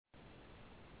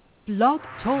Blog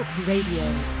Talk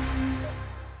Radio.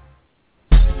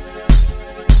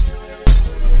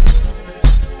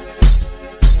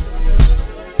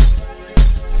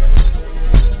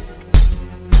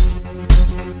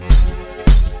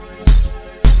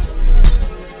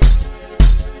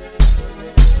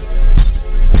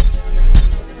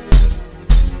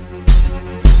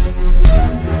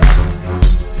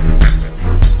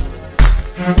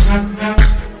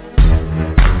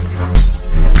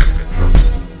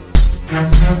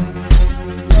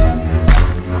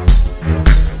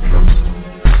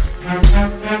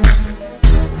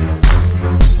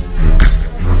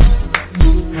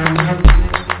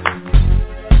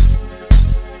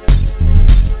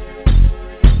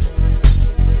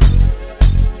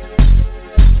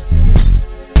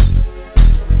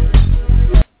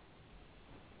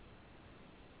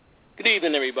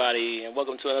 And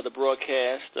welcome to another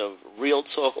broadcast of Real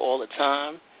Talk All the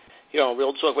Time here on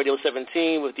Real Talk Radio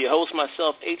 17 with your host,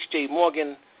 myself, H.J.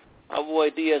 Morgan, our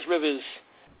boy D.S. Rivers,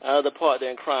 the partner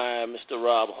in crime, Mr.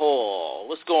 Rob Hall.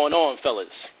 What's going on, fellas?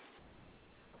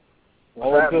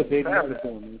 All good, baby.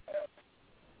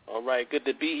 All right, good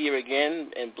to be here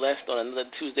again and blessed on another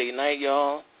Tuesday night,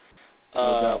 y'all.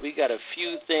 We got a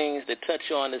few things to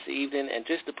touch on this evening, and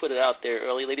just to put it out there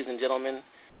early, ladies and gentlemen,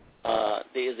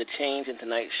 there is a change in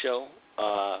tonight's show.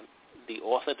 The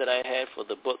author that I had for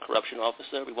the book Corruption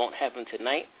Officer, we won't have him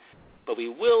tonight, but we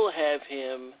will have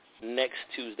him next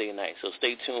Tuesday night. So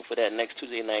stay tuned for that next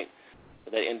Tuesday night for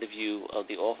that interview of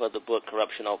the author of the book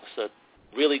Corruption Officer.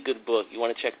 Really good book. You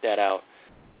want to check that out.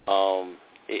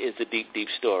 It is a deep, deep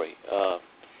story.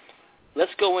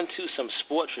 Let's go into some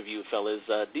sports review, fellas.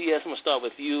 D.S., I'm going to start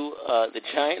with you. The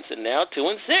Giants are now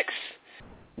 2-6.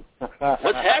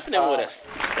 What's happening with us?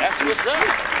 That's what's up.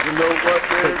 You know what?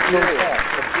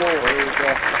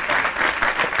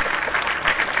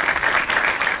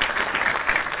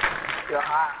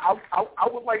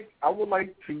 I would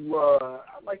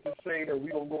like to say that we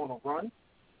don't go on a run.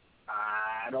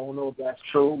 I don't know if that's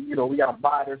true. You know, we got a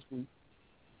bye this week,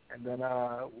 and then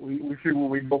we see where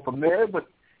we go from there. But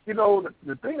you know,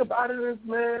 the thing about it is,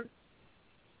 man,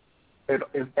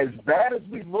 as bad as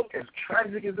we look, as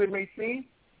tragic as it may seem,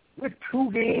 we're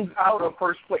 2 games out of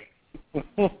first place.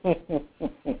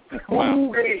 Wow.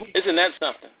 2 games. Isn't that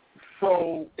something?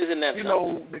 So, isn't that you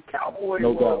something? know, the Cowboys,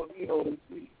 the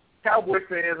Cowboy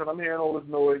fans, and I'm hearing all this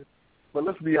noise, but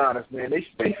let's be honest, man. They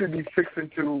should be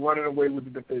 6-2 running away with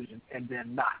the division, and they're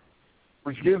not,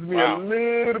 which gives me a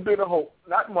little bit of hope.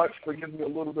 Not much, but gives me a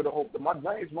little bit of hope that my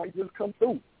Giants might just come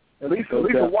through. At least a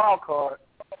wild card.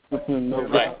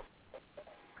 Right.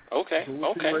 Okay,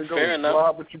 fair enough.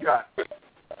 Rob, what you got?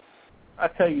 I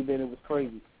tell you, man, it was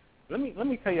crazy. Let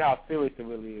me tell you how serious it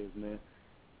really is, man.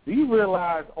 Do you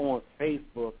realize on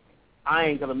Facebook, I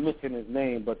ain't gonna mention his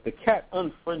name, but the cat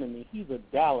unfriended me. He's a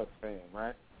Dallas fan,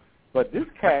 right? But this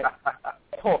cat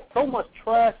talked so much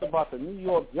trash about the New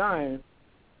York Giants,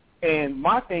 and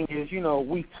my thing is, you know,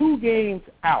 we 2 games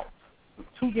out.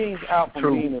 2 games out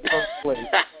from being in first place.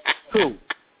 2.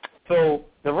 So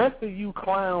the rest of you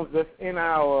clowns that's in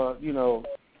our,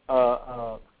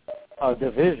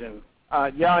 division,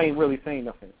 y'all ain't really saying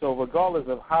nothing. So regardless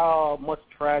of how much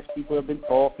trash people have been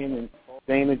talking and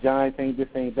saying the Giants ain't this,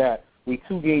 ain't that, we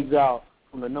 2 games out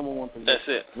from the number 1 position. That's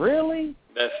it. Really?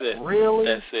 That's it. Really?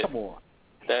 That's it. Come on.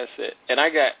 That's it. And I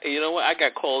got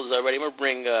calls already. I'm going to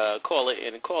bring caller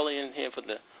in here for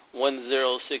the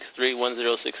 1063.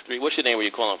 What's your name? Where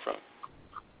you calling from?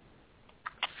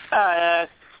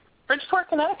 Bridgeport,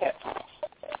 Connecticut.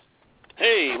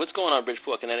 Hey, what's going on,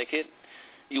 Bridgeport, Connecticut?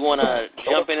 You want to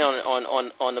jump in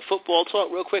on the football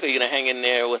talk real quick, or are you going to hang in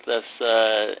there with us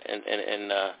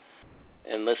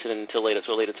and listen until later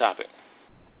to a later topic?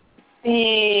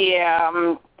 Yeah,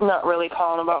 I'm not really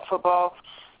calling about football.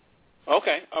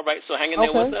 Okay, all right. So hang in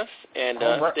there with us and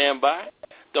stand by.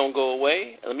 Don't go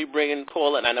away. Let me bring in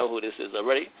caller, and I know who this is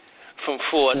already, from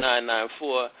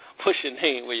 4994. What's your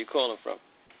name? Where you calling from?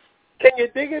 Can you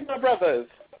dig it, my brothers?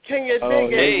 Can you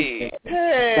dig it?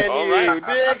 Can all you right.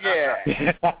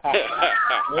 dig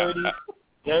it?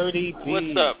 Dirty D.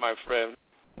 What's up, my friend?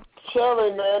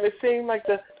 Chilling, man. It seems like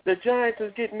the Giants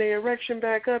is getting their erection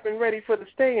back up and ready for the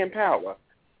staying power.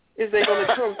 Is they going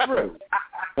to come through?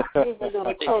 Is they going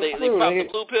to come they through? Pop the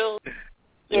blue pill?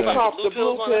 They pop the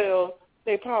blue pill.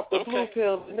 They pop the blue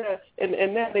pill,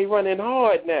 and now they running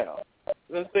hard now.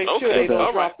 Let's make sure they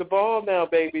don't drop the ball now,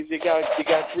 babies. You got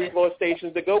 3 more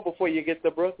stations to go before you get to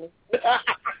Brooklyn.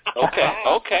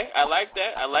 Okay. I like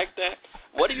that.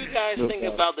 What do you guys think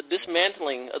about the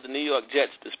dismantling of the New York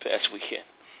Jets this past weekend?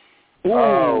 Ooh.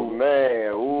 Oh,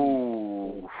 man.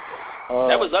 Ooh.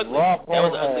 That was ugly. That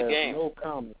was an ugly game. No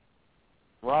comment.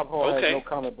 Rob Hall has no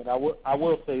comment, but I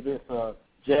will say this,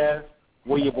 Jazz,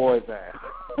 where your boys at?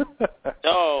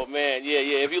 Oh, man, yeah.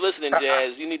 If you're listening,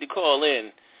 Jazz, you need to call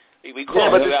in. We call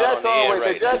but you out on the air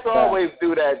right the Jets always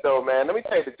do that, though, man. Let me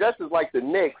tell you, the Jets is like the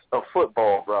Knicks of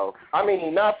football, bro. I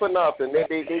mean, not for nothing. They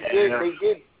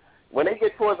get when they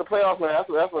get towards the playoffs, man,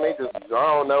 that's when they just, I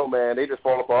don't know, man, they just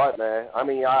fall apart, man. I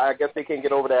mean, I guess they can't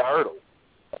get over that hurdle.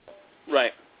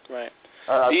 Right.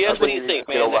 DS, what do you think,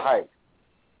 man?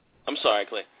 I'm sorry,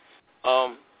 Clay.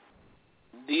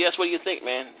 DS, what do you think,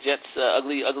 man? Jets,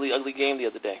 ugly game the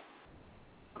other day.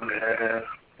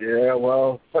 Yeah,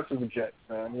 well, such as the Jets,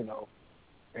 man, you know.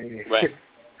 Right.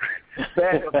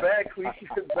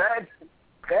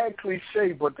 bad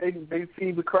cliche, but they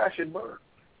seem to crash and burn.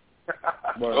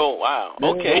 Oh, wow.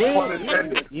 Okay.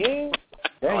 Yeah.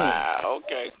 Wow,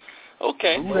 okay.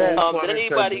 Did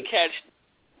anybody catch,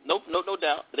 no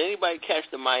doubt, did anybody catch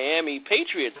the Miami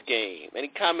Patriots game? Any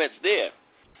comments there?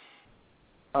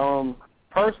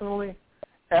 Personally,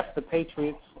 F the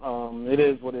Patriots. It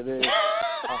is what it is.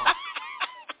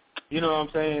 You know what I'm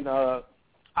saying?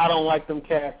 I don't like them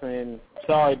cats, and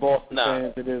sorry, Boston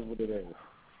fans, it is what it is.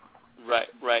 Right.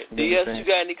 DS, you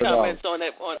got any comments on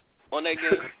that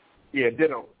game? Yeah,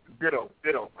 ditto.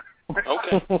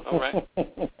 Okay, all right.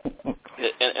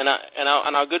 And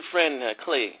our good friend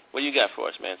Clay, what you got for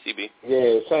us, man? CB.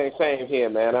 Yeah, same here,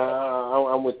 man.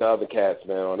 I'm with the other cats,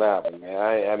 man, on that one,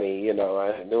 man. I mean, you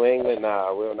know, New England,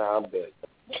 I'm good.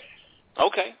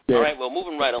 Okay, all right. Well,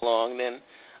 moving right along then.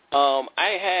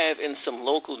 I have in some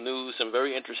local news some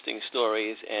very interesting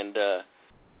stories, and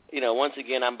once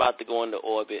again, I'm about to go into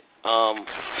orbit. I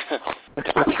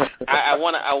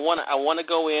want to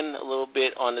go in a little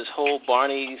bit on this whole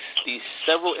these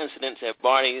several incidents at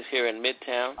Barney's here in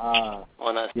Midtown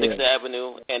on 6th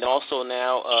Avenue, and also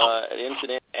now an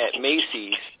incident at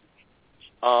Macy's.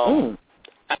 I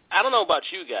don't know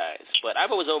about you guys, but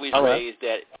I've always raised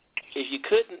that if you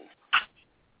couldn't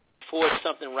afford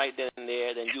something right then and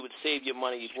there, then you would save your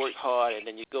money, you'd work hard, and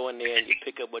then you go in there and you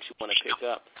pick up what you want to pick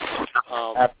up.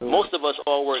 Most of us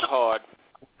all work hard,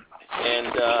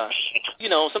 and,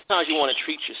 sometimes you want to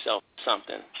treat yourself to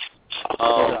something.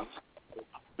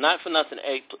 Not for nothing,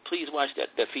 hey, please watch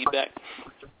that feedback.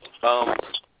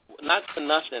 Not for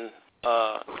nothing,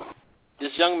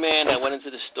 this young man that went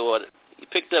into the store, he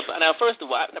picked up, now first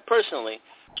of all, personally,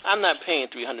 I'm not paying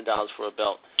 $300 for a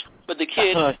belt. But the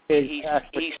kid, he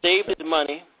saved his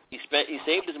money. He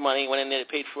saved his money, went in there,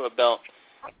 paid for a belt,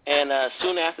 and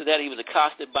soon after that, he was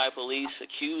accosted by police,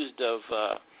 accused of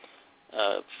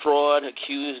fraud,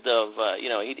 accused of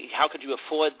how could you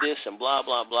afford this, and blah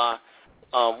blah blah.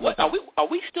 Are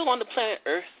we still on the planet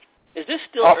Earth? Is this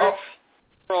still Earth?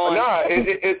 Are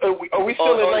we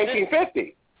still in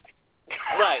 1950?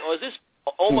 Right, or is this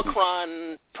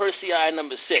Omicron Persei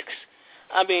number 6?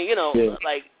 I mean,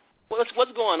 like.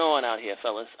 What's going on out here,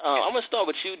 fellas? I'm going to start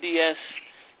with you, DS,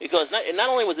 because not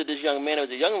only was it this young man, it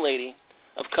was a young lady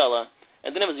of color,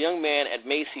 and then it was a young man at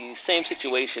Macy's, same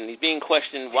situation. He's being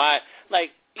questioned why,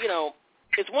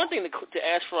 it's one thing to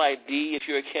ask for ID if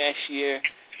you're a cashier,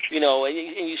 and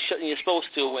you're supposed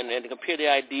to, and to compare the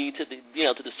ID to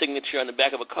the signature on the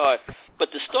back of a card,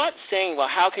 but to start saying, well,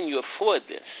 how can you afford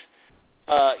this?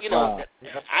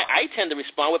 I tend to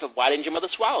respond with, why didn't your mother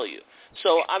swallow you?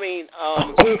 So, I mean,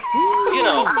 we're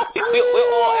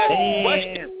all asking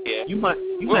questions here.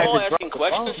 We're all asking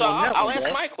questions, so I'll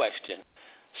ask my question.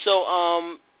 So,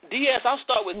 DS, I'll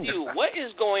start with you. What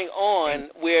is going on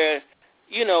where,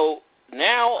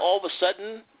 now all of a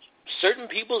sudden certain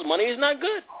people's money is not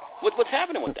good? What's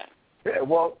happening with that? Yeah,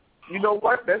 well, you know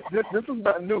what? This is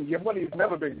not new. Your money has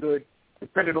never been good,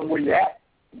 depending on where you're at.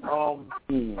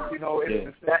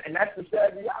 It's that, and that's the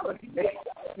sad reality.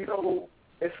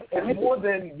 It's more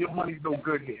than your money's no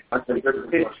good here.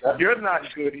 You're not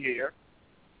good here.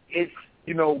 It's,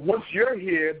 once you're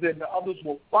here, then the others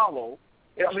will follow.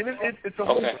 I mean, it's a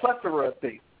whole plethora of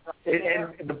things.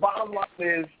 And the bottom line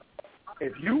is,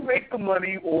 if you make the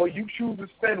money or you choose to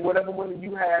spend whatever money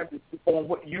you have on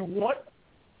what you want,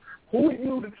 who are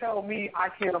you to tell me I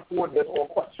can't afford this or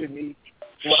question me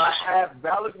when I have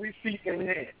valid receipt in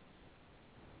hand?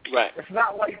 Right. It's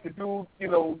not like the dude,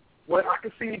 when I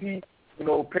can see he,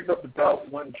 picked up the belt,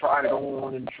 went and tried it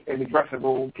on in the dressing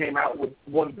room, came out with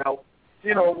one belt.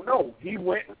 No, he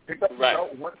went, picked up the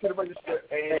belt, went to the register,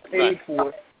 and paid for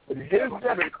it with his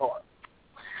debit card.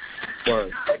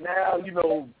 Word. And now,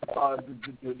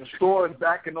 the store is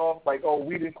backing off like, oh,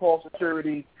 we didn't call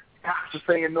security. Cops are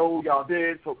saying no, y'all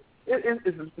did. So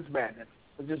it's madness.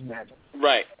 It's just madness.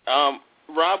 Right.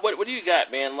 Rob, what do you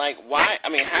got, man? Like, why? I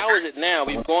mean, how is it now?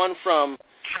 We've gone from,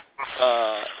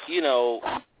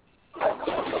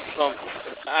 from,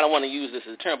 I don't want to use this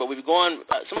as a term, but we've gone,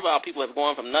 some of our people have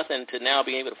gone from nothing to now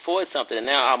being able to afford something, and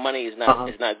now our money is not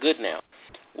good now.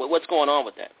 What's going on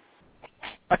with that?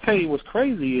 I tell you what's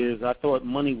crazy is I thought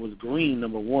money was green,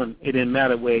 number one. It didn't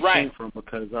matter where it came from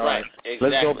because, exactly.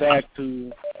 Let's go back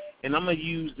to, and I'm going to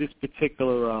use this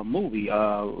particular movie.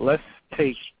 Let's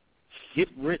take Get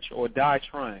Rich or Die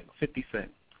Trying, 50 Cent.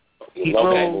 He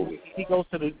goes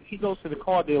to the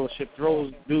car dealership,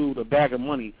 throws dude a bag of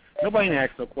money. Nobody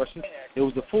asked no questions. It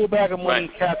was the full bag of money.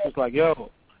 Right. Cash was like,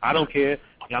 yo, I don't care.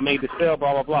 I made the sale,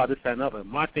 blah, blah, blah, this, that, and other.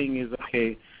 My thing is,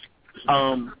 okay,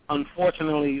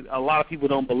 unfortunately, a lot of people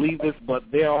don't believe this, but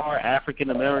there are African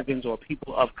Americans or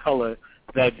people of color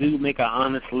that do make an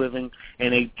honest living,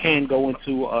 and they can go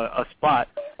into a spot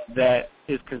that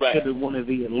is considered one of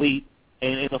the elite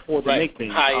and afford to make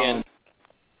things. High end.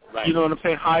 You know what I'm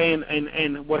saying? High end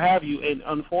and what have you. And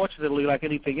unfortunately, like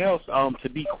anything else, to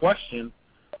be questioned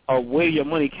of where your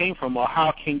money came from or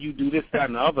how can you do this, that,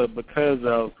 and the other because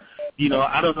of,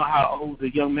 I don't know how old the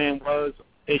young man was.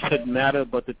 It shouldn't matter.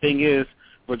 But the thing is,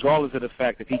 regardless of the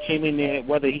fact, if he came in there,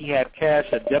 whether he had cash,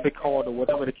 a debit card, or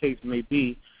whatever the case may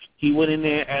be, he went in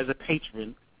there as a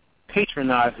patron,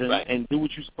 patronize him, and do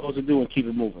what you're supposed to do and keep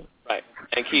it moving. Right,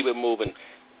 and keep it moving.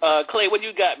 Clay, what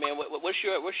you got, man? What's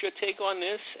your take on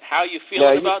this? How you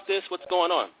feeling about this? What's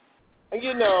going on? I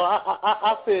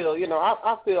feel,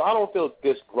 I don't feel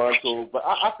disgruntled, but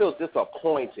I feel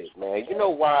disappointed, man. You know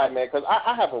why, man? Because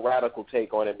I have a radical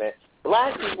take on it, man.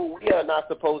 Black people, we are not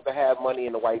supposed to have money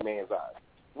in the white man's eyes.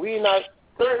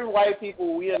 Certain white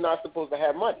people, we are not supposed to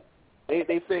have money.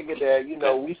 They figure that,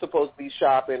 we supposed to be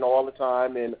shopping all the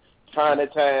time in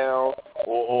Chinatown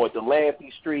or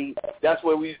Delancey Street. That's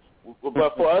where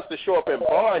but for us to show up in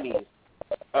Barney's,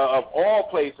 of all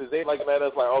places, they like at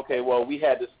us like, okay, well, we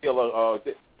had to steal so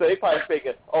they probably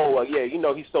thinking,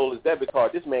 he stole his debit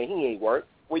card. This man, he ain't work.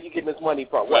 Where you getting this money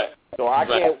from? Right. So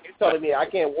you're telling me I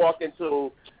can't walk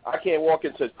into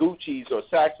Gucci's or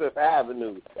Saks Fifth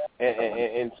Avenue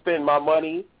and spend my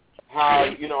money how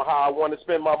I want to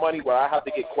spend my money, where I have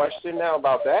to get questioned now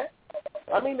about that?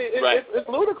 I mean, it's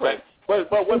ludicrous. Right.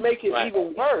 But what makes it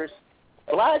even worse,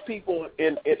 black people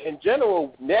in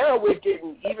general, now we're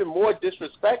getting even more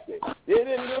disrespected.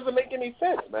 It doesn't make any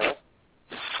sense, man.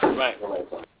 Right.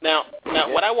 Now,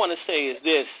 what I want to say is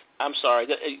this. I'm sorry.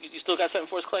 You still got something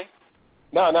for us, Clay?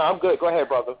 No, I'm good. Go ahead,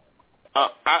 brother.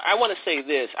 I want to say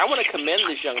this. I want to commend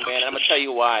this young man, and I'm going to tell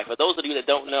you why. For those of you that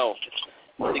don't know,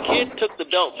 the kid took the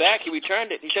belt back. He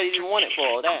returned it. He said he didn't want it for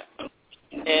all that.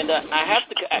 And I have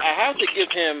to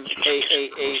give him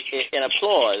an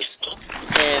applause.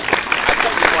 And I'll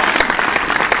tell you why.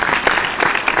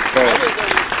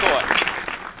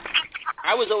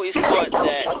 I was always taught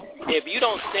that if you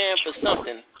don't stand for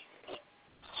something,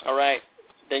 all right,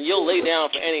 then you'll lay down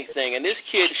for anything. And this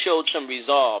kid showed some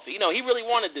resolve. He really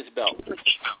wanted this belt.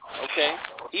 Okay?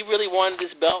 He really wanted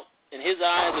this belt. In his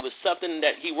eyes, it was something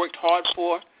that he worked hard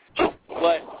for.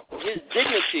 But his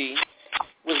dignity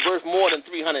was worth more than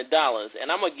 $300,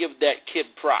 and I'm going to give that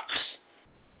kid props.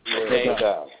 Okay?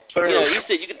 He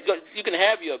said, you can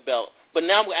have your belt, but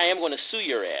now I am going to sue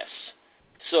your ass.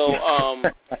 So,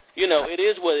 it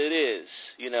is what it is,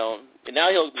 And now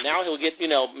he'll get,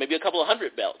 maybe a couple of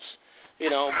hundred belts,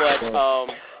 but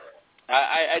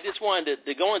I just wanted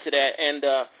to go into that. And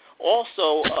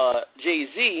also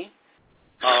Jay-Z,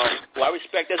 who I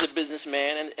respect as a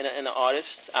businessman and an artist.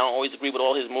 I don't always agree with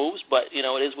all his moves, but,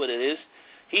 it is what it is.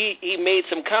 He made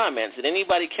some comments. Did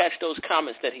anybody catch those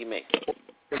comments that he made?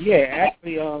 Yeah,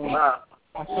 actually, I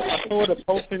saw the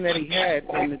posting that he had,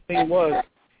 and the thing was,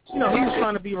 he was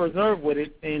trying to be reserved with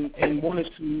it and wanted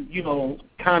to,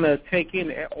 kind of take in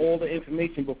all the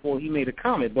information before he made a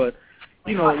comment. But,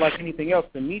 like anything else,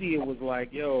 the media was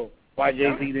like, yo, why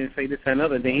Jay-Z didn't say this and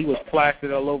other. Then he was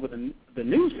plastered all over the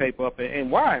newspaper up and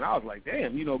why? And I was like,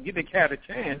 damn, give the cat a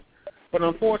chance. But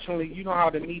unfortunately, you know how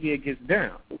the media gets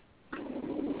down.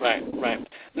 Right.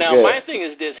 Now, my thing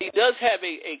is this: he does have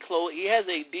he has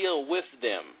a deal with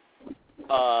them.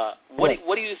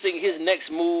 What do you think his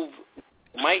next move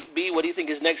might be? What do you think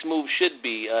his next move should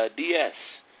be? DS,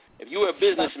 if you were a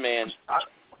businessman,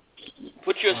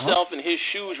 put yourself in his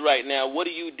shoes right now. What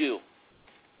do you do?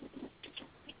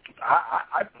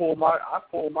 I pull my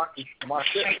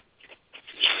shit.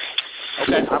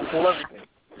 Okay, I pull everything.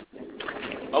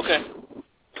 Okay.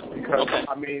 Because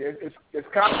I mean, it's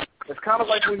kind of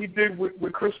like what he did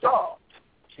with Cristal.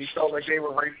 He felt like they were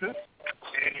racist,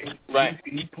 and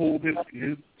he pulled his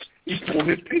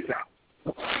piece out.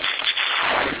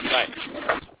 Right.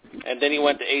 And then he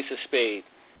went to Ace of Spades.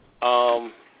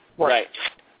 Right.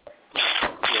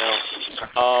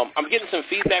 I'm getting some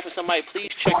feedback from somebody.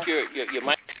 Please check your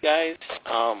mic. guys.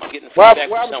 I'm getting What feedback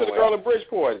from happened to the somewhere. girl in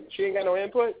Bridgeport? She ain't got no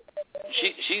input?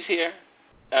 She's here.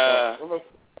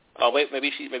 Wait,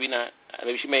 maybe not.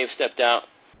 Maybe she may have stepped out.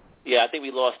 Yeah, I think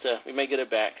we lost her. We may get her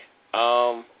back.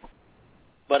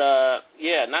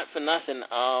 Yeah, not for nothing.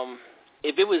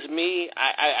 If it was me,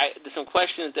 there's some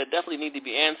questions that definitely need to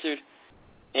be answered,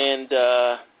 and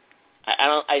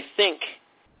I think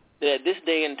that at this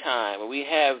day and time, when we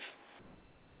have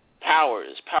power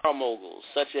moguls,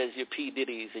 such as your P.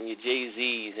 Diddy's and your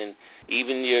Jay-Z's and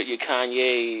even your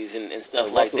Kanye's and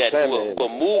stuff like that, who are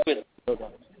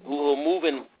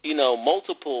moving,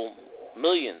 multiple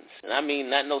millions, and I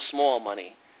mean not no small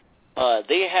money.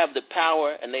 They have the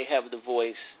power and they have the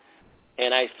voice,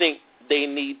 and I think they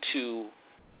need to,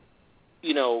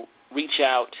 reach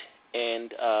out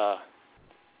and,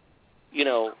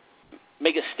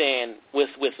 make a stand with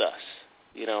us.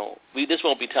 This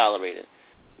won't be tolerated.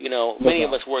 Many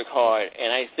of us work hard,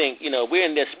 and I think, we're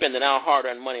in there spending our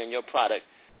hard-earned money on your product.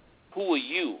 Who are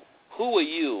you? Who are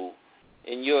you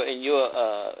in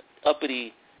your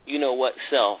uppity,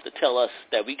 self to tell us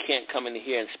that we can't come in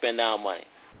here and spend our money?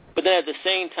 But then at the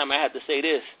same time, I have to say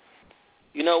this.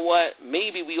 You know what?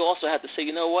 Maybe we also have to say,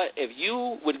 you know what? If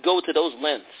you would go to those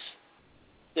lengths,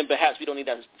 then perhaps we don't need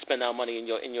to spend our money in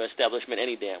your establishment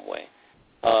any damn way.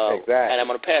 Exactly. And I'm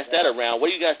going to pass that around. What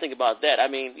do you guys think about that? I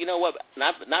mean, you know what?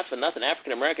 Not for nothing.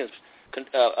 African Americans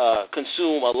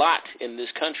consume a lot in this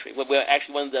country. We're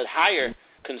actually one of the higher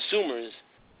consumers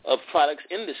of products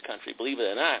in this country, believe it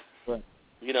or not. Right.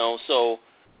 So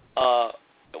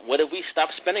what if we stop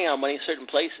spending our money in certain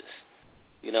places?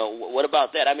 What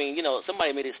about that? I mean,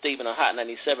 somebody made a statement on Hot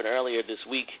 97 earlier this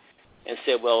week and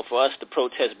said, well, for us to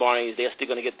protest Barney's, they're still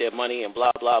going to get their money and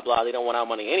blah, blah, blah. They don't want our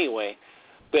money anyway.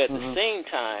 But at the same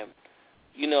time,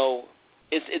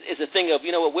 it's a thing of,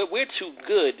 we're too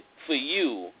good for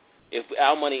you if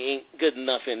our money ain't good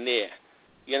enough in there.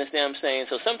 You understand what I'm saying?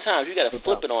 So sometimes you got to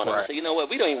flip it on them and say, you know what,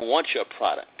 we don't even want your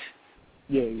product.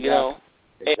 Yeah, exactly.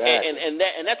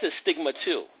 And that's a stigma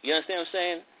too. You understand what I'm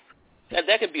saying?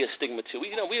 That could be a stigma too. We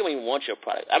don't even want your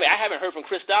product. I mean, I haven't heard from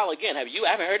Cristal again. Have you?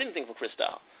 I haven't heard anything from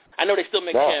Cristal. I know they still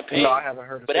make champagne. No, I haven't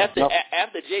heard. But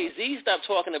after Jay-Z stopped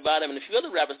talking about him and a few other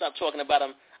rappers stopped talking about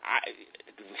him, I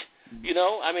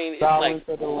mean, it's like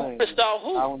Cristal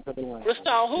who?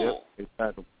 Cristal who? Yep,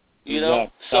 exactly.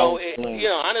 So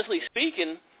honestly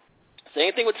speaking,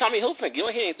 same thing with Tommy Hilfiger. You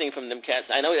don't hear anything from them cats.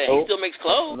 I know that he still makes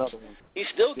clothes. He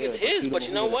still gets his, but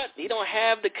you know what? He don't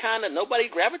have the kind of, nobody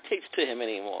gravitates to him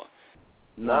anymore.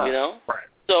 No. Right.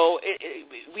 So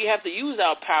we have to use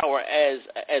our power as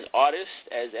artists,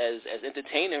 as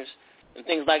entertainers, and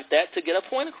things like that to get a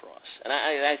point across. And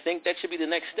I think that should be the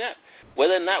next step.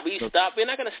 Whether or not we stop, we're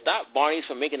not going to stop Barney's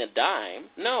from making a dime.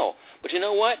 No. But you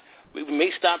know what? We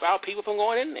may stop our people from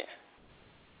going in there.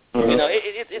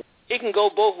 It can go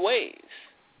both ways.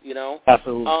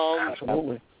 Absolutely.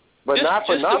 Absolutely. But not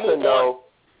for nothing, though.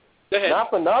 Go ahead. Not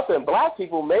for nothing. Black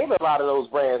people made a lot of those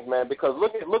brands, man. Because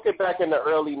look at back in the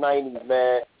early '90s,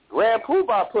 man. Grand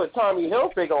Poobah put Tommy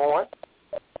Hilfiger on.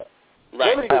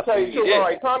 Right. Let me just tell you too, all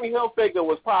right. Tommy Hilfiger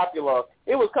was popular.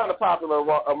 It was kind of popular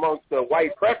amongst the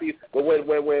white preppies. But when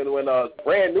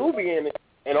Brand Nubian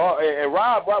and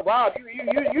Rob,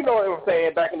 you know what I'm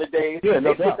saying? Back in the days, they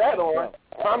put that on.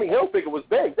 Tommy Hilfiger was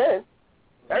big then.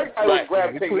 Everybody was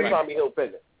gravitating to Tommy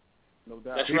Hilfiger. No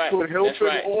doubt. That's he right. put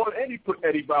Hilfiger on, and he put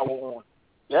Eddie Bauer on.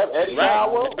 Yep, Eddie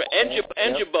Bauer. And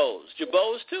Jabos.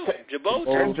 Jabos, too. And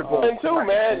Timberland, too,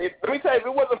 man. Let me tell you, if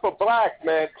it wasn't for blacks,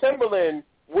 man, Timberland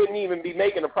wouldn't even be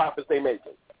making the profits they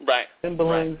making. Right.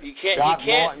 Timberland. You can't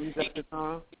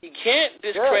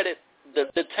discredit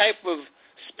the type of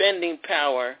spending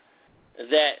power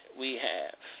that we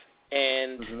have.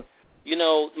 And,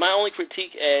 my only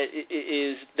critique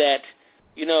is that,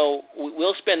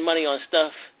 we'll spend money on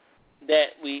stuff that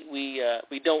we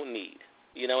don't need.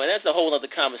 And that's a whole other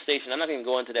conversation. I'm not going to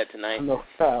go into that tonight.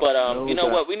 But you know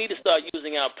what? We need to start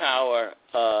using our power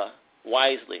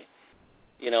wisely.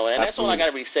 And that's all I got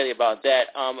to really say about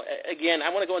that. Again, I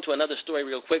want to go into another story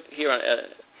real quick here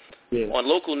on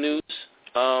local news.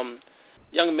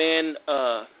 Young man,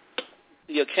 the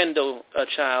Okendo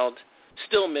child,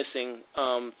 still missing.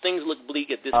 Things look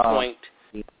bleak at this point.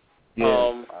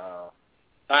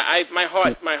 My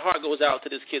heart goes out to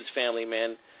this kid's family,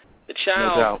 man. The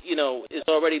child, is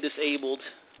already disabled,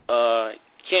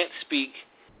 can't speak,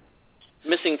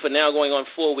 missing for now going on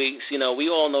 4 weeks. We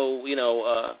all know,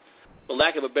 for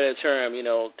lack of a better term,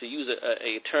 to use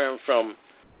a term from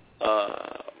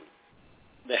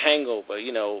The Hangover,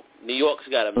 New York's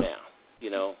got him now,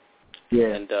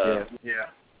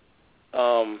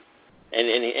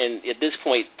 And at this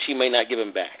point, she may not give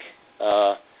him back.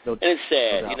 And it's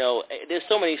sad. You know, there's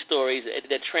so many stories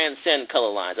that transcend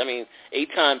color lines. I mean,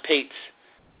 Eitan Pates,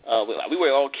 we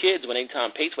were all kids when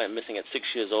Eitan Pates went missing at 6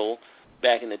 years old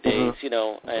back in the days, you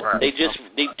know. And they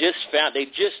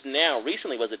just now,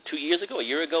 recently, was it 2 years ago, a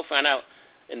year ago, found out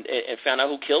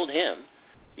who killed him.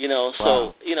 You know,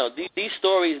 so, you know, these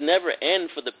stories never end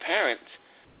for the parents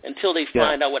until they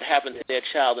find out what happened to their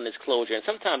child in its closure. And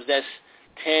sometimes that's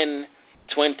 10,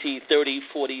 20, 30,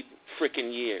 40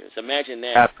 freaking years. Imagine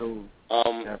that. Absolutely.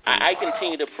 I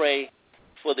continue to pray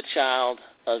for the child's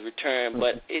return,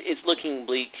 but it's looking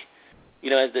bleak. You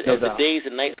know, as the days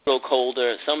and nights grow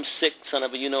colder, some sick son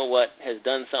of a you-know-what has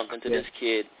done something to this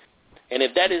kid. And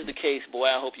if that is the case, boy,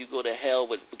 I hope you go to hell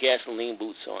with gasoline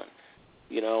boots on.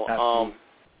 You know,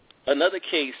 another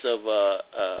case of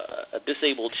a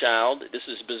disabled child. This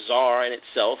is bizarre in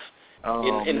itself.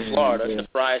 In Florida,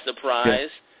 surprise, surprise.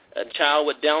 A child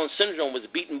with Down syndrome was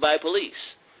beaten by police.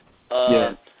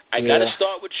 I got to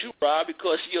start with you, Rob,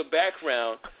 because of your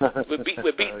background.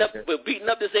 We're beating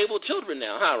up disabled children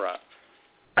now, huh, Rob?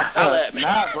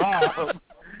 Nah, Rob.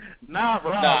 Nah,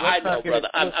 I know, brother.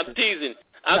 I'm teasing.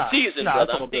 I'm teasing,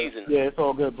 brother. I'm teasing. Yeah, it's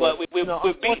all good, but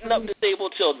we're beating up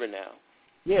disabled children now.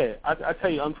 Yeah, I tell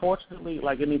you, unfortunately,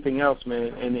 like anything else,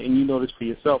 man, and you know this for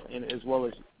yourself, and as well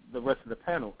as the rest of the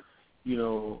panel, you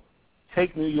know,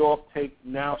 take New York, take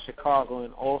now Chicago,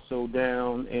 and also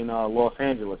down in Los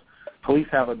Angeles. Police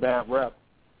have a bad rep,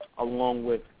 along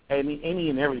with any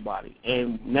and everybody.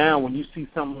 And now when you see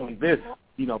something like this,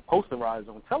 you know, posterized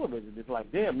on television, it's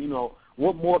like, damn, you know,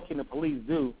 what more can the police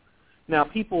do? Now,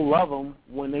 people love them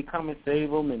when they come and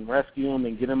save them and rescue them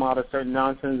and get them out of certain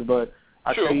nonsense, but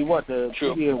I tell you what, the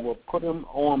media will put them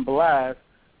on blast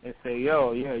and say,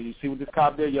 yo, yeah, you see what this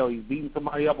cop did? Yo, he's beating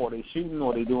somebody up, or they shooting,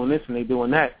 or they doing this and they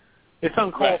doing that. It's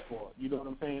uncalled for, you know what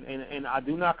I'm saying? And I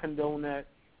do not condone that.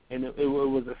 And it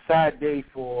was a sad day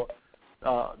for,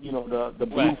 you know, the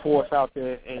blue force out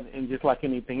there. And just like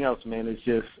anything else, man, it's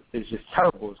just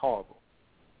terrible. It's horrible.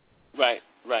 Right.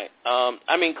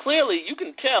 I mean, clearly you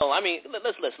can tell. I mean,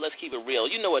 let's keep it real.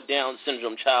 You know a Down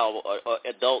syndrome child or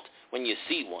adult when you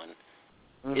see one.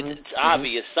 It's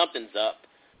obvious something's up.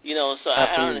 You know, so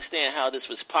I don't understand how this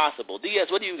was possible. Diaz,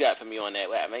 what do you got for me on that?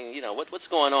 I mean, you know, what's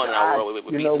going on in our world?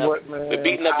 We're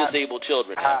beating up disabled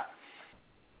children now.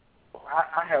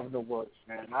 I have no words,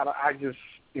 man. I just,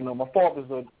 you know, my father's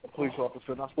a police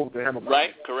officer, and I spoke to him about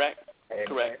it. Correct.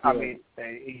 I mean,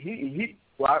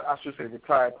 I should say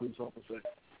retired police officer,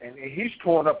 and he's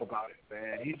torn up about it,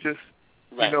 man. He just,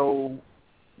 you know,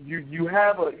 you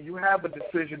have a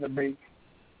decision to make.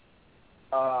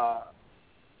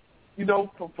 You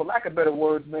know, for lack of better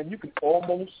words, man, you can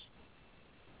almost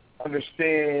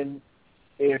understand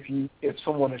if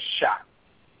someone is shot,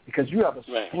 because you have a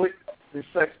split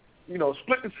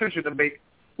decision to make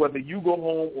whether you go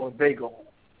home or they go home.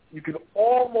 You can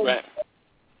almost,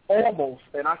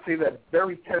 and I say that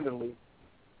very tenderly,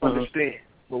 understand.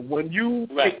 But when you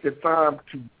take the time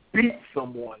to beat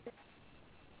someone,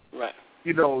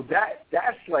 you know,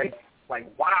 that's like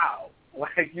wow.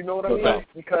 Like, you know what I mean?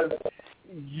 Because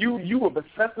you have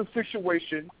assessed the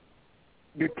situation,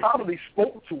 you probably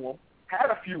spoke to them, had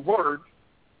a few words,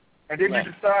 and then you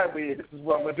decide, well, this is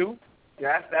what I'm going to do.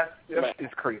 Yeah, that's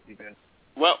it's crazy, man.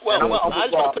 Well, I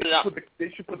just want to put it out.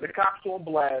 They should put the cops on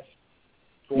blast,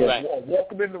 or walk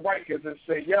them in the Rikers and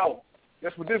say, yo,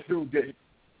 that's what this dude did.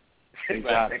 And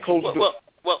close the door.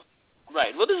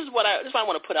 Well, this is what I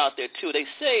want to put out there, too. They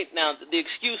say, now, the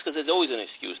excuse, because there's always an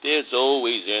excuse. There's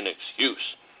always an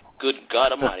excuse. Good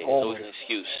God Almighty, there's always an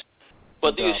excuse.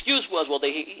 But the excuse was, well,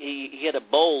 he had a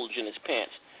bulge in his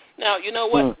pants. Now, you know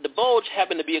what? The bulge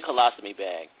happened to be a colostomy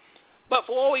bag. But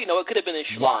for all you know, it could have been a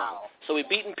schlong. Wow. So we're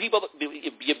beating people.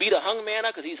 You beat a hung man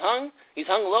up because he's hung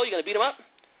low. You're going to beat him up?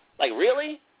 Like,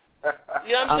 really?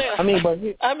 You know what I'm saying?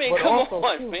 I mean, come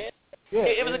on, man. Yeah,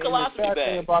 it was a colostomy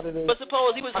bag. But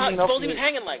suppose he was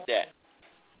hanging like that.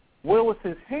 Where was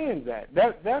his hands at?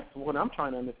 That's what I'm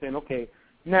trying to understand. Okay,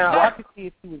 now I could see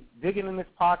if he was digging in his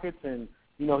pockets and,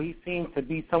 you know, he seemed to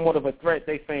be somewhat of a threat.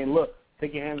 They saying, look,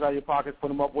 take your hands out of your pockets, put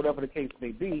them up, whatever the case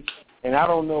may be. And I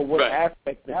don't know what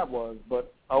aspect that was,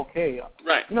 but okay. You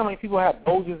know how many people have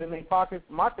bulges in their pockets?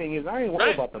 My thing is, I ain't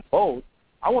worried about the bulge.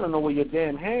 I want to know where your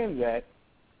damn hand's at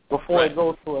before it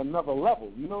goes to another level.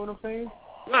 You know what I'm saying?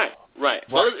 Right.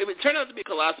 Well, it turned out to be a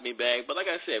colostomy bag, but like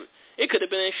I said, it could have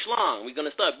been a schlong. We're going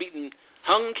to start beating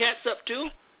hung cats up too?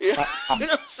 You know what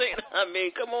I'm saying? I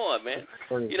mean, come on, man.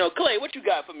 You know, Clay, what you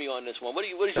got for me on this one? What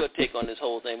is your take on this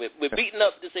whole thing? We're beating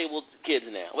up disabled kids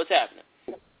now. What's happening?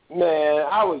 Man,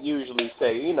 I would usually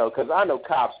say, because I know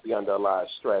cops be under a lot of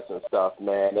stress and stuff,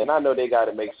 man, and I know they got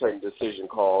to make certain decision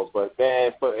calls, but,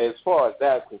 man, as far as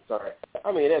that's concerned,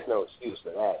 I mean, there's no excuse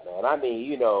for that, man. I mean,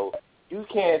 you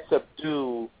can't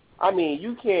subdue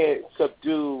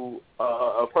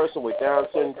a person with Down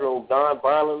syndrome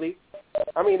non-violently.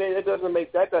 I mean, it doesn't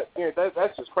make that's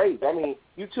just crazy. I mean,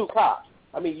 you two cops.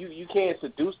 I mean, you can't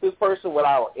seduce this person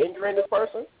without injuring this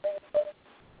person.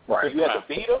 Right. So you have to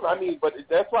beat him. I mean, but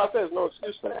that's why I said there's no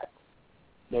excuse for that.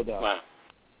 No doubt.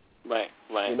 Right.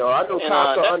 I know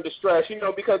cops are under stress,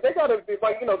 because they got to be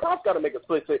cops got to make a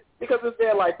split because it's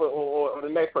their life or the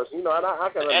next person, and I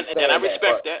can understand and I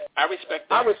respect that.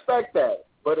 I respect that.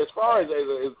 But as far as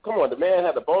come on, the man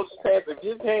had the bulge his pants. If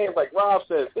his hands, like Rob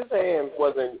says, his hands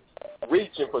wasn't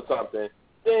reaching for something,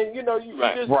 then you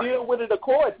just deal with it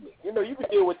accordingly. You can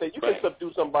deal with it. You can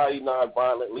subdue somebody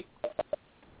non-violently.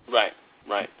 Right.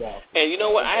 And you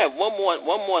know what? I have one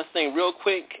more thing real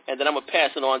quick, and then I'm going to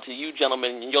pass it on to you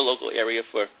gentlemen in your local area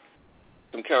for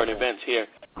some current events here.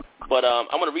 But I'm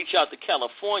going to reach out to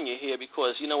California here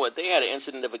because, you know what, they had an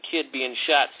incident of a kid being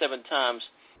shot 7 times,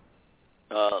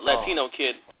 Latino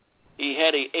kid. He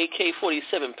had a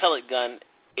AK-47 pellet gun,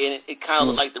 and it kind of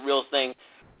looked like the real thing.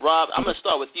 Rob, I'm going to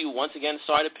start with you. Once again,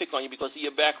 sorry to pick on you because of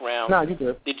your background. No, you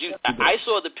good. I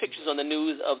saw the pictures on the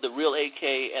news of the real AK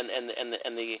and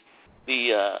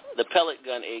the pellet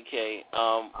gun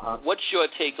AK. What's your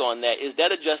take on that? Is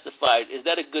that justified? Is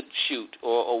that a good shoot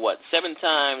or what? 7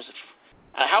 times.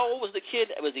 How old was the kid?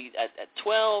 Was he at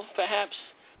 12 perhaps?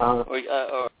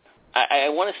 Or I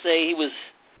want to say he was.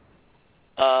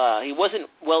 He wasn't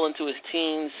well into his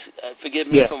teens. Forgive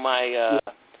me for my.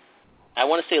 I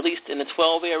want to say at least in the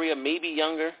 12 area, maybe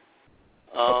younger.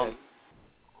 Okay.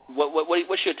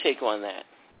 What's your take on that?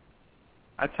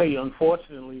 I tell you,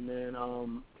 unfortunately,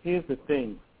 man, here's the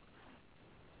thing.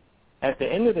 At the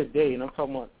end of the day, and I'm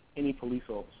talking about any police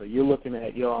officer, you're looking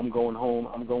at, I'm going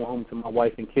home to my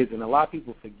wife and kids, and a lot of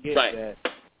people forget that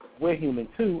we're human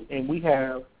too, and we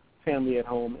have family at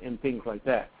home and things like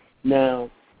that. Now,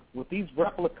 with these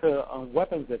replica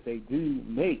weapons that they do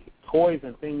make, toys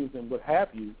and things and what have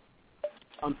you,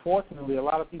 unfortunately, a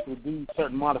lot of people do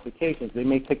certain modifications. They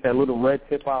may take that little red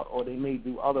tip out, or they may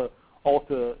do other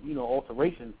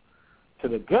alterations to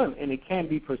the gun, and it can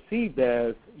be perceived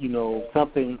as,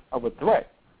 something of a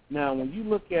threat. Now, when you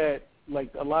look at,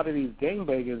 like, a lot of these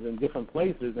gangbangers in different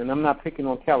places, and I'm not picking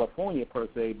on California per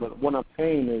se, but what I'm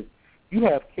saying is you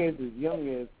have kids as young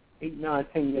as 8, 9,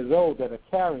 10 years old that are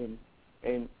carrying,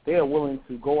 and they're willing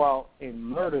to go out and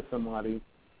murder somebody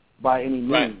by any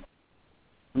means. Right.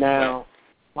 Now,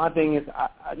 my thing is,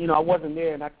 I wasn't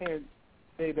there, and I can't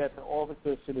say that the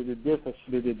officer should have did this or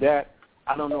should have did that.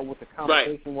 I don't know what the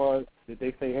conversation was. Did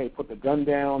they say, hey, put the gun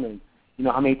down, and,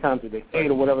 how many times did they say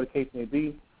it or whatever the case may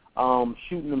be?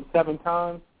 Shooting them 7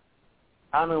 times,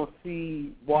 I don't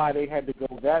see why they had to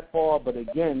go that far, but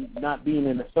again, not being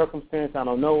in the circumstance, I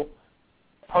don't know.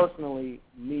 Personally,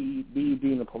 me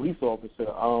being a police officer,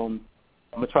 I'm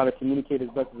going to try to communicate as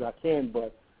best as I can,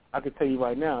 but I can tell you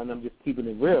right now, and I'm just keeping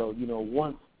it real,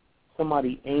 once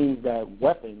somebody aims that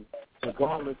weapon,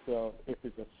 regardless of if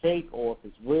it's a fake or if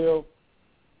it's real,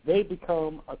 they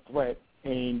become a threat,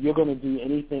 and you're going to do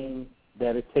anything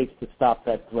that it takes to stop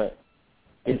that threat.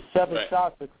 Is 7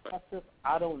 shots excessive?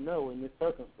 I don't know in this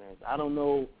circumstance. I don't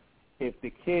know if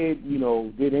the kid,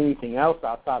 did anything else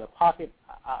outside of pocket.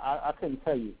 I couldn't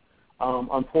tell you.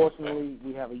 Unfortunately,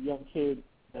 we have a young kid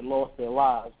that lost their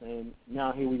lives, and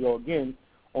now here we go again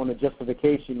on a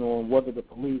justification on whether the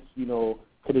police,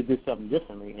 could have did something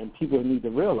differently. And people need to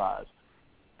realize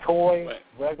toy,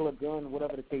 regular gun,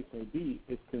 whatever the case may be,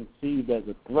 is conceived as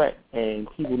a threat, and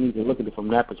people need to look at it from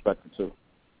that perspective too.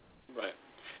 Right.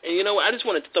 And I just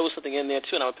want to throw something in there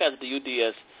too, and I'll pass it to you,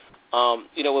 DS.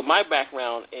 With my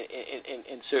background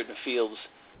in certain fields,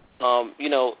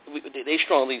 they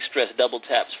strongly stress double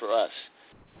taps for us.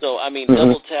 So,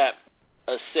 double tap,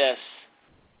 assess,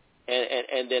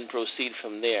 and then proceed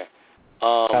from there.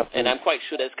 And I'm quite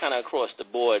sure that's kind of across the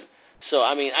board. So,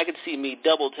 I could see me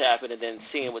double tapping and then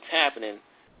seeing what's happening.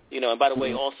 And by the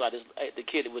way, also, the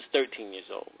kid was 13 years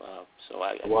old. So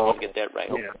I didn't get that right.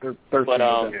 Yeah,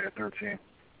 13. 13.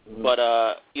 But,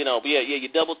 you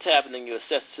double tap and then you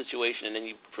assess the situation and then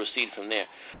you proceed from there.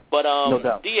 But,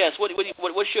 DS,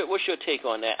 what's your take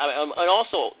on that? And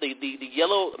also, the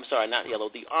yellow,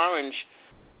 the orange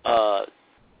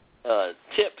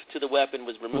tip to the weapon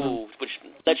was removed, which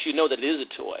lets you know that it is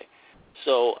a toy.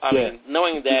 So,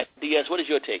 knowing that, DS, what is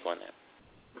your take on that?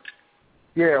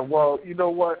 Yeah, well, you know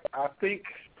what? I think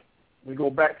we go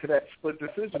back to that split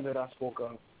decision that I spoke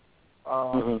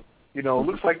of. It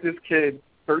looks like this kid,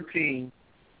 13,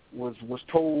 was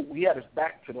told he had his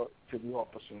back to the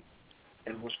officer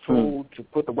and was told to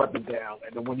put the weapon down.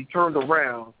 And then when he turned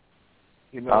around,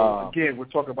 again, we're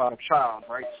talking about a child,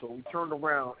 right? So he turned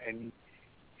around and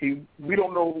we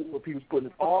don't know if he was putting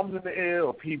his arms in the air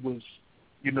or if he was,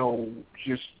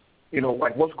 just,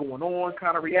 like what's going on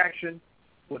kind of reaction,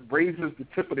 but raises the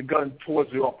tip of the gun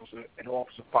towards the officer and the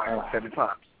officer fires 7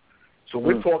 times. So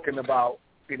we're talking about,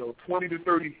 20 to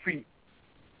 30 feet,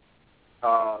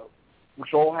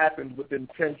 which all happened within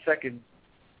 10 seconds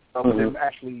of them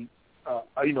actually,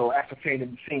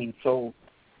 ascertaining the scene. So,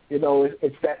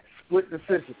 it's that split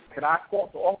decision. Can I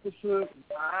fault the officer?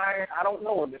 I don't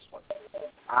know on this one.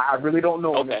 I really don't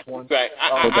know on this one. Right.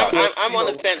 I'm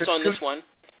on the fence on this one.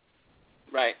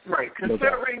 Right. Right.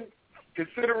 Considering,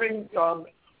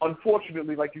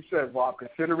 unfortunately, like you said, Rob,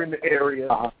 considering the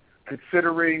area,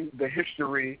 considering the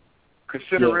history,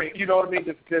 considering, you know what I mean?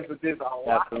 There's a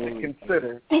lot to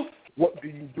consider. What do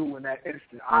you do in that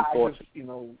instant?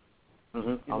 Unfortunately.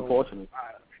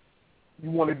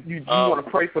 You want to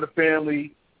pray for the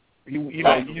family.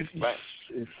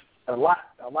 It's a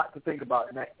lot to think about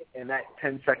in that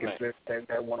 10 seconds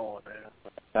that went on, man.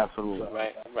 Absolutely. So,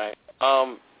 right.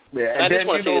 And I then, just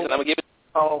want to say this, and I'm gonna give it.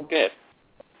 Go ahead.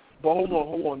 But hold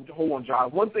on,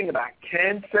 John. One thing that I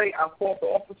can say I fault the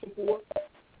officer for,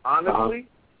 honestly,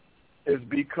 is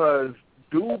because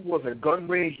dude was a gun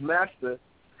range master,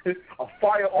 a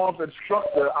firearms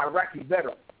instructor, Iraqi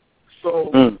veteran. So,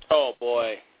 oh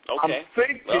boy, okay.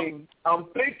 I'm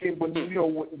thinking when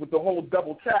with the whole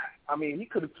double tap. I mean, he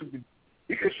could have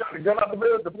shot the gun out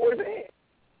the boy's hand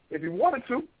if he wanted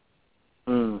to.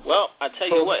 Well, I tell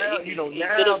you what, now, he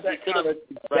could have.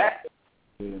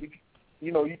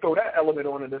 You throw that element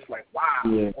on and it's like, wow,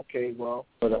 okay, well.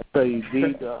 But I tell you,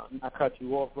 I cut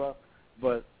you off, bro,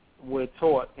 but we're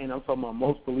taught, and I'm talking about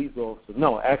most police officers,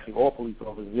 actually all police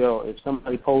officers, if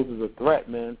somebody poses a threat,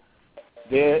 man,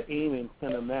 they're aiming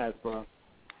center mass, bro,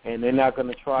 and they're not going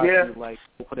to try to,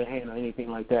 put a hand on anything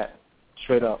like that,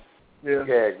 straight up. Yeah,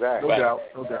 exactly. No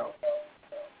doubt.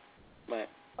 Right.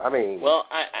 I mean, well,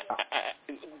 go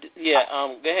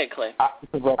ahead, Clay. I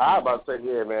about to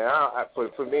say, man.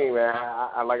 For me, man,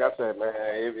 I like I said, man,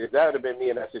 if that had been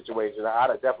me in that situation, I'd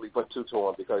have definitely put 2 to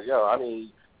him because, I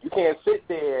mean, you can't sit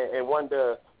there and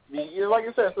wonder. Like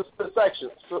you said, it's a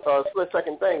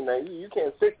split-second thing, man. You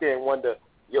can't sit there and wonder,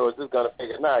 is this gonna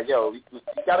figure? Nah, you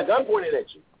got a gun pointed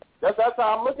at you. That's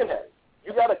how I'm looking at it.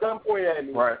 You got a gun pointed at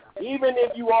me. Right. Even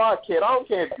if you are a kid, I don't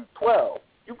care if you're 12.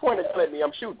 You point a gun at me,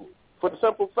 I'm shooting you. For the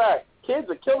simple fact, kids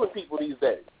are killing people these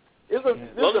days. This is a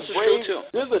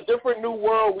different new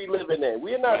world we living in.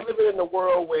 We're not living in a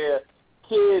world where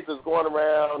kids is going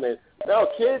around and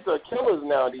kids are killers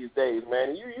now these days,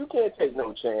 man. You can't take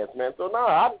no chance, man. So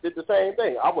I did the same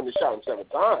thing. I wouldn't have shot him 7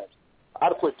 times.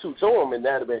 I'd have put 2 to him and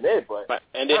that'd have been it. But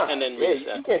you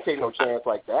can't take no chance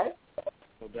like that.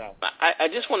 No doubt. I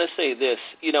just want to say this,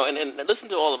 and listen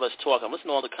to all of us talk. I'm listening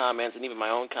to all the comments and even my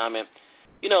own comment.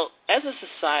 As a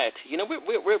society,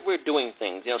 we're doing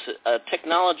things.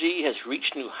 Technology has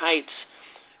reached new heights.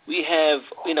 We have,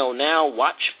 now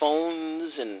watch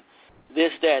phones and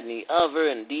this, that, and the other,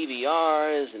 and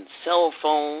DVRs and cell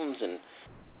phones and,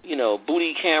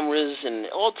 booty cameras and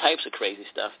all types of crazy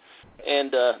stuff.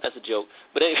 And that's a joke.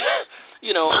 But,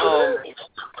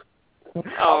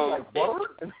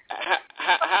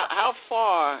 how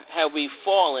far have we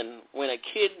fallen when a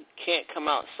kid can't come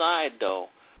outside, though,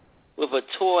 with a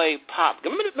toy pop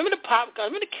gun? Remember the pop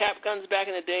guns? Remember the cap guns back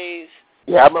in the days?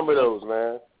 Yeah, I remember those,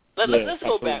 man. Let's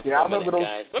go back for a minute,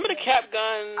 guys. Remember the cap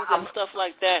guns and stuff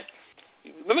like that?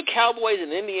 Remember cowboys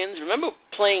and Indians? Remember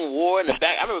playing war in the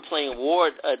back? I remember playing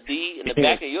War D in the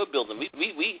back of your building.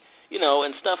 We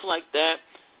and stuff like that.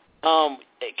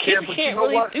 Kids can't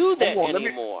really do that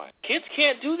anymore. Kids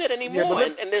can't do that anymore,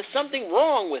 and there's something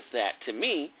wrong with that to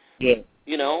me. Yeah.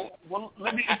 Well,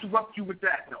 let me interrupt you with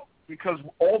that, though. Because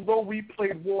although we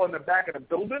played war in the back of the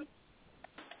building,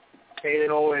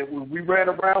 and we ran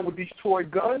around with these toy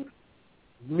guns,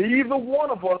 neither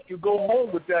one of us could go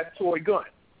home with that toy gun.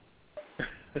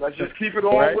 Let's just keep it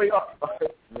all the way up.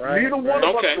 Neither one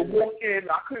of us could walk in.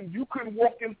 You couldn't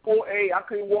walk in 4A. I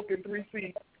couldn't walk in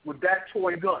 3C with that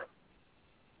toy gun.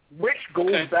 Which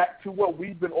goes back to what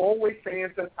we've been always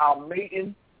saying since our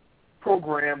maiden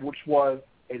program, which was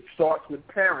it starts with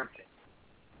parenting.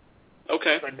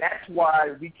 Okay. And that's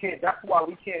why we can't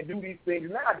do these things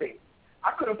nowadays.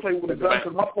 I couldn't play with a gun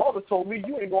because my father told me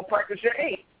you ain't gonna practice your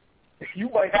aim. You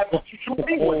might have to shoot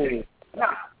me one day.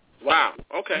 Nah. Wow.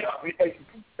 Okay.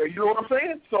 You know what I'm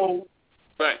saying? So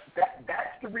right.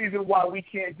 That's the reason why we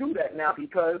can't do that now,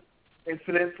 because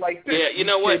incidents like this. Yeah, you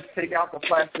know what? Take out the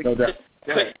plastic.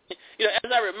 But,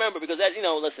 as I remember, because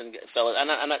listen, fellas, I'm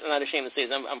not ashamed to say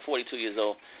this. I'm 42 years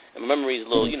old, and my memory is a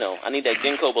little, I need that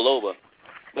ginkgo biloba.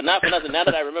 But not for nothing. Now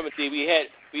that I remember, we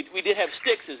did have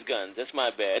sticks as guns. That's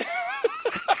my bad.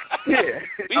 Yeah,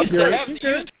 we used to have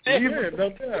sticks.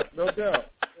 Yeah, no doubt.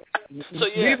 So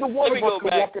yeah, neither one let me of us go could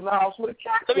back. walk in the house with a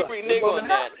shotgun. Let me bring Nick on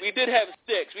that. We did have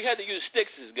sticks. We had to use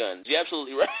sticks as guns. You're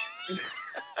absolutely right.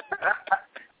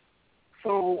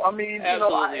 So I mean,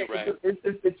 absolutely right.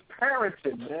 It's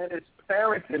parenting, man. It's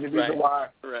parenting. The reason why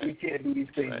we can't do these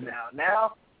things now.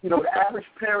 Now, the average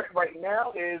parent right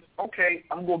now is, okay,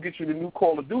 I'm going to get you the new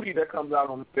Call of Duty that comes out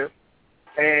on the 5th,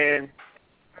 and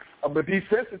I'm going to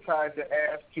desensitize your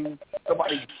ass to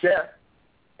somebody's death,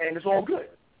 and it's all good.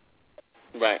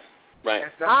 Right.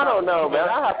 I don't know, man.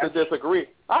 I have to disagree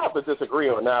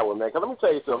on that one, man. Because let me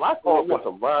tell you something. I grew up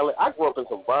in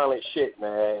some violent shit,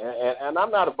 man. And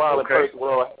I'm not a violent person.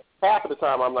 Well, half of the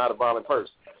time I'm not a violent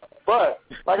person. But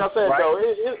like I said, though,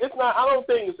 it's not.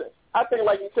 I think,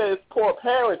 like you said, it's poor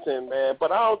parenting, man.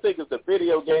 But I don't think it's the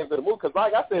video games or the movie. Because,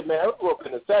 like I said, man, I grew up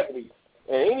in the 70s,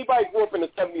 and anybody grew up in the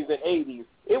 70s and 80s,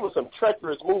 it was some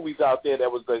treacherous movies out there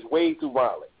that was just way too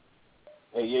violent.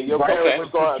 And your parents was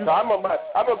going. So I remember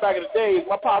back in the days,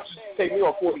 my pops used to take me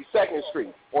on 42nd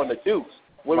Street on the Deuce,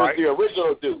 when it was the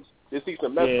original Deuce. To see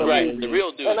some messed up movies. The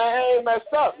real Deuce. And I ain't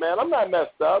messed up, man. I'm not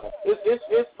messed up.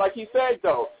 It's like he said,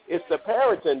 though. It's the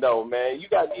parenting, though, man. You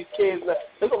got these kids.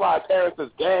 There's a lot of parents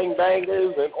that's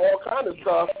gangbangers and all kind of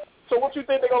stuff. So what you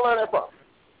think they're going to learn that from?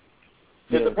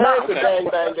 If the parents are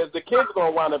gangbangers, the kids are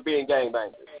going to wind up being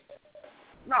gangbangers.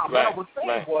 No, what I was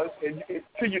saying was,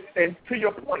 and to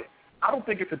your point, I don't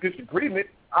think it's a disagreement.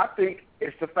 I think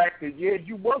it's the fact that,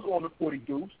 you was on the 40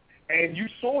 Deuce, and you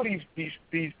saw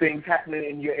these things happening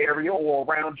in your area or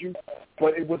around you,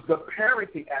 but it was the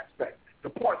parenting aspect. The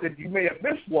part that you may have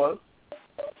missed was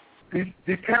these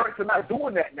parents are not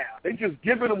doing that now. They're just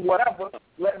giving them whatever,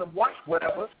 letting them watch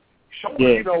whatever,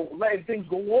 showing, letting things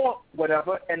go on,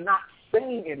 whatever, and not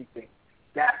saying anything.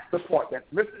 That's the part that's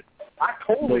missing. I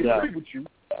totally agree with you.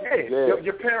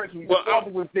 Your parents, your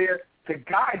father was there to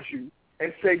guide you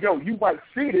and say, you might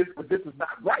see this, but this is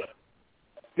not right.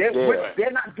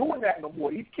 They're not doing that no more.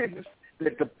 These kids,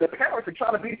 the parents are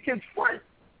trying to be the kids' friends.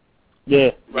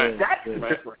 Yeah. Right. That's the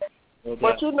difference.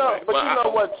 But you know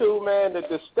what, too, man? That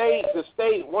the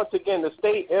state, once again, the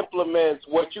state implements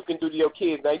what you can do to your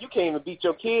kids. Now, you can't even beat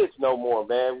your kids no more,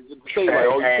 man. The state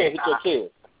you can't hit your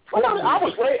kids. Well, I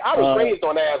was raised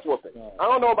on ass whooping. I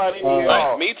don't know about any of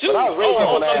y'all. Me too. But I was raised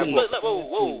on ass whooping.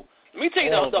 Whoa. Let me tell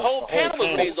you, the whole panel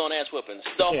was raised on ass whippings.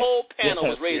 The whole panel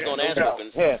was raised on ass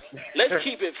whippings. Let's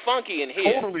keep it funky in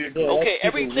here. Okay,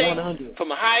 everything from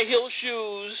high heel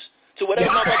shoes to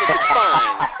whatever my mother could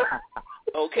find.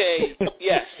 Okay,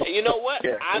 yes. And you know what?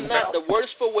 I'm not the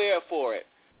worst for wear for it.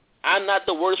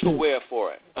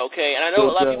 Okay, and I know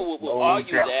a lot of people will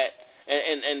argue that,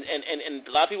 and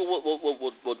a lot of people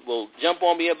will jump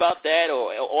on me about that,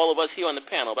 or all of us here on the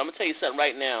panel. But I'm gonna tell you something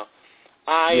right now.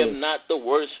 I am not the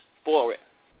worst for it.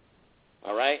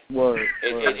 All right. Word.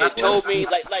 It told me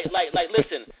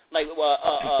listen,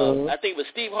 I think it was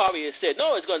Steve Harvey that said,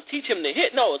 no, it's going to teach him to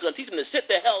hit. No, it's going to teach him to sit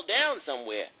the hell down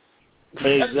somewhere.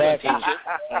 Exactly.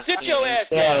 Sit your ass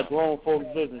stay down. Out of grown folks'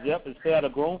 business. Yep, and stay out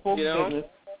of grown folks' business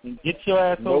and get your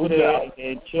ass over there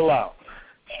and chill out.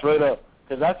 Straight up.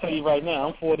 Because I tell you right now,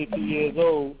 I'm 42 years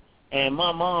old, and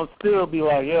my mom still be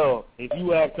like, if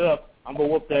you act up, I'm going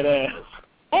to whoop that ass.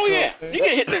 Oh, yeah. You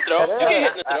get hit in the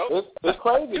throat. It's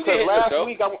crazy because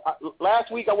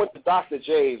last week I went to Dr.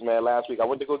 J's, man. I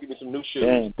went to go get me some new shoes.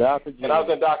 Dang, Dr. J's. And I was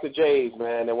at Dr. J's,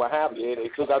 man. And what happened, they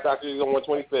still got Dr. J's on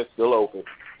 125th, still open.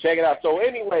 Check it out. So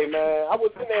anyway, man, I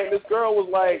was in there, and this girl was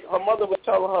like, her mother was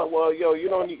telling her, well, you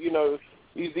don't need,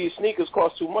 these sneakers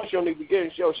cost too much. You don't need to get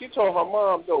it. She told her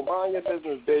mom, mind your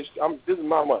business, bitch. This is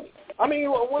my money. I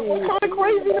mean, what kind of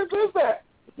craziness is that?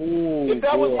 If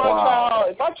that was my child,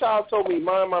 if my child told me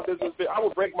mind my business, I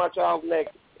would break my child's neck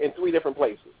in 3 different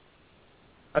places.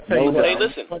 I tell you what. Hey,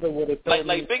 listen.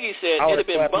 Like Biggie said, it'd have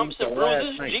been bumps and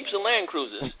bruises, Jeeps and Land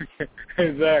Cruisers.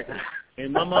 Exactly.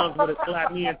 And my mom's would have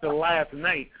slapped me until last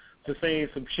night for saying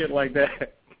some shit like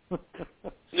that.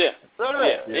 Yeah. I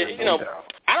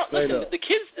don't listen. The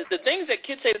kids, the things that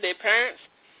kids say to their parents,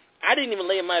 I didn't even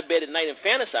lay in my bed at night and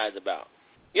fantasize about.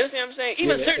 You understand what I'm saying?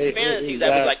 Even certain fantasies, I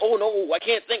was like, oh, no, I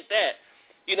can't think that.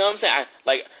 You know what I'm saying?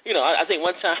 I think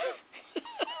one time,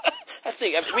 I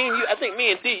think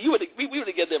me and D, we were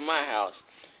together in my house.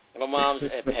 And my mom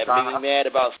had made me mad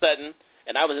about something,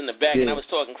 and I was in the back, and I was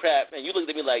talking crap, and you looked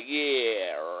at me like,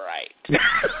 yeah, right.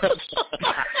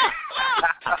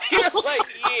 You was like,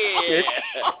 yeah.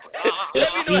 Let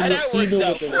me know how that works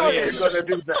out. You're going to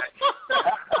do that.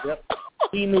 Yep.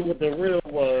 He knew what the real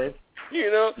was.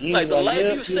 You know, like the life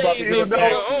you saved is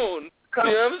your own. You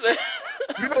know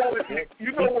what I'm saying?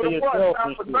 You know what it was.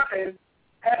 Not for nothing.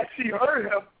 Had she heard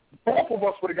him, both of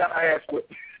us would have got our ass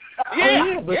whipped.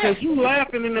 Yeah, because you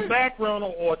laughing in the background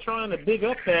or trying to big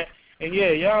up that, and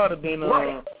y'all would have been,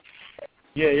 y'all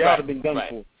would have been done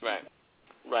for.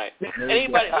 Right.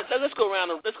 Anybody? Let's go around.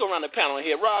 Let's go around the panel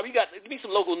here. Rob, give me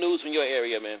some local news from your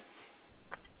area, man.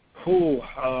 Cool.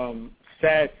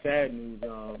 Sad news.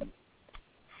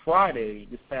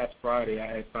 This past Friday, I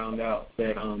had found out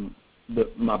that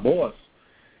my boss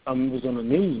was on the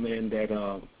news, man,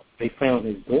 that they found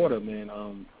his daughter, man,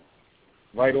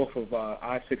 right off of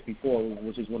I-64,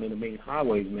 which is one of the main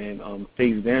highways, man,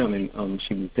 face down, and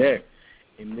she was dead.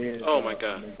 And then, oh my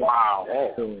God!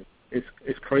 Wow. So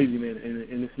it's crazy, man,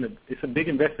 and it's a big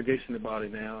investigation about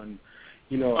it now, and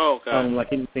you know,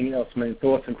 like anything else, man,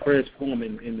 thoughts and prayers for him,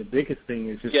 and the biggest thing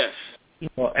is just, you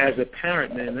know, as a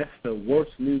parent, man, that's the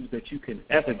worst news that you can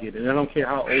ever get, and I don't care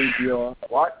how old you are,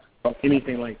 or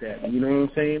anything like that. You know what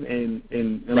I'm saying? And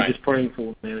I'm just praying for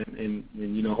him, man,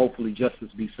 and you know, hopefully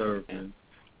justice be served, man.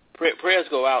 Prayers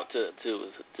go out to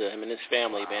him and his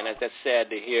family, man. That's sad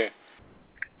to hear.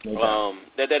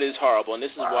 That is horrible, and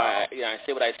this is why I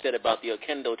say what I said about the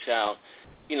Okendo child.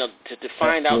 You know, to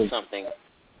find out something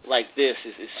like this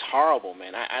is horrible,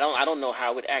 man. I don't know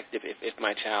how I would act if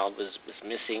my child was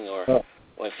missing or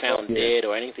found dead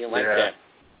or anything like that.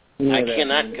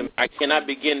 I cannot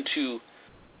begin to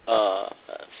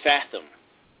fathom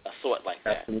a thought like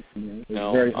that. Absolutely.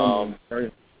 It's very humbling.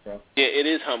 Yeah, it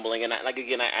is humbling, and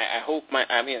I hope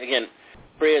again,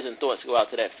 prayers and thoughts go out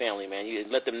to that family, man. You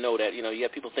let them know that, you know, you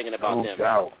have people thinking about them.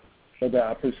 No doubt.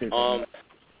 I appreciate that.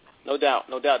 No doubt.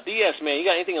 DS, man, you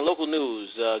got anything in local news?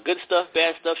 Good stuff,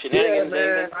 bad stuff, shenanigans? Yeah,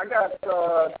 man. I got,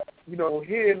 you know,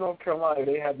 here in North Carolina,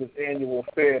 they have this annual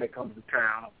fair that comes to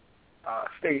town,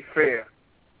 State Fair.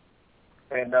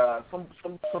 And some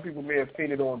people may have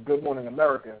seen it on Good Morning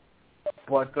America.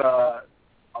 But a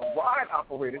ride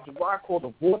operator, it's a ride called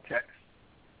the Vortex.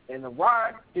 And the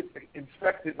ride gets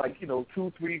inspected 2,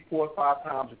 3, 4, 5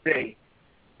 times a day.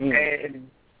 And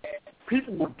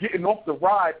people were getting off the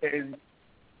ride and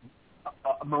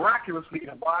miraculously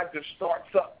the ride just starts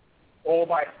up all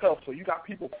by itself. So you got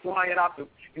people flying out to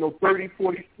 30,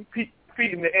 40 feet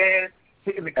in the air,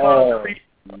 hitting the concrete.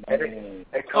 And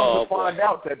come to find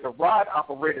out that the ride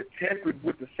operator tampered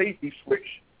with the safety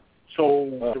switch.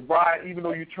 So the ride, even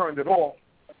though you turned it off,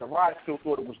 the ride still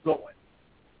thought it was going.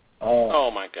 Oh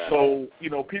my God! So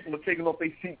people are taking off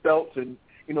their seat belts and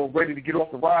ready to get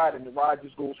off the ride, and the ride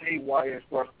just goes haywire and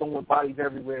starts throwing bodies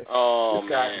everywhere. Oh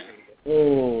man!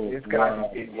 This guy's an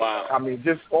idiot. Wow! I mean,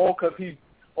 just all because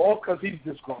he's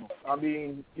just grown. I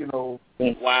mean,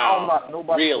 wow! I'm not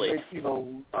nobody. Really?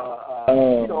 I'm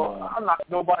not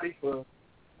nobody for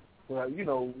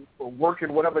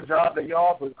working whatever job that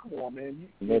y'all. But come on, man,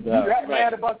 you that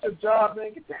mad about your job,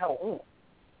 man? Get the hell on.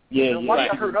 Yeah, why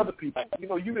you hurt other people?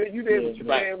 You there with your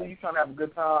family, you trying to have a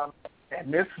good time,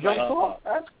 and this jumps off.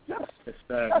 That's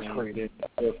crazy.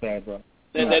 That's sad, bro.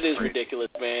 That is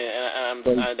ridiculous, man.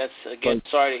 And that's again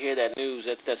sorry to hear that news.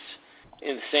 That's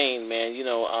insane, man. And you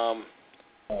know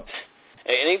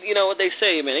what they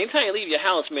say, man. Anytime you leave your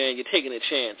house, man, you're taking a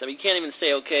chance. I mean, you can't even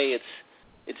say, okay,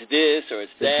 it's this or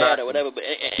it's that or whatever. But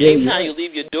anytime you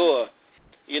leave your door,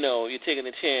 you're taking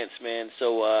a chance, man.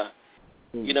 So.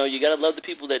 You got to love the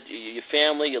people that your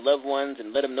family, your loved ones,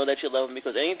 and let them know that you love them,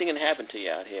 because anything can happen to you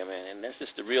out here, man. And that's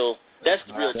just the real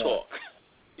talk.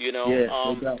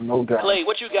 No doubt. Clay,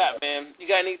 what you got, man? You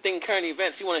got anything, current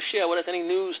events you want to share with us? Any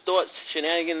news, thoughts,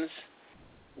 shenanigans?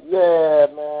 Yeah,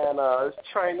 man. This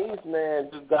Chinese man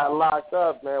just got locked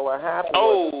up, man. What happened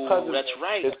was his cousin, that's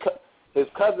right. His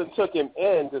cousin took him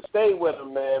in to stay with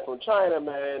him, man, from China,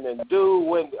 man. And dude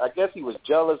went, I guess he was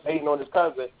jealous, hating on his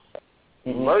cousin.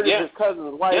 Murdered his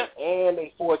cousin's wife and their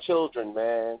 4 children,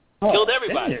 man. Killed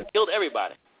everybody. Killed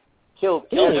everybody. Killed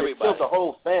the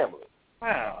whole family.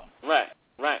 Wow. Right.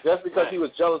 Just because he was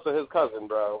jealous of his cousin,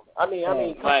 bro. I mean,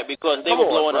 right, because they were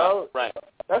blowing up. Right.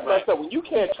 That's messed up. When you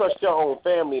can't trust your own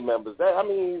family members,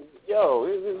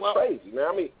 it's crazy, man.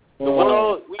 I mean,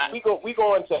 we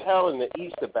going to hell in the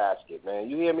Easter basket, man.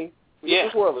 You hear me? Yeah,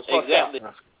 this world is fucked up.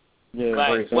 Yeah,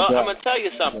 right. Well, I'm going to tell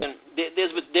you something.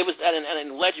 There was, and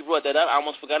I'm glad you brought that up. I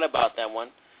almost forgot about that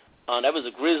one. That was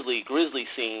a grisly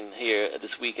scene here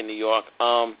this week in New York.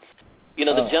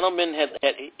 The gentleman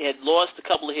had lost a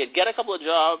couple of, he had got a couple of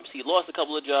jobs. He lost a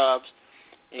couple of jobs,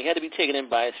 and he had to be taken in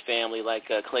by his family, like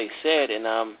Clay said. And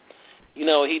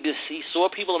he saw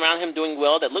people around him doing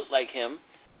well that looked like him,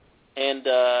 and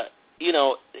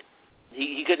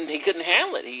he couldn't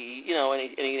handle it.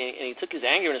 And he took his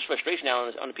anger and his frustration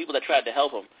out on the people that tried to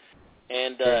help him.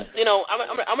 And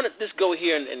I'm gonna just go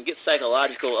here and get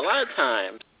psychological. A lot of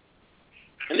times,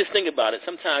 and just think about it.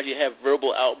 Sometimes you have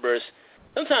verbal outbursts.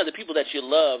 Sometimes the people that you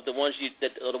love, the ones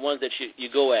that are the ones that you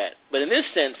go at. But in this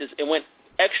sense, it went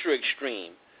extra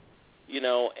extreme.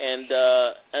 And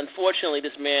unfortunately,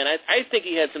 this man, I think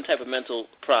he had some type of mental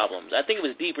problems. I think it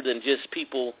was deeper than just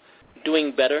people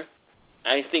doing better.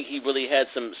 I think he really had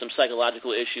some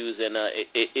psychological issues, and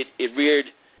it reared,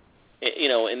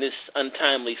 in this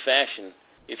untimely fashion,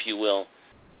 if you will.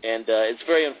 And it's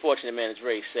very unfortunate, man. It's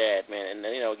very sad, man. And,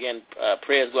 again,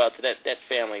 prayers go out to that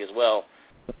family as well.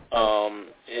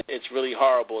 It's really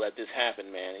horrible that this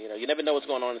happened, man. You never know what's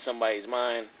going on in somebody's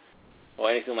mind or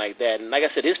anything like that. And like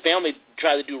I said, his family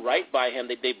tried to do right by him.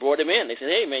 They brought him in. They said,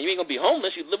 hey, man, you ain't going to be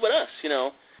homeless. You live with us,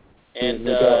 And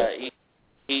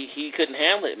he couldn't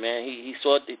handle it, man. He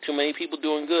saw too many people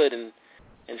doing good and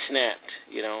snapped,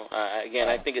 Again,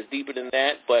 I think it's deeper than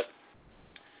that, but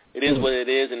it is what it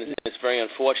is, and it's very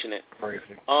unfortunate. We're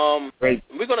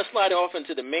going to slide off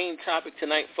into the main topic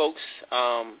tonight, folks.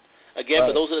 Again,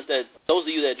 for those of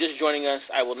you that are just joining us,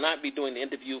 I will not be doing the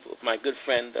interview with my good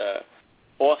friend,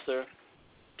 author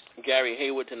Gary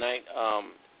Heyward tonight.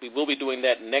 We will be doing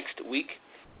that next week,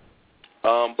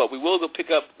 but we will go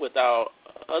pick up with our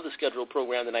other scheduled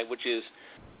program tonight, which is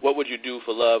what would you do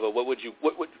for love, or what wouldn't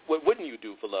you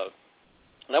do for love?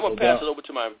 And I'm going to pass it over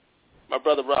to my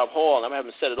brother Rob Hall, and I'm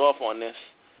having to set it off on this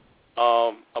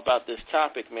about this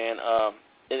topic, man.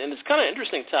 And it's kind of an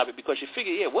interesting topic because you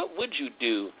figure, what would you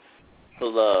do for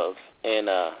love, and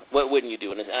what wouldn't you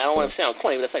do? And I don't want to sound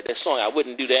corny, but that's like that song, I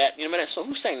Wouldn't Do That. You remember that song?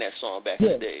 Who sang that song back in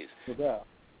the days?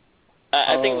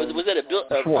 I think was that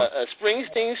a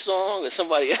Springsteen song or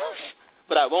somebody else?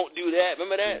 But I won't do that.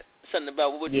 Remember that? Something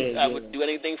about I would do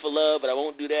anything for love, but I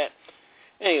won't do that.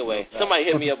 Anyway, somebody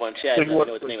hit me up on chat and let me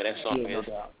know what the name of that song is.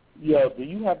 Yeah, do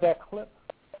you have that clip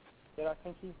that I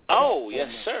sent you? Oh, yes,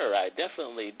 sir. I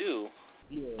definitely do.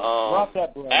 Yeah. Drop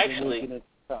that, brother. Actually,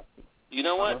 you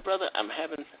know what, brother?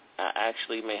 I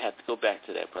actually may have to go back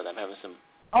to that, brother. I'm having some.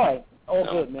 All right. All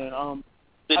good, man.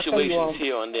 Situations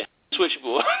here on the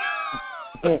switchboard.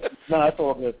 No, it's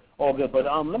all good. All good. But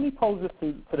let me pose this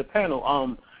to the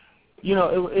panel.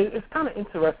 It's kind of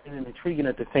interesting and intriguing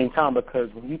at the same time because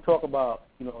when you talk about,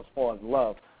 as far as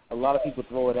love, a lot of people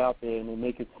throw it out there and they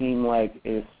make it seem like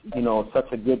it's,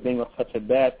 such a good thing or such a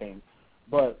bad thing.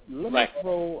 But let me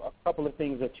throw a couple of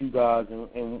things at you guys,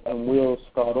 and we'll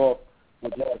start off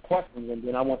with your questions, and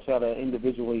then I want y'all to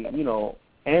individually,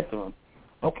 answer them.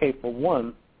 Okay, for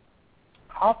one,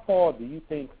 how far do you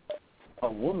think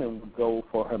a woman would go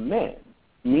for her man?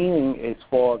 Meaning as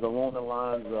far as along the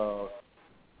lines of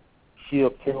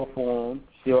she'll kill for him,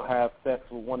 she'll have sex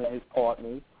with one of his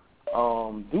partners,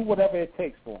 do whatever it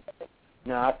takes for him.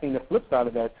 Now, I've seen the flip side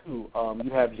of that, too.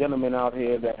 You have gentlemen out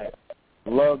here that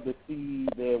love to see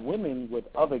their women with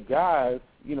other guys,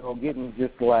 getting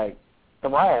just,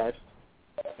 thrashed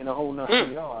in a whole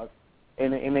nother yard.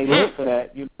 And they live for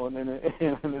that, and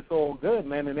it's all good,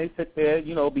 man. And they sit there,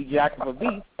 be jacking for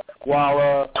beats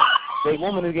while their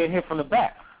woman is getting hit from the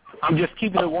back. I'm just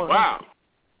keeping it one. Wow.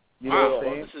 You know what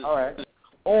I'm saying? All right.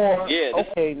 Or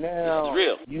now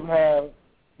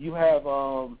you have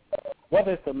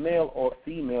whether it's a male or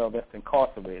female that's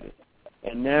incarcerated,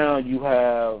 and now you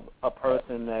have a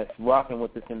person that's rocking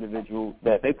with this individual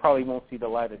that they probably won't see the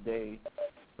light of day,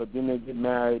 but then they get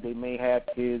married, they may have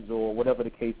kids or whatever the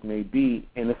case may be,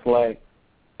 and it's like,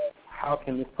 how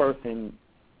can this person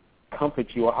comfort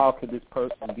you, or how could this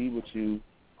person be with you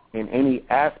in any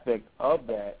aspect of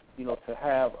that, to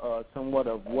have somewhat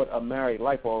of what a married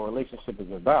life or a relationship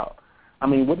is about? I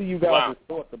mean, what are you guys'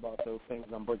 thoughts about those things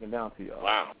I'm breaking down to y'all?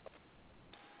 Wow.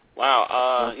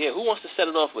 Who wants to set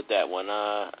it off with that one?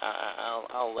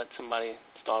 I'll let somebody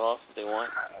start off if they want.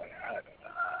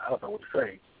 I don't know what to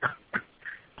say.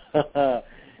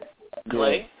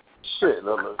 Clay? Shit,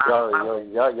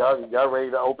 y'all ready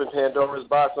to open Pandora's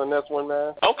box on this one,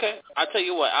 man? Okay, I'll tell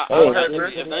you what.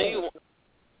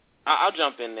 I'll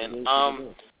jump in then.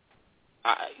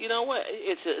 You know what?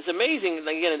 It's amazing.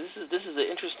 Again, this is an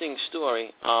interesting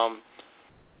story.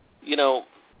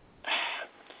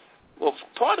 Well,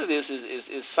 part of this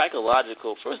is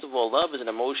psychological. First of all, love is an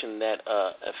emotion that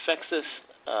affects us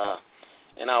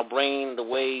in our brain the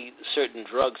way certain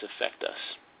drugs affect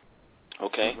us.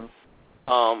 Okay,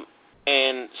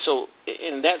 and so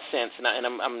in that sense, and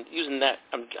I'm using that.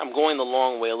 I'm going the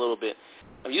long way a little bit.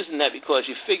 I'm using that because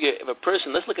you figure if a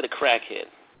person, let's look at a crackhead.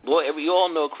 Boy, we all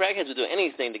know crackheads will do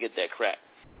anything to get that crack.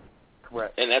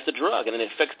 Correct. And that's a drug, and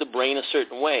it affects the brain a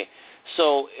certain way.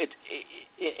 So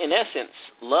in essence,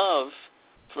 love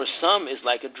for some is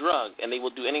like a drug, and they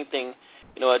will do anything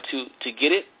in order to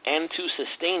get it and to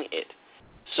sustain it.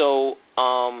 So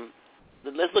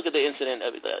let's look at the incident.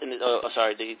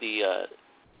 The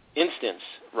instance,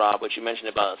 Rob, what you mentioned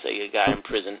about, say, a guy in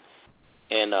prison,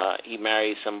 and he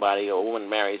marries somebody, or a woman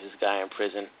marries this guy in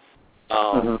prison.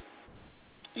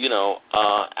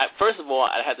 First of all,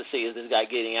 I have to say, is this guy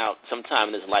getting out sometime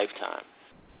in his lifetime?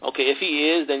 Okay, if he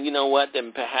is, then you know what?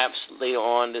 Then perhaps later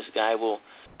on, this guy will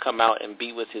come out and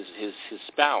be with his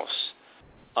spouse.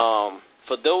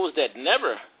 For those that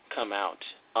never come out,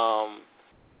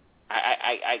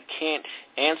 I can't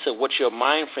answer what your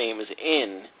mind frame is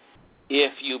in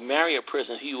if you marry a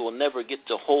person who you will never get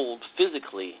to hold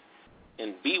physically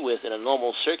and be with in a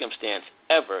normal circumstance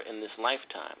ever in this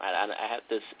lifetime. I have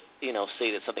to,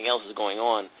 say that something else is going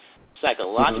on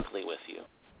psychologically with you.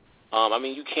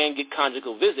 You can get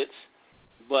conjugal visits,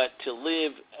 but to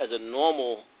live as a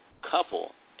normal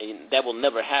couple, and that will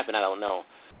never happen, I don't know.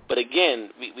 But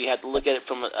again, we have to look at it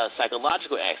from a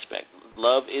psychological aspect.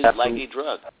 Love is like a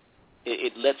drug.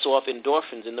 It lets off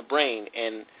endorphins in the brain,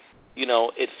 and,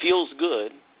 it feels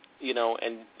good,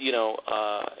 and,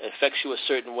 affects you a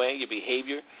certain way, your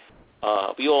behavior.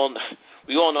 We all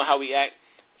know how we act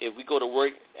if we go to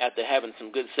work after having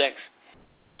some good sex.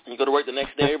 And you go to work the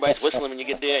next day, everybody's whistling when you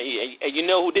get there, and you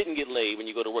know who didn't get laid when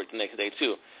you go to work the next day,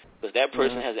 too. Because that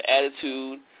person has an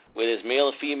attitude, whether it's male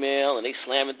or female, and they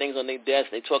slamming things on their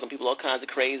desk, they talking people all kinds of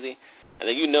crazy. And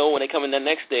then when they come in the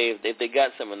next day if they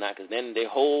got some or not, because then their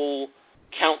whole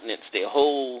countenance, their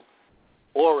whole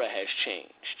aura has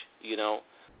changed,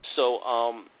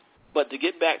 So, but to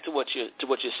get back to what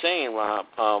you're saying, Rob,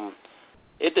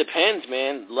 it depends,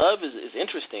 man. Love is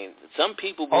interesting. Some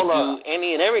people will do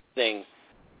any and everything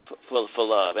for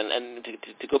love. And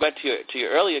to go back to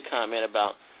your earlier comment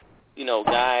about,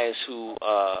 guys who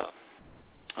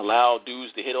allow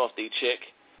dudes to hit off their chick,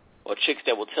 or chicks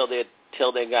that will tell their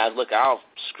guys, look, I'll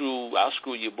screw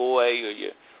your boy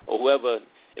or whoever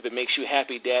if it makes you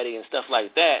happy, daddy, and stuff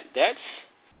like that.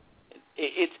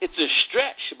 It's a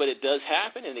stretch, but it does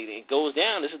happen, and it goes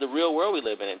down. This is the real world we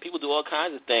live in, and people do all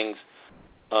kinds of things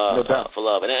for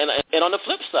love. And on the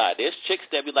flip side, there's chicks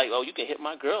that be like, oh, you can hit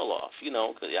my girl off,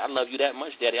 because I love you that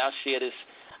much, daddy. I'll share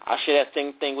that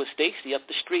thing with Stacy up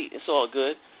the street. It's all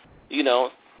good,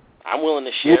 I'm willing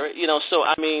to share it, So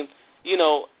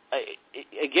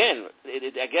again,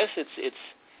 I guess it's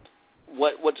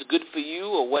what's good for you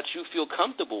or what you feel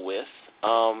comfortable with.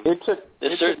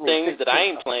 There's certain things that I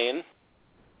ain't playing.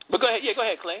 But go ahead. Yeah, go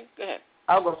ahead, Clay. Go ahead.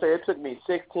 I was going to say, it took me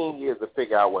 16 years to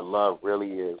figure out what love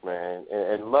really is, man.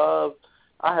 And love,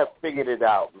 I have figured it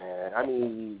out, man. A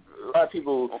lot of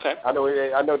people, okay. I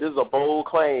know this is a bold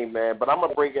claim, man, but I'm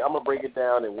gonna break it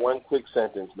down in one quick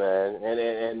sentence, man.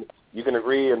 And you can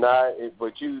agree or not,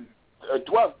 but you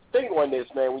think on this,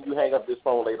 man, when you hang up this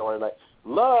phone later on tonight.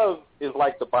 Love is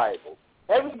like the Bible.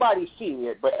 Everybody sees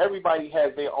it, but everybody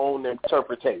has their own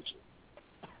interpretation.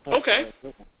 Okay.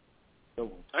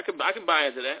 I can buy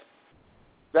into that.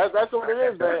 That's what it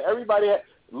is, man. Everybody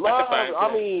love.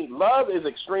 Love is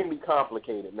extremely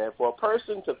complicated, man. For a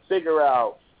person to figure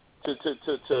out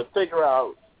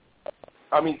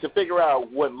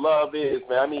what love is,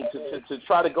 man. To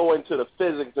try to go into the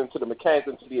physics, into the mechanics,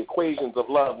 into the equations of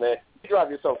love, man. You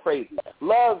drive yourself crazy.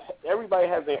 Love. Everybody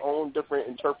has their own different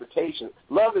interpretation.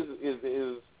 Love is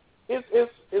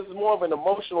more of an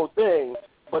emotional thing,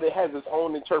 but it has its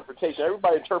own interpretation.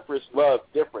 Everybody interprets love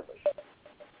differently.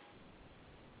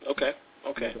 Okay.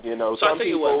 So I'll tell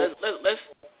you what. Let's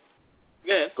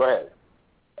go ahead.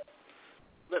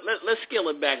 Let's scale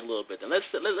it back a little bit. Then let's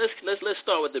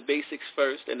start with the basics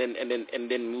first, and then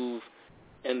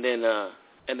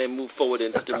move forward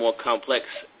into the more complex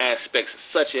aspects,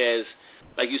 such as,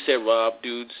 like you said, Rob,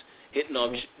 dudes hitting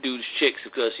off dudes' chicks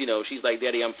because she's like,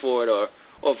 daddy, I'm for it,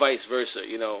 or vice versa,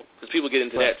 because people get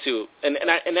into that too, and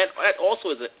that also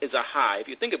is a high. If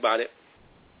you think about it,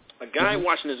 a guy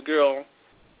watching his girl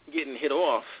getting hit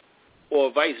off,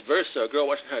 or vice versa, a girl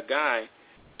watching her guy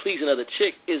please another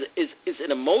chick is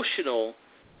an emotional,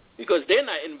 because they're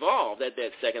not involved at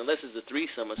that second unless it's a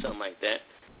threesome or something like that.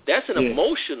 That's an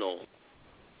emotional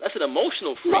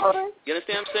freak. You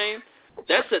understand what I'm saying?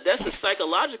 That's a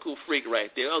psychological freak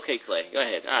right there. Okay, Clay, go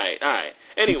ahead. All right.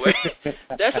 Anyway,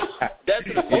 that's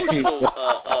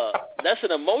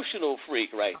an emotional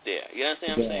freak right there. You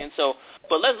understand what I'm saying? So,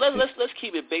 but let's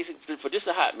keep it basic for just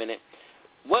a hot minute.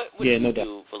 What would you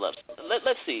do for love?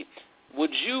 Let's see.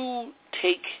 Would you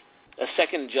take a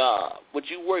second job? Would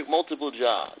you work multiple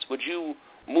jobs? Would you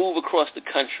move across the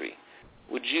country?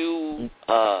 Would you?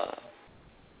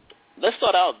 Let's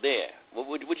start out there.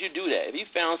 Would you do that? If you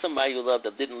found somebody you loved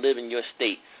that didn't live in your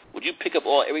state, would you pick up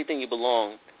everything that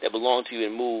belonged to you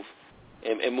and move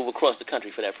across the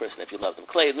country for that person if you loved them?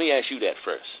 Clay, let me ask you that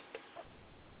first.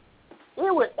 Would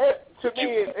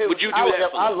you do that?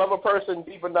 If I love a person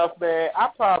deep enough, man, I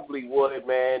probably would,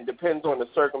 man. Depends on the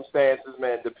circumstances,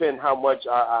 man. Depends how much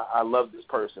I love this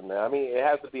person, man. I mean, it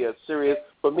has to be a serious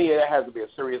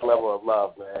level of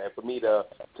love, man. For me to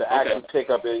actually pick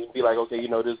up and be like, okay,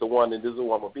 this is the one, and this is the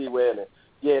one I'm gonna be with, and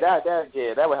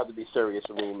that would have to be serious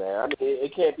for me, man. I mean,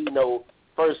 it can't be no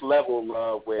first level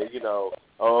love where oh,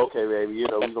 okay, baby,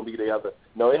 we're gonna be together.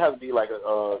 No, it has to be like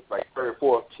a third,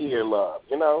 fourth tier love,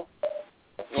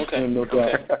 Okay.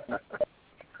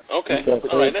 Okay.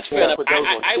 All right, that's fair enough.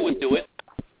 I would do it.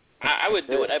 I would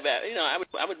do it.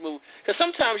 I would move, because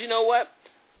sometimes you know what,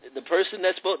 the person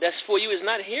that's for you is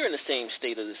not here in the same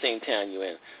state or the same town you're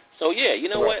in. So yeah, you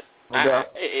know what?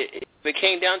 If it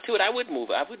came down to it, I would move.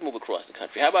 I would move across the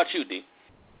country. How about you, D?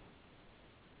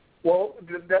 Well,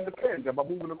 that depends. Am I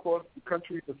moving across the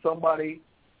country to somebody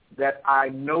that I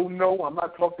know? I'm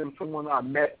not talking to someone I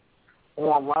met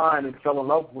online and fell in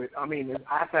love with. I mean,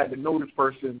 I've had to know this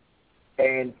person,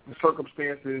 and the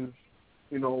circumstances,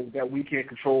 that we can't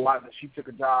control. Either she took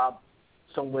a job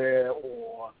somewhere,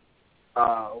 or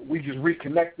we just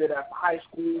reconnected after high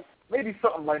school. Maybe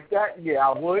something like that. Yeah,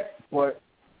 I would. But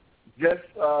just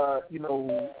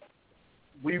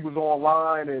we was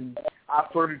online, and I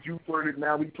flirted, you flirted.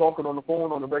 Now we talking on the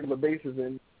phone on a regular basis,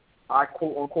 and I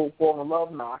quote unquote fall in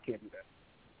love. No, I can't do that.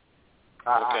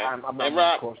 Okay. I'm not moving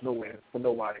across nowhere for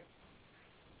nobody.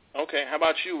 Okay. How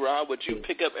about you, Rob? Would you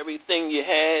pick up everything you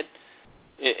had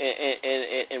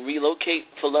and relocate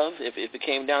for love if it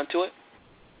came down to it?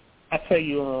 I tell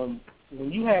you,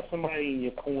 when you have somebody in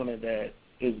your corner that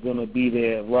is going to be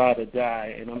there, ride or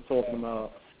die, and I'm talking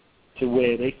about to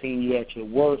where they seen you at your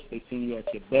worst, they seen you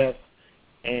at your best,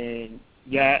 and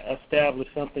you establish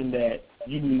something that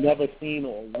you've never seen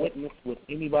or witnessed with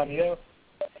anybody else,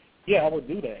 yeah, I would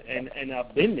do that, and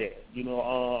I've been there.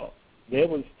 There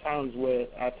was times where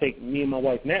I take me and my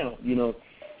wife now.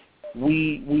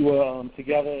 We were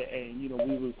together, and we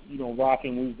was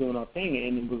rocking, we was doing our thing,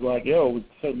 and it was like, it was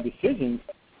certain decisions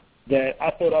that I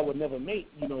thought I would never make,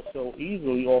 so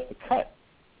easily off the cut.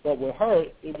 But with her,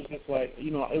 it was just like,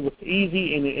 it was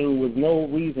easy, and it was no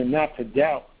reason not to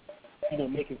doubt,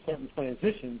 making certain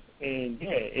transitions. And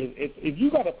yeah, if you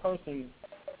got a person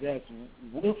that's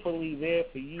willfully there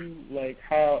for you, like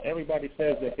how everybody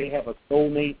says that they have a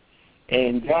soulmate,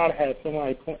 and God has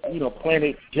somebody,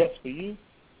 planted just for you,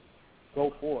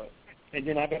 go for it. And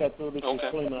then I got to throw this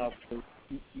disclaimer out.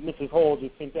 Mrs. Hall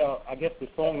just sent out, I guess the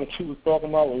song that she was talking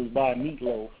about was by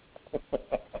Meatloaf.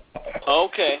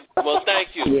 Okay. Well,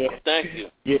 thank you. Yeah. Thank you.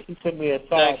 Yeah, she sent me a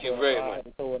song. Thank you very much. I had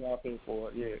to throw it out there for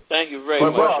it. Yeah. Thank you very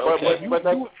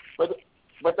much.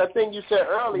 But that thing you said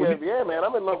earlier, yeah, man,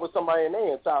 I'm in love with somebody and they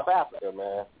in South Africa,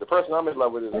 man. The person I'm in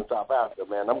love with is in South Africa,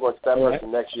 man. I'm going to that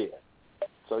person next year.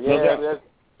 So, yeah, that's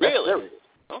really? Serious.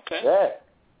 Okay. Yeah.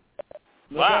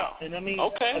 Wow. And I mean,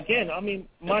 again,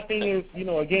 my thing is,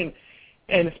 again,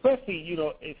 and especially,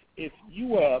 if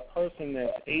you are a person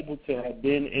that's able to have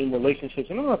been in relationships,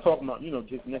 and I'm not talking about,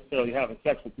 just necessarily having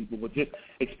sex with people, but just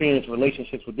experience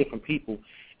relationships with different people,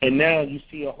 and now you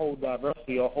see a whole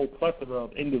diversity, a whole plethora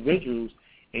of individuals,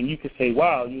 and you could say,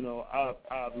 wow,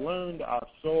 I've learned, I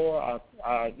saw,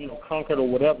 I conquered or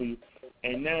whatever,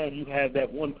 and now you have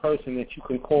that one person that you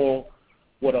can call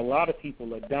what a lot of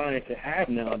people are dying to have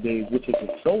nowadays, which is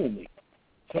a soulmate,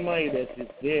 somebody that's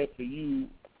just there for you.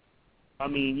 I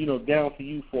mean, down for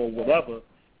you for whatever,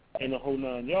 in the whole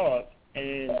 9 yards,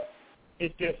 and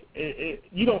it's just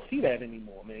you don't see that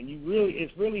anymore, man.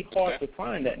 It's really hard to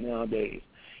find that nowadays,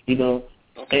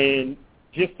 And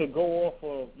just to go off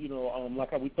of, like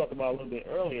how we talked about a little bit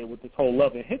earlier with this whole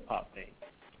love and hip hop thing,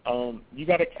 you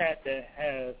got a cat that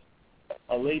has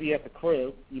a lady at the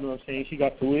crib, you know what I'm saying? She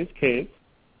got 2 of his kids,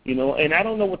 and I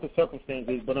don't know what the circumstance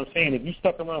is, but I'm saying if you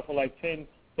stuck around for like 10,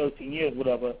 13 years,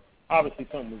 whatever, obviously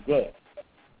something was good.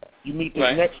 You meet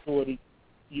this next shorty,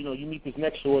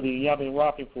 and y'all been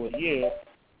rocking for a year,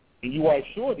 and you wife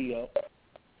shorty up,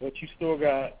 but you still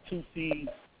got 2 seeds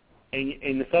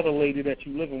and this other lady that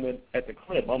you living with at the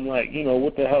crib. I'm like,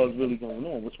 what the hell is really going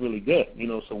on? What's really good?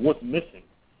 So what's missing?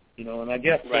 And I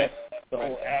guess that's the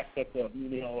whole aspect of,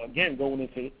 again, going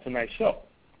into tonight's show.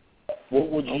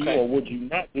 What would you or would you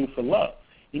not do for love?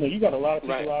 You got a lot of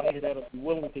people out here that are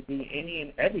willing to do any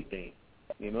and everything,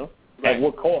 at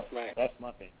what cost? That's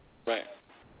my thing. Right.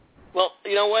 Well,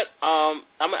 you know what? I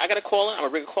got a caller. I'm going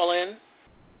to bring a caller in.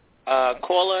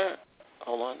 Caller,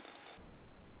 hold on.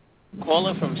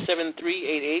 Caller from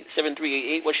 7388.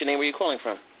 7388. What's your name? Where are you calling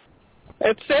from?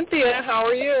 It's Cynthia. How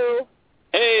are you?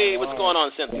 Hey, what's going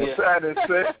on, Cynthia?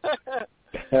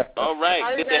 All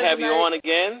right, good to have you on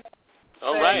again.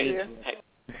 All right.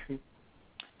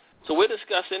 So we're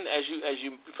discussing, as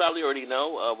you probably already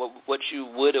know, what you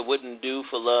would or wouldn't do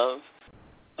for love.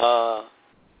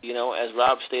 As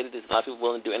Rob stated, there's a lot of people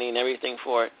willing to do any and everything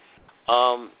for it.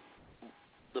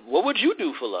 What would you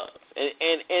do for love?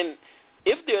 And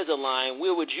if there's a line,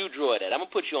 where would you draw it at? I'm gonna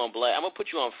put you on Blast. I'm gonna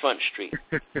put you on Front Street.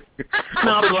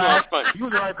 No, Blast. You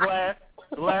was right, Blast.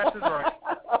 Blast is right.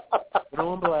 Put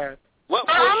on Blast. What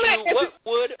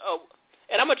would?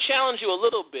 And I'm gonna challenge you a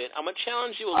little bit.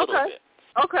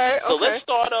 Okay. So let's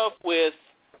start off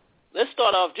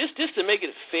just to make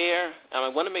it fair. I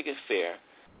want to make it fair.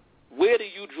 Where do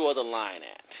you draw the line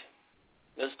at?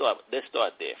 Let's start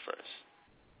there first.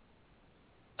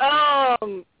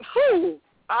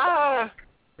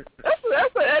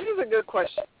 That is a good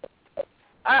question.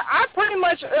 I pretty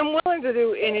much am willing to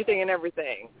do anything and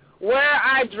everything. Where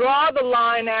I draw the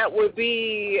line at would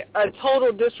be a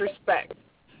total disrespect.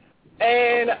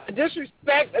 And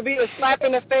disrespect would be a slap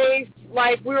in the face.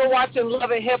 Like we were watching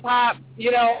Love and Hip Hop,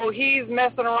 he's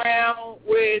messing around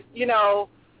with, he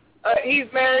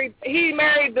married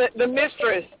the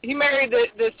mistress. He married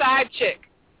the side chick.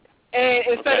 And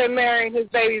instead of marrying his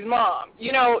baby's mom.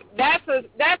 That's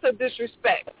a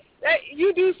disrespect.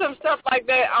 You do some stuff like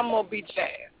that, I'm going to beat your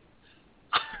ass.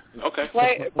 Okay.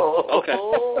 Okay.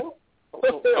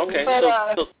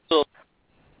 So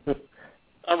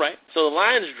all right. So the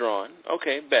line is drawn.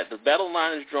 Okay, bet. The battle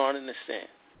line is drawn in the sand.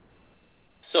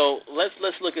 So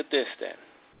let's look at this then.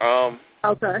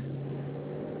 Okay.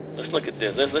 Let's look at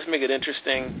this. Let's make it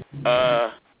interesting.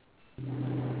 God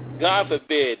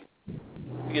forbid,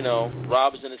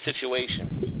 Rob's in a situation.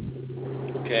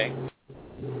 Okay.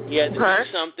 He had to do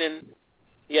something.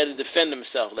 He had to defend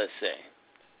himself, let's say.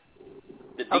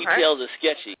 The details are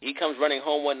sketchy. He comes running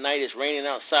home one night. It's raining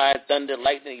outside, thunder,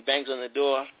 lightning. He bangs on the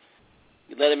door.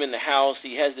 You let him in the house.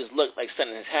 He has this look like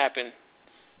something has happened.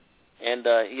 And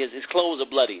his clothes are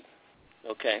bloodied.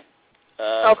 Okay.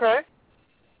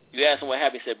 You ask him what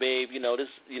happened. He said, "Babe, this,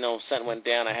 something went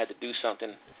down. I had to do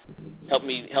something. Help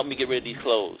me get rid of these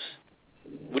clothes."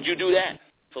 Would you do that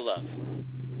for love?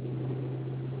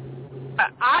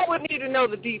 I would need to know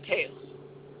the details.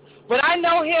 But I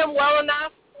know him well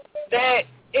enough that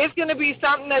it's going to be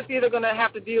something that's either going to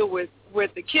have to deal with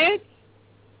the kids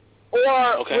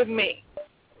or with me.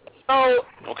 So,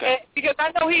 because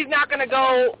I know he's not going to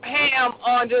go ham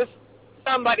on just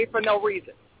somebody for no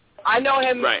reason. I know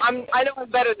him. Right. I know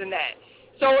him better than that.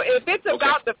 So if it's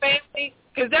about the family,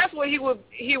 because that's what he would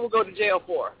go to jail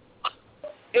for.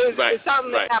 It's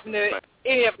something that happened to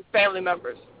any of his family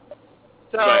members.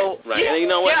 So, right. Yeah, and you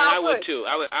know what? Yeah, I would too.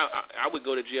 I would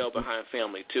go to jail behind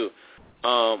family too.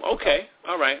 Okay.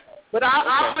 All right. But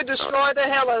I would destroy the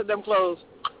hell out of them clothes.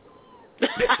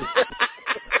 Okay.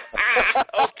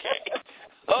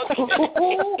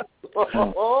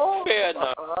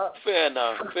 Fair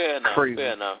enough.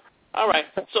 All right.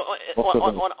 So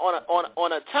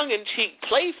on a tongue-in-cheek,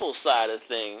 playful side of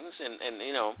things, and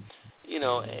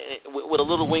with a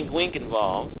little wink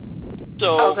involved.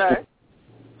 So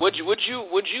would you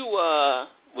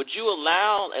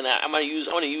allow? And I'm going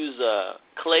to use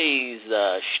Clay's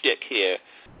shtick here.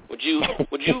 Would you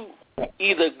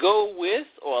either go with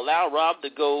or allow Rob to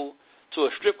go to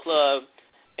a strip club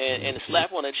and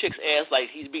slap on a chick's ass like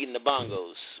he's beating the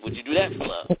bongos? Would you do that for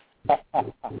love?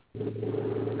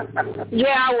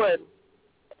 Yeah, I would.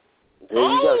 Yeah,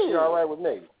 you got to be all right with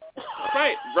me.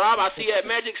 Right. Rob, I'll see you at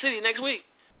Magic City next week.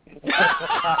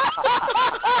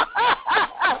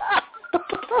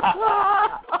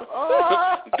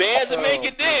 Bands are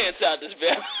making dance out this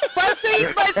band. But see,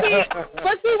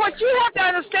 what you have to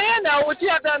understand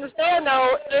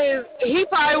though, is he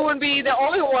probably wouldn't be the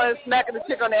only one smacking the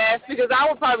chick on the ass, because I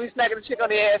would probably be smacking the chick on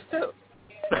the ass too.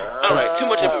 All right, too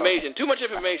much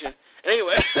information.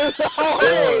 Anyway. It's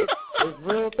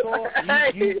real talk.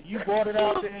 You brought it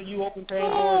out there. You opened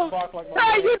Pandora's box like my.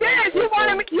 Hey, you did. You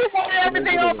wanted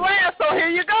everything on blast, so here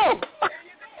you go.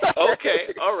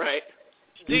 Okay, all right.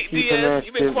 Diaz,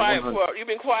 you've been quiet, brother. You've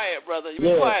been quiet,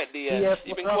 Diaz.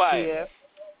 You've been quiet.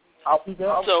 I'm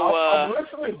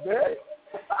listening, Dad.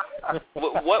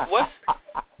 What?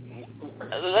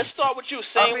 Let's start with you.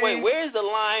 Same way. Where's the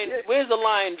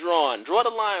line drawn? Draw the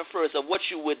line first of what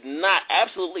you would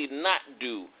absolutely not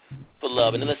do for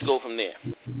love, and then let's go from there.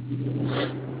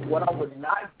 What I would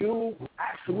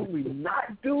absolutely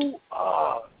not do.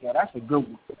 Yeah, that's a good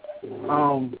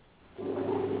one.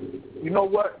 You know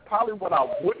what? Probably what I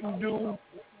wouldn't do.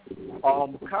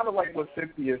 Kind of like what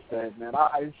Cynthia said, man.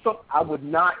 I would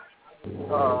not.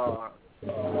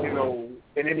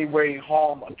 in any way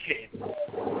harm a kid.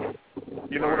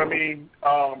 You know what I mean?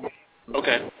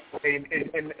 Okay. In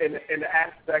the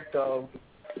aspect of,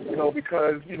 you know,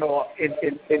 because, you know, in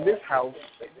this house,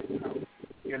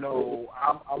 you know,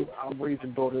 I'm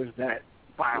raising daughters that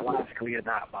biologically are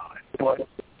not mine, but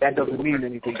that doesn't mean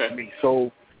anything to me.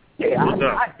 So, yeah,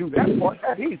 I do that part.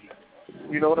 That's easy.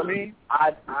 You know what I mean?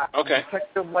 I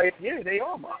protect them like, yeah, they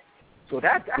are mine. So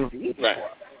that's the easy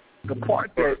part. The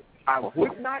part that I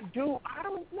would not do, I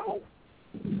don't know.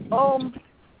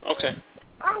 Okay.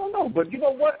 I don't know, but you know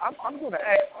what? I'm going to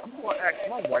ask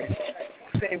my wife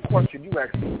the same question you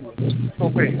asked me. So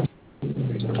wait,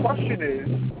 the question is,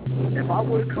 if I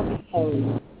were to come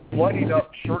home bloodied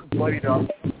up, shirt bloodied up,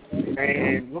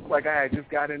 and look like I had just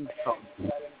got into something,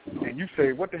 and you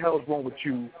say, what the hell is wrong with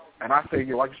you? And I say,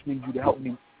 yo, I just need you to help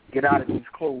me get out of these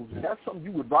clothes. Is that something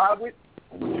you would ride with?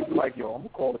 Or would you be like, yo, I'm going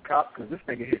to call the cops because this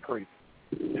nigga hit crazy?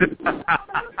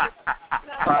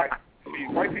 Right.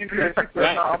 Right, she said,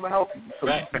 no, I'm going to help you. So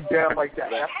you sit down like that.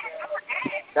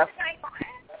 That's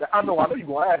I know you're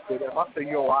going to ask it. If I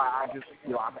say, yo, I just,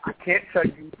 you know, I can't tell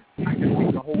you. I just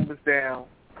need to hold this down,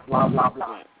 blah, blah,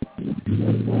 blah.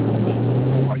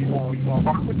 Are you going to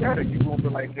rock with that? Or you going to be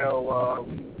like, yo,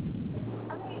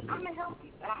 I'm going to help you.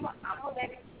 I'm going to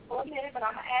let it for a minute, but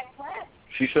I'm going to ask what?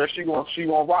 She said she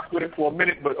gonna rock with it for a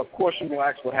minute, but of course she's going to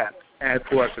ask what happened. Ask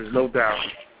questions, no doubt.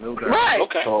 Right.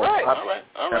 Okay. So, right.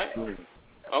 All right. Absolutely.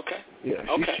 Okay. Yeah.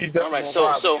 Okay. She doesn't all right.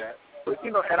 So, that. But,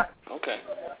 you know, and okay.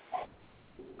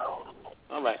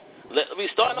 All right. We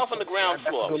starting off on the ground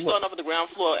floor. We're starting off on the ground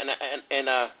floor, and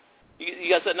you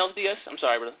got something else, DS? I'm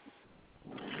sorry, brother.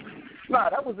 Nah,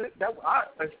 that was it. As far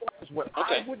as what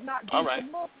okay. I would not do all right.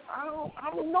 for months, I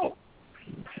don't know.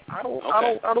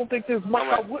 I don't think there's much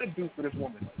right. I wouldn't do for this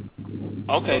woman.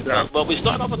 Okay, well, we're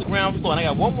starting off on the ground floor, and I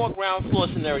got one more ground floor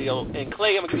scenario. And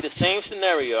Clay, I'm going to give you the same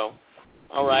scenario.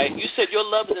 All right. You said your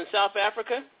love is in South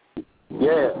Africa?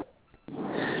 Yeah.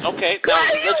 Okay. Clay,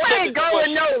 now, you ain't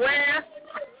going nowhere.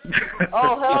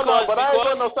 Oh, hell no, but I ain't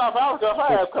going to no South Africa.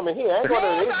 Her ass coming here. I ain't going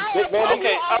to this big man.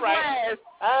 Okay, all right.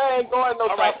 I ain't going to no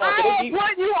South Africa. I ain't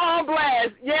putting you on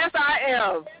blast. Yes, I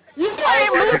am. You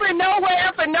ain't moving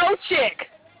nowhere for no chick.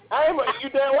 You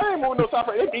damn well ain't moving no South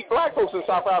Africa. They beat black folks in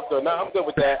South Africa. No, I'm good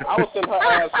with that. I will send her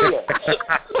ass here.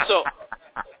 So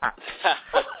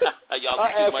y'all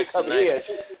too much tonight.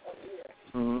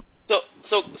 Mm-hmm.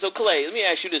 So Clay, let me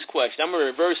ask you this question. I'm going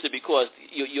to reverse it because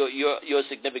your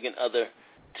significant other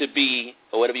to be,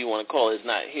 or whatever you want to call it, is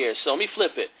not here. So let me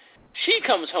flip it. She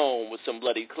comes home with some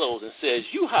bloody clothes and says,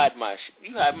 I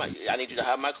need you to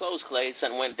hide my clothes, Clay.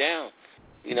 Something went down.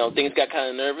 You know, things got kind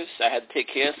of nervous. I had to take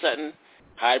care of something.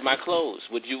 Hide my clothes.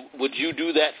 Would you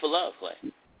do that for love,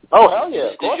 Clay? Oh, hell yeah.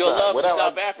 Is your love in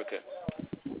South Africa?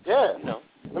 Yeah. You know?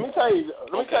 Let me tell you.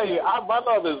 My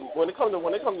love is when it comes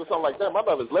to something like that. My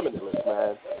love is limitless,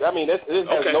 man. I mean, it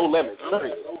has no limits.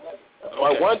 Period.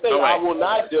 But one thing I will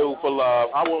not do for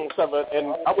love, I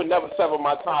would never sever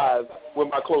my ties with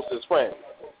my closest friends.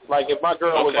 Like if my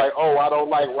girl was like, "Oh, I don't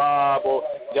like Rob," or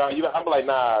I'm like,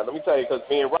 "Nah." Let me tell you, because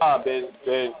me and Rob,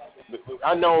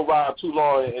 I know Rob too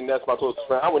long, and that's my closest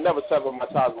friend. I would never sever my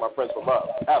ties with my friends for love,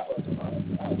 ever.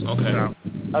 Okay.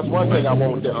 That's one thing I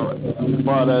won't do.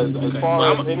 But as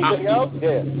far as anything else,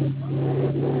 yeah.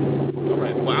 All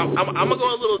right. Well, I'm going to go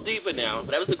a little deeper now.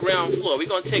 That was the ground floor. We're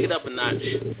going to take it up a notch.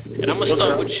 And I'm going to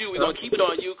start with you. We're going to keep it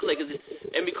on you, Clay.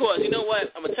 Because, you know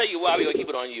what? I'm going to tell you why we're going to keep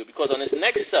it on you. Because on this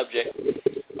next subject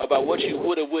about what you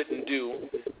would or wouldn't do,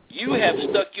 you have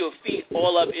stuck your feet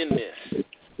all up in this.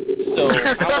 So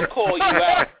I'm going to call you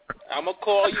out. I'm going to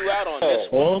call you out on this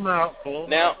one.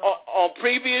 Now, on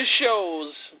previous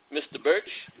shows, Mr. Birch,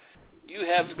 you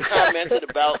have commented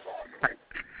about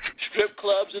strip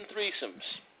clubs and threesomes.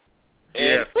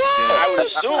 And I would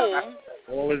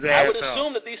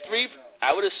assume that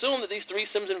these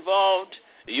threesomes involved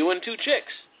you and two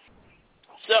chicks.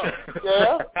 So,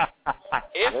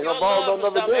 if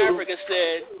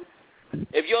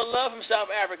your love from South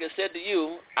Africa said to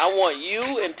you, I want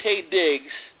you and Tay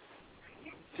Diggs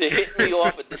to hit me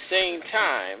off at the same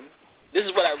time. This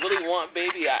is what I really want,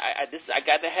 baby. I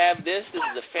got to have this. This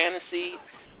is a fantasy.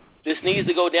 This needs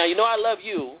to go down. You know I love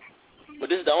you, but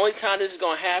this is the only time this is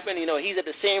going to happen. You know, he's at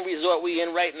the same resort we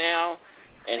in right now,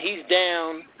 and he's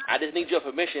down. I just need your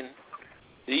permission.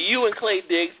 Do you and Clay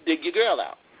Diggs dig your girl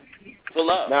out for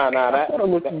love? Nah, that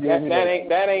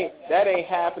ain't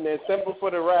happening. Simple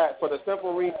for the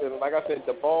simple reason, like I said,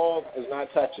 the ball is not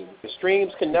touching. The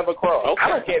streams can never cross. Okay. I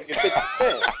don't care if you're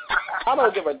 50%. I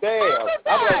don't give a damn.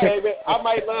 I'm like, baby, I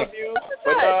might love you,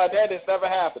 but that is never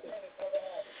happening.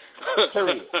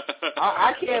 Period.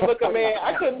 I can't look a man.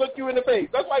 I couldn't look you in the face.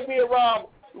 That's like me and Rob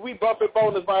we bumping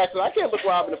bonus by accident. I can't look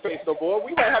Rob in the face no more.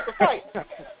 We might have to fight. I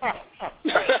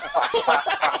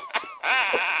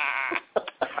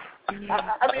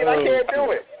mean, I can't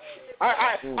do it.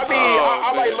 I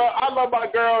love my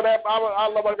girl that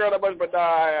much, but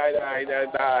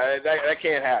that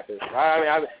can't happen.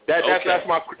 That's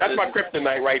my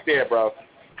kryptonite right there, bro.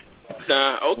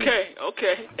 Okay.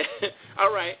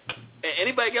 All right.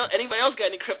 Anybody else got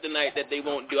any kryptonite that they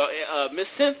won't do? Miss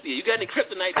Cynthia, you got any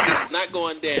kryptonite that's not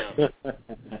going down?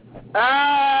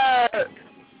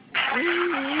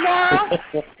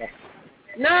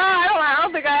 No, I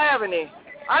don't think I have any.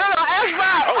 I don't know.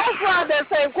 Ask Rob that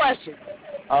same question.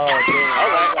 Oh,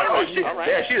 damn. All right.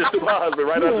 Yeah, she just threw her husband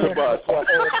right under the bus.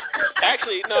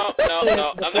 Actually, no.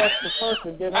 That's the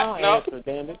person did I answer,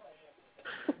 damn it.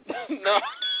 No.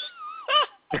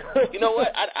 You know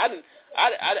what?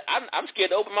 I'm scared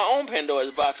to open my own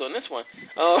Pandora's box on this one.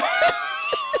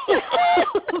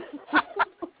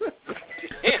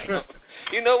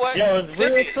 You know what? Yo, it's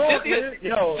real talk,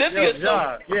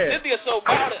 Cynthia's so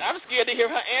bothered. I'm scared to hear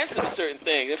her answer to certain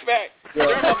things. In fact,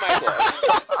 turn her mic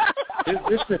off.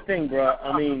 This is the thing, bro.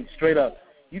 I mean, straight up.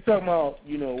 You talking about,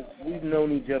 we've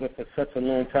known each other for such a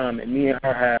long time, and me and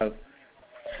her have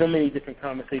so many different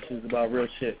conversations about real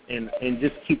shit and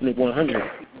just keeping it 100,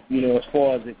 as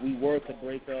far as if we were to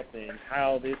break up and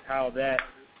how this, how that,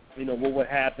 what would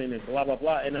happen and blah, blah,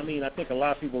 blah. And, I mean, I think a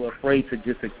lot of people are afraid to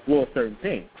just explore certain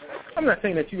things. I'm not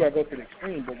saying that you got to go to the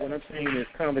extreme, but what I'm saying is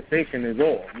conversation is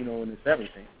all, and it's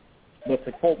everything. But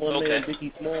to quote my man,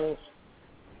 Dickie Smalls,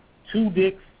 2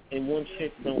 dicks and 1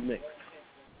 chick don't mix.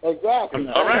 Exactly.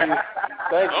 All right.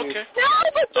 Thank you. Okay. No,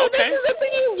 but this is the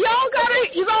thing.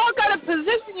 You all gotta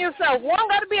position yourself. One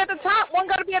gotta be at the top. One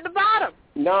gotta be at the bottom.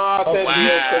 Nah, wow.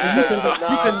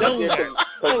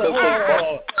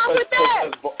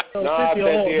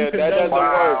 Cynthia, that doesn't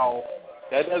work.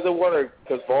 That doesn't work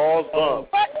because balls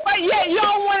bump. But yeah,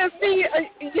 y'all want to see,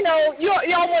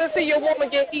 y'all want to see your woman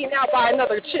get eaten out by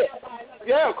another chick.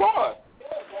 Yeah, of course.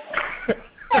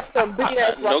 That's some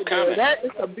BS. No comment. That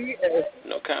is some BS.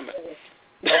 No comment.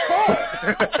 Of course.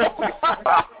 No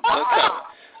comment.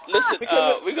 Listen,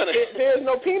 we're gonna. There's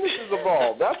no penises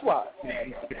involved. That's why.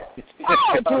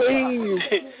 Oh, please.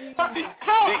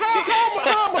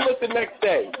 How I'm gonna look the next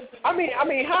day? I mean,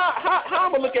 how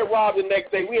I'm gonna look at Rob the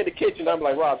next day? We in the kitchen. I'm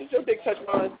like, Rob, did your dick touch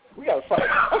mine? We gotta fight.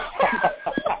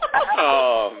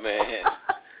 Oh man.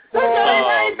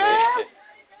 Man.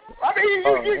 I mean,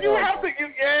 you have to.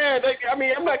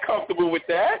 I'm not comfortable with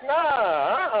that.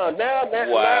 Nah. Now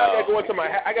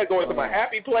I gotta go into my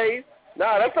happy place.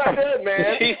 Nah, that's not good,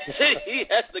 man. He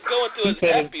has to go into his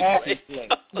happy place.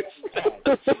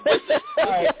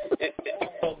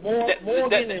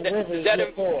 Morgan and Rivers,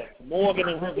 your thoughts. Morgan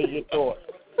and Rivers, your thoughts.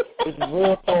 This is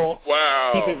real talk.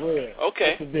 Wow. Keep it real.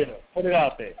 Okay. It's a dinner. Put it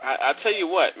out there. I tell you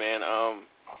what, man. I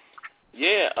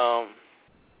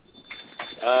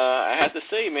have to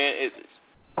say, man,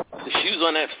 the shoes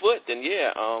on that foot. Then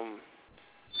there's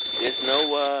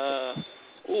no.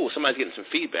 Somebody's getting some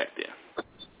feedback there.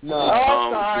 No,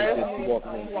 sorry.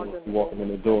 Walking in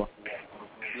the door.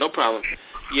 No problem.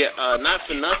 Yeah, not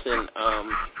for nothing.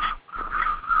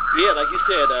 Like you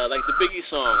said, like the Biggie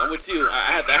song. I'm with you.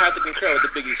 I have to concur with the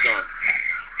Biggie song.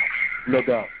 No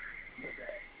doubt.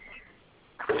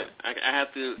 Yeah, I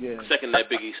have to second that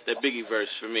Biggie verse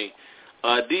for me.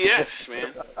 DS,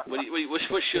 man.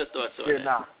 What's your thoughts on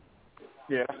that?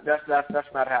 Yeah, that's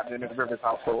not happening in the Rivers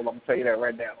household. I'm gonna tell you that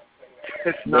right now.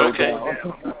 It's not. Okay.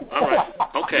 All right.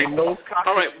 Okay.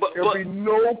 There'll be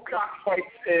no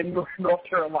cockfights in North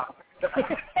Carolina.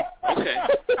 Okay.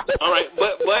 All right.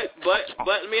 But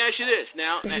let me ask you this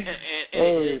now, and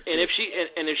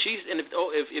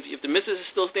if the missus is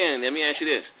still standing, let me ask you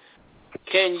this: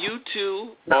 can you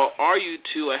two, or are you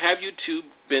two, or have you two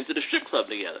been to the strip club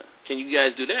together? Can you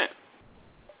guys do that?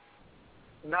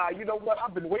 Nah, you know what?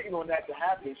 I've been waiting on that to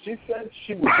happen. She said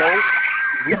she would go.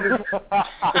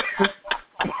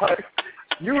 But,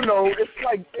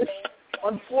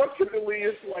 unfortunately,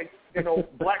 it's like,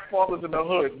 black fathers in the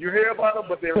hood. You hear about them,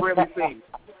 but they're rarely seen.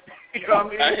 You know what I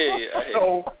mean? I hear you.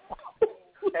 So,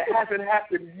 it hasn't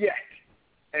happened yet.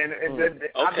 And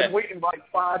I've been waiting like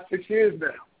 5-6 years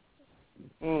now.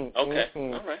 Okay.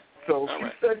 All right. So she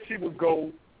said she would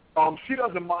go. She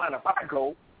doesn't mind if I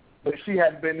go, but she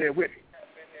hadn't been there with me.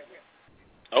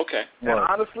 Okay. And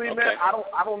honestly, man, I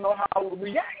don't know how I would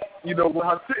react. With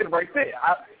her sitting right there.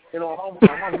 I'm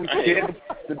scared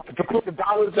to put the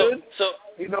dollars in. So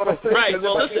you know what I'm saying? Right.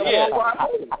 Well, listen.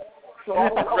 So I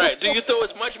don't know. Right. Do you throw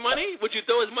as much money? Would you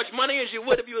throw as much money as you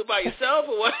would if you were by yourself,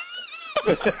 or what?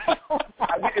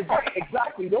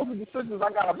 Exactly. Those are decisions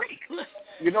I gotta make.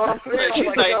 You know what I'm saying?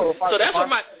 She's like, so that's what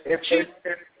my.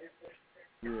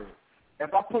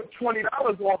 If I put $20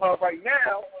 on her right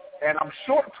now, and I'm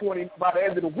short 20 by the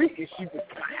end of the week, and she just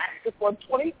just won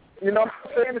 20, you know what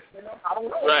I'm saying? I don't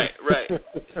know. Right.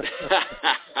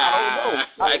 I don't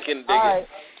know. I can dig it.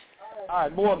 All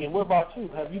right, Morgan, what about you?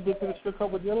 Have you been to the strip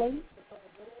club with your lady?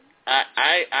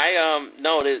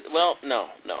 No, there's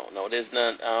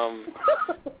none.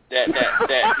 That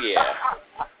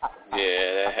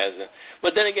hasn't.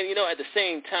 But then again, at the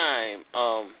same time,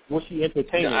 was she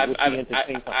entertaining?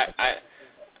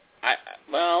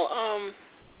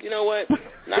 You know what?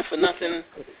 Not for nothing.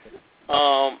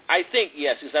 I think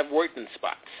yes, because I've worked in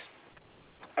spots.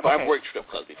 I've worked strip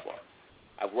clubs before.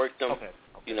 I've worked them. Okay.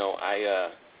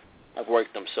 I've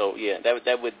worked them. So yeah,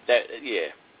 that would.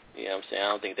 You know what I'm saying? I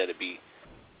don't think that'd be,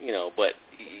 but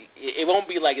it won't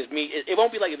be like it's me. It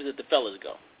won't be like if it's the fellas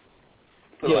go.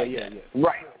 Yeah.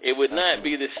 Right. It would not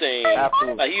be the same.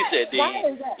 Absolutely. Like you said, D,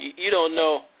 you don't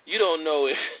know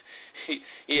if.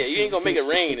 Yeah, you ain't gonna make it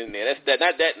rain in there. That's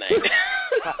not that night.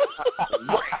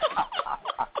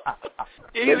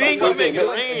 You ain't gonna make it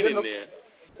rain in there.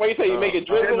 What you say? You make it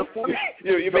drizzle?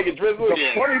 You make it drizzle?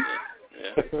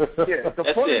 The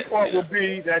funny part will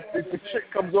be that if the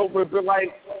chick comes over and be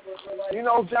like,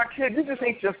 Jack Kid, you just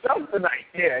ain't yourself tonight.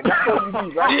 Yeah, that's what you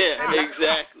do, right? Yeah,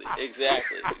 exactly.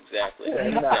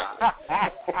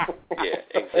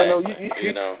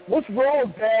 What's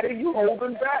wrong, Daddy? You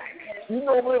holding back. You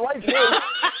normally like this.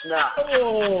 Nah.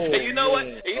 And you know what?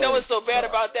 And you know what's so bad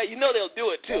about that? They'll do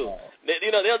it too.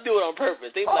 They'll do it on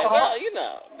purpose. They be like, well,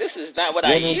 this is not what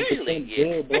I usually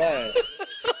get.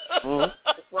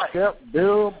 Right. Yep,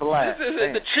 Bill Black. This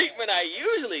isn't the treatment I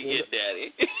usually get,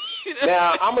 Daddy.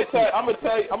 Now I'm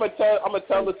gonna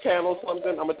tell this panel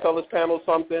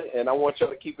something. And I want y'all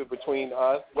to keep it between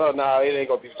us. Well, no, it ain't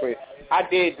gonna be between. I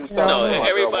did do something. No,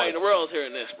 everybody in the world's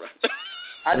hearing this, bro.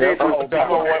 I did do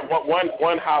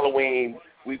one Halloween.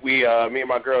 We me and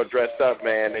my girl dressed up,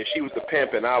 man, and she was the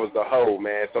pimp and I was the hoe,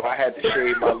 man. So I had to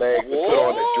shave my legs and put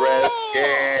on a dress.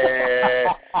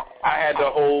 Yeah, I had the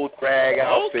whole drag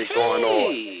outfit going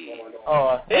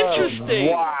on. Interesting.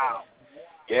 Wow.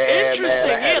 Yeah,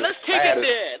 interesting. man. Let's take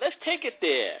it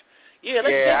there. Yeah, let's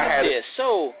take it there.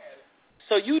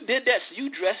 So you did that. So you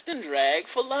dressed in drag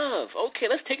for love. Okay,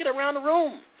 let's take it around the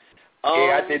room.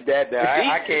 Yeah, I did that.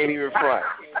 I can't even front.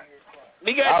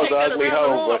 We got to take that around the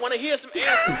room. I want to hear some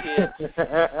answers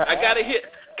here. I got to hear,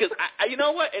 because you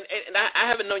know what? And I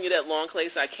haven't known you that long, Clay,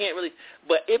 so I can't really,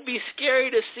 but it'd be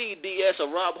scary to see DS or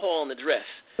Rob Hall in the dress.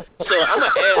 So I'm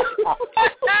going to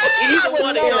ask either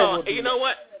one of y'all. You know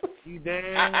what? You damn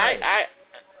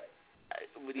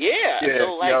yeah.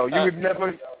 So like, you would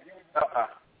never,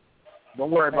 don't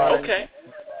worry about it. Okay.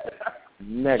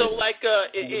 Negative. So, like,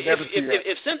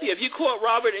 if Cynthia, if you caught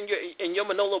Robert in your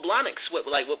Manolo Blahniks,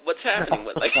 what's happening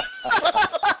with like?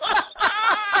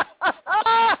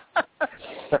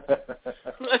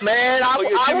 Man, I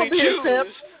would be a simp.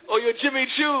 Or your Jimmy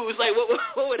Choos, like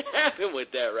what would happen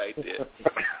with that right there?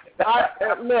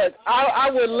 I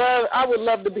would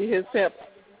love to be his simp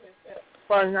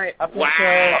for a night.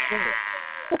 Wow.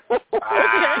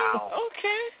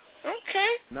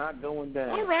 Okay. Not going down.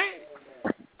 All right.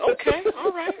 Okay,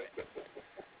 all right.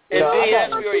 And DS,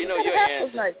 we already know your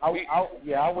answer.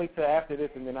 I'll wait till after this,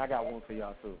 and then I got one for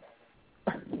y'all too.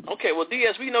 Okay, well,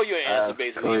 DS, we know your answer.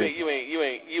 Basically, you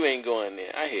ain't going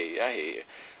there. I hear you.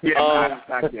 Yeah,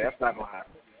 that's not gonna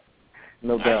happen.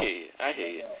 No doubt. I hear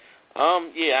you.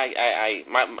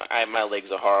 My legs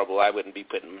are horrible. I wouldn't be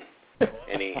putting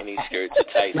any skirts or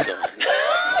tights on.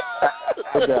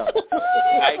 No doubt.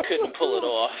 I couldn't pull it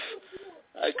off.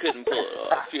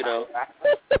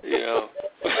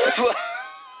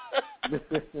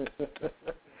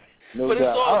 No but it's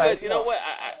doubt. all right, good. You know what?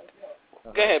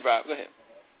 Go ahead, Rob. Go ahead.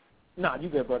 No, you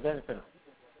good, bro. That's enough.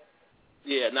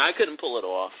 Yeah, no, I couldn't pull it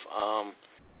off.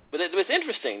 But it's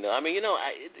interesting, though. I mean,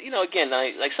 again,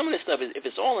 like some of this stuff, if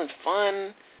it's all in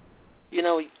fun,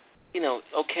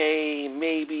 okay,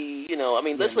 maybe, I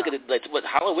mean, let's look at it. Like, what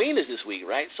Halloween is this week,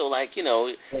 right? So, like,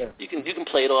 you can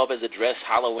play it off as a dress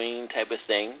Halloween type of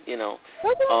thing, That's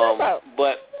what I'm talking about.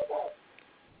 But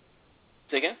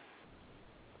say again.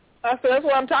 I said that's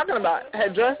what I'm talking about.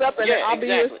 Had dressed up and I'll be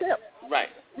your simp. Right.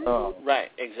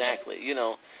 Right. Exactly.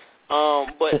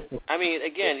 But I mean,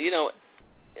 again,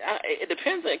 it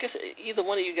depends. I guess either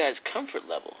one of you guys' comfort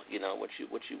level. What you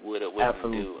would or wouldn't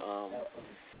Absolutely.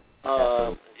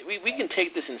 do. We can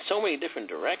take this in so many different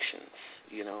directions.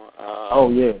 Yep.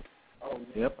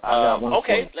 I got one.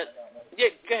 Okay. Go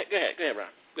ahead, Ron.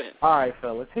 Go ahead. All right,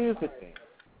 fellas. Here's the thing.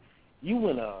 You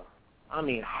in a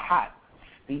hot,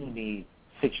 steamy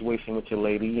situation with your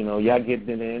lady. You know, y'all getting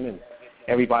it in, and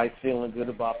everybody's feeling good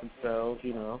about themselves.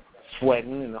 You know,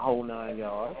 sweating and the whole 9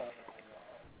 yards.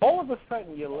 All of a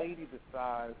sudden, your lady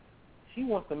decides she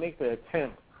wants to make the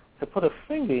attempt to put a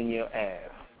finger in your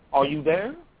ass. Are you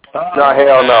there? No,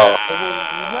 hell no.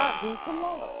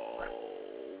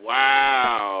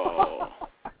 Wow.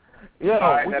 Yeah,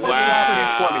 right,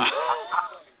 wow.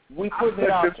 We put it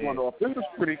out this one off. This is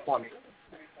pretty funny.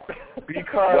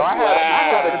 Because I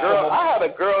had a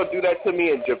girl do that to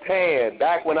me in Japan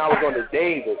back when I was on the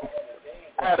Davis.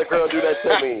 I had a girl do that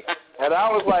to me, and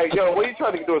I was like, "Yo, what are you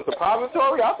trying to do? A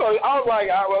suppository?" I was like,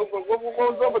 "What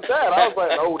was up with that?" I was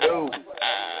like, "Oh, dude."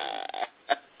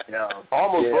 Yeah, I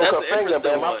almost broke her finger,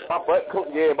 man. My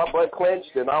butt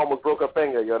clenched, and I almost broke her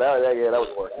finger. Yo, that was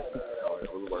working.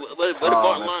 What did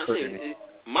Mama say?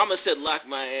 Mama said, "Lock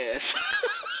my ass."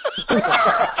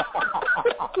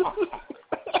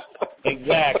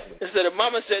 Exactly. Instead of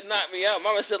Mama said, "Knock me out,"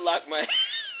 Mama said, "Lock my ass."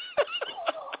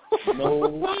 No.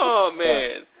 Oh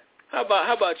man. How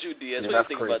about you, Diaz? Yeah, what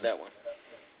do you think about that one?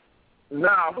 Nah,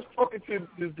 I was talking to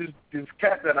this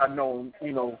cat that I know,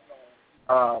 you know,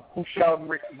 who shall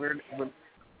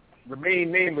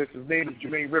remain nameless. His name is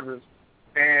Jermaine Rivers,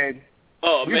 and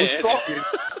we was talking.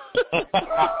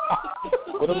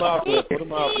 Put him out there. We was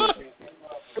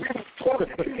talking.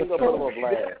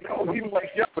 He was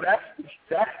like, "Yo,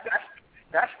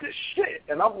 that's the shit,"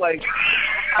 and I'm like,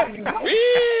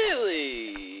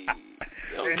 "Really?"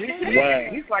 And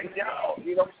he's like, "Yo,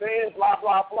 you know what I'm saying? Blah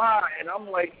blah blah," and I'm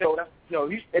like, "Yo, that's yo."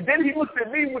 And then he looked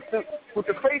at me with the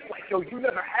face like, "Yo, you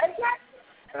never had that?"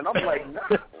 And I'm like,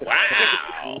 "Nah,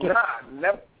 wow,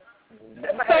 never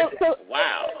had that."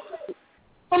 Wow.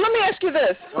 Well, let me ask you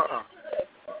this: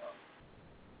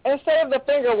 instead of the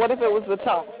finger, what if it was the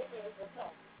tongue?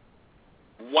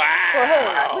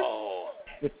 Wow.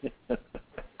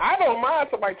 I don't mind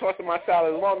somebody tossing my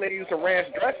salad as long as they use some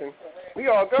ranch dressing. We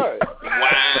all good.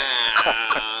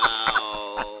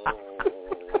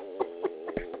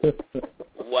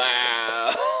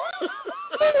 Wow.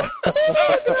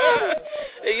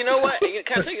 Hey, you know what?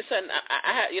 Can I tell you something?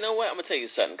 You know what? I'm gonna tell you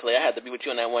something, Clay. I had to be with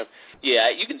you on that one. Yeah,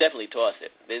 you can definitely toss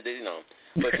it. You know,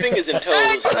 but fingers and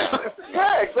toes. No.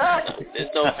 Yeah, exactly.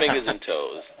 There's no fingers and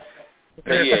toes.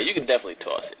 But yeah, you can definitely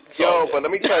toss it. Yo, but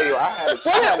let me tell you,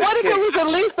 what if it was at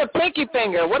least a pinky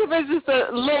finger? What if it's just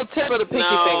a little tip of the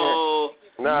pinky finger?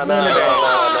 No.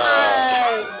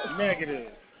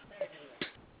 Negative.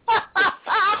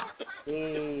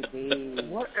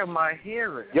 What am I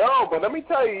hearing? Yo, but let me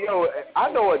tell you, I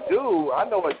know a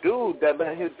dude that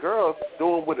let his girl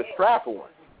do him with a strap on.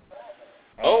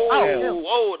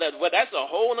 That's a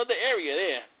whole other area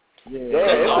there.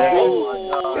 It's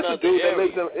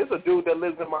a dude that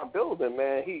lives in my building,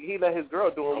 man. He let his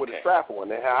girl do him with a strap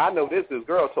on. And I know this. His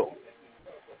girl told me.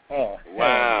 Oh,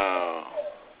 wow.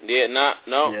 Yeah, no.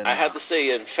 I have to say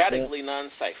emphatically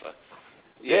non-cipher.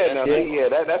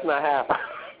 That's not happening.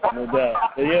 No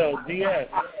doubt. Yo, DS.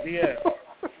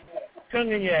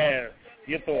 Tongue in your ass.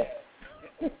 Your thought.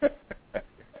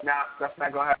 Nah, that's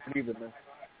not gonna happen either, man.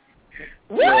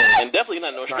 And definitely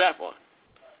not no strap on.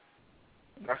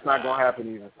 That's not gonna happen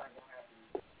either.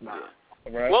 Nah.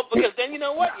 Yeah. Right. Well, because then you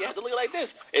know what? You have to look like this.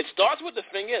 It starts with the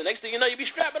finger. The next thing you know, you be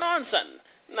strapping on something.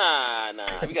 Nah.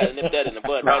 We gotta nip that in the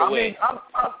bud right away.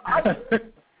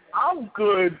 I'm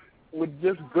good with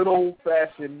just good old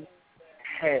fashioned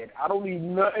head. I don't need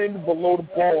nothing below the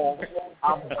ball.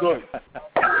 I'm good.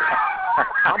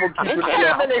 I'm gonna keep it. You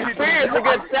have an experience with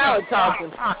good salad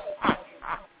tossing.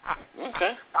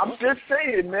 Okay. I'm just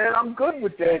saying, man. I'm good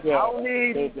with that. I don't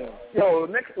need,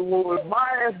 if my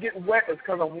ass getting wet, it's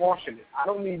because I'm washing it. I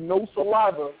don't need no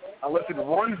saliva unless it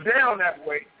runs down that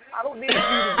way. I don't need you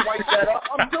to wipe that up.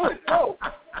 I'm good. No.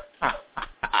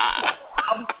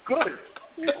 I'm good.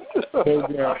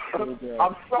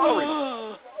 I'm sorry.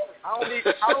 I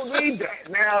don't need that.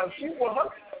 Now, if she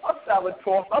wants her salad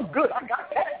tossed, I'm good. I got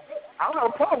that. I don't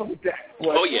have a problem with that.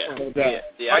 But, yeah,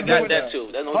 I got that too.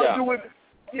 There's no doubt.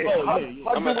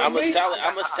 I'm a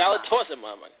salad tosser,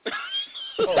 mama.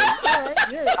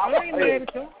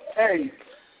 Hey.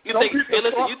 You think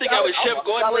I was Chef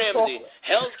Gordon Ramsay?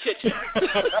 Hell's Kitchen.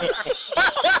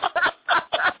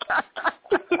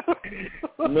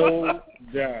 No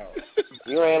doubt.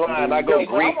 You ain't lying. I go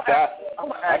Greek $1,000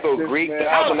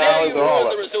 and all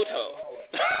the risotto.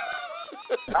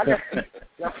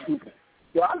 That's stupid.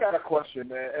 Yo, I got a question,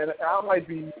 man, and I might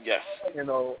be,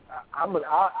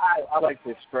 I like to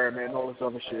experiment and all this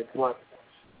other shit, but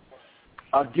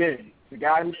again, the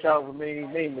guy who shall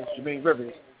remain nameless, Jermaine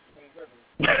Rivers,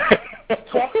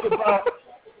 talked about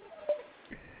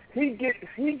he get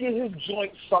his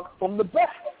joint sucked from the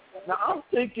back. Now I'm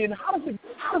thinking, how does that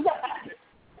happen?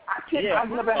 I've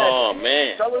never had. Oh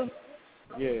man. Fellas,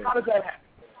 yeah. How does that happen?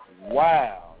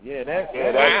 Wow. Yeah, that's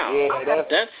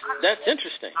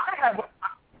interesting. I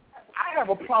have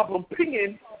a problem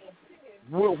pinging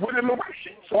with an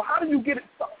erection. So how do you get it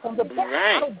sucked from the back?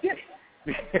 Right. I don't get it.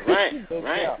 Right.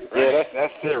 Yeah,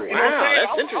 that's serious. Wow,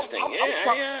 that's interesting.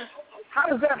 Yeah. How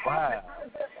does that happen? wow.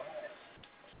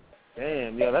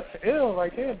 Damn, yeah, that's ill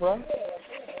right there, bro.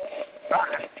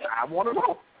 I want to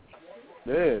know.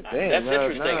 Yeah, damn, that's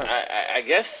interesting. I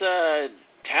guess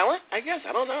talent. I guess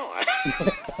I don't know.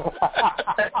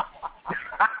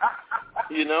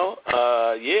 You know,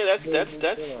 that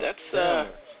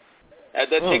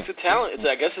takes a talent.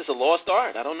 I guess it's a lost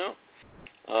art. I don't know.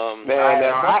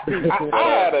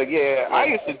 I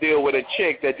used to deal with a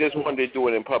chick that just wanted to do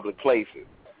it in public places.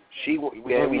 We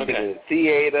did it in the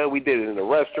theater, we did it in the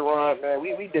restaurant, man.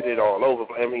 We did it all over.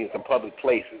 I mean, some public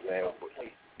places, man.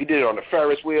 We did it on the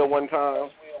Ferris wheel one time.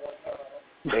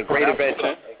 And Great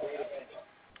Adventure.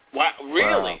 Wow, really?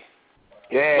 Wow.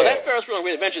 Yeah. Well, that Ferris wheel in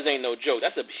Great Adventures ain't no joke.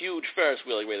 That's a huge Ferris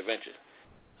wheel in Great Adventures.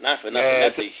 Not for nothing.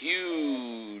 That's a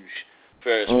huge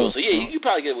Ferris wheel. So yeah, you could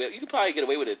probably get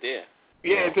away with it there.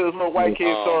 Yeah, until this little white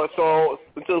kid saw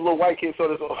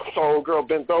this old girl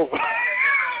bent over.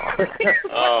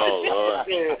 Oh Lord.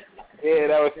 Yeah,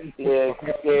 that was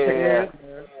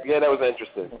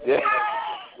interesting. Yeah.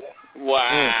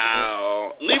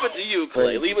 Wow. Leave it to you,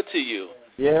 Clay. Leave it to you.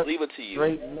 Yeah. Leave it to you.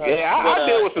 Yeah, I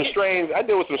deal with some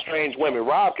strange women.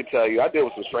 Rob could tell you, I deal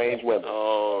with some strange women.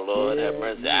 Oh Lord, have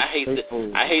mercy. I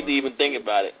hate to even think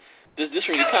about it. Just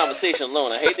from your conversation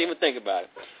alone, I hate to even think about it.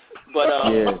 But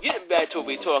getting back to what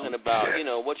we're talking about, you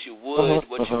know, what you would,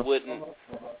 what you wouldn't.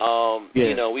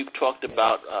 You know, we've talked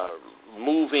about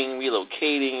moving,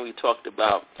 relocating. We talked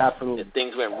about that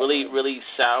things went really, really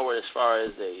sour as far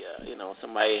as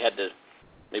somebody had to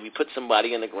maybe put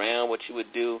somebody in the ground. What you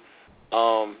would do.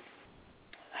 How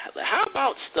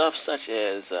about stuff such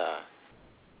as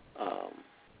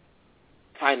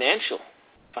financial?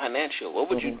 What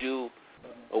would you do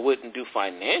or wouldn't do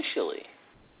financially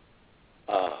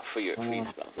for your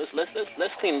spouse?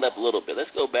 Let's clean it up a little bit.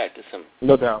 Let's go back to some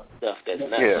stuff that's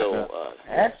not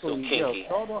so kinky.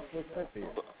 Start off with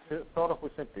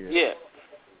Cynthia. Yeah.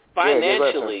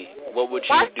 Financially, what would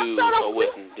you do or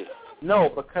wouldn't do? No,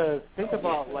 because think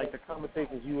about like the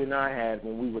conversations you and I had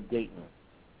when we were dating.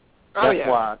 That's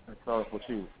why I started with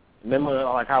you. Remember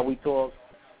like how we talked,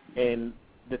 and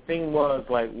the thing was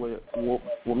like when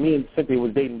me and Cynthia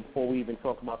was dating before we even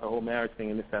talked about the whole marriage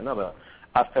thing and this and another.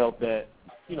 I felt that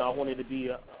I wanted to be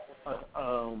a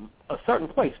certain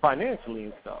place financially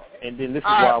and stuff, and then this is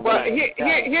why. Well,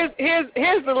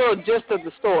 here's the little gist of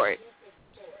the story.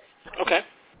 Okay.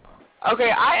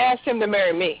 I asked him to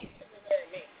marry me.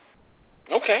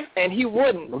 Okay. And he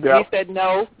wouldn't. Okay. He said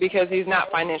no because he's not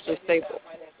financially stable.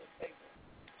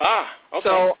 Okay.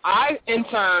 So I, in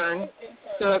turn,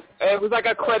 it was like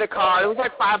a credit card. It was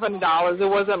like $500. It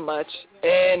wasn't much.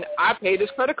 And I paid his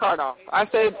credit card off. I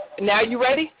said, now you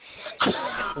ready?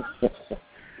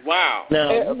 Wow.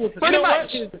 Now, pretty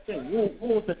much. Here's the thing. What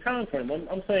was the time frame?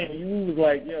 I'm saying you was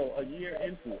like, a year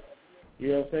into it. You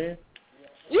know what I'm saying?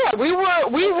 Yeah, we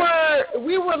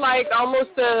were like almost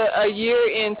a year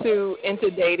into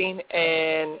dating,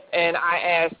 and I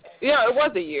asked, it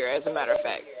was a year, as a matter of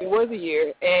fact. It was a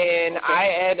year, and I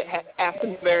had asked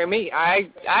him to marry me. I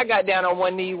got down on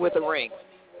one knee with a ring.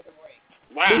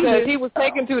 Wow. Because he was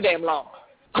taking too damn long.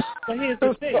 But here's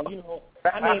the thing,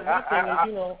 my thing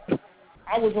is,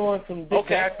 I was on some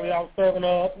dick actually. I was serving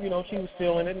her up. She was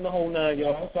feeling it in the whole 9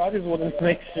 yards. So I just wanted to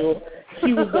make sure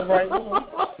she was the right one.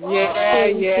 Yeah.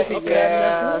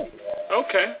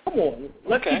 Okay. Come on.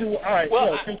 Let's keep it. All right.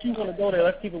 Since you want to go there,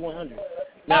 let's keep it 100.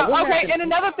 Now, and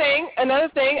another thing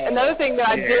that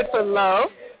I did for love.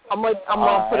 I'm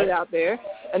gonna put it out there.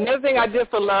 Another thing I did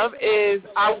for love is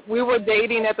we were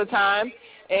dating at the time,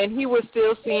 and he was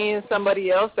still seeing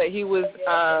somebody else that he was,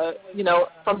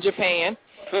 from Japan.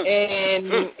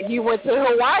 And he went to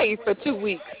Hawaii for 2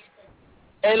 weeks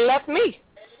and left me.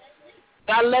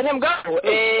 I let him go.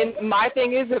 And my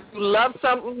thing is, if you love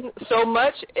something so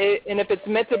much, and if it's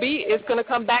meant to be, it's going to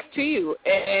come back to you.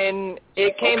 And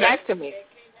it came back to me.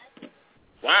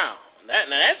 Wow. That's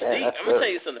deep. I'm going to tell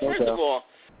you something. First of all,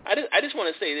 I just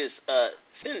want to say this.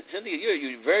 Cynthia,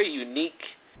 you're a very unique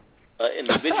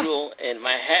individual, and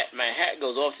my hat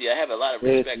goes off to you. I have a lot of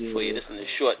respect for you. This in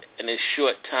this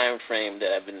short time frame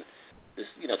that I've been,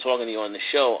 talking to you on the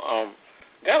show.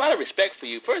 Got a lot of respect for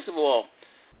you. First of all,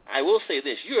 I will say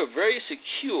this: you are very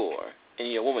secure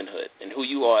in your womanhood and who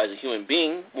you are as a human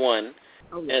being. One,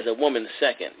 as a woman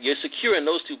second. You're secure in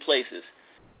those two places.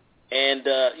 And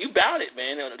you bout it,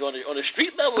 man. On the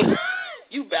street level,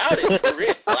 you bout it, for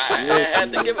real. I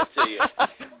had to give it to you.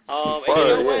 And you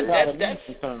know what?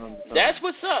 That's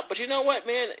what's up. But you know what,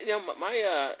 man? You know,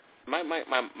 my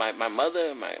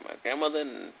mother, my grandmother,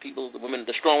 and people, the women,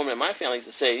 the strong women in my family used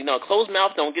to say, you know, a closed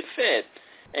mouth don't get fed.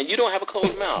 And you don't have a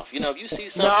closed mouth. You know, if you see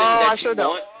something that you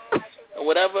want or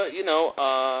whatever, you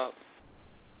know,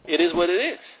 it is what it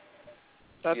is.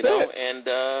 That's you know, it. And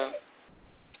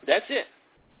that's it.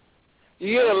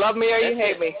 You either love me or you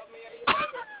hate me.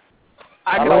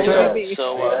 I like know that. what you mean.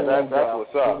 So that's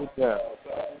what's up.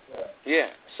 yeah.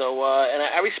 So and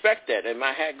I respect that, and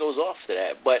my hat goes off to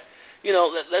that. But you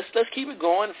know, let's keep it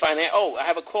going. Find out. Oh, I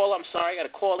have a caller. I'm sorry, I got a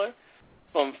caller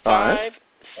from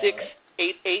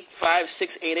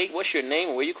 5688-5688. What's your name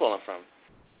and where you calling from?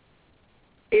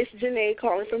 It's Janae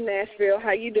calling from Nashville.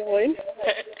 How you doing?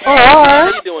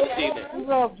 How you doing this evening?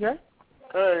 What's up, Jay?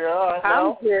 Hey,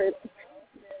 I'm good.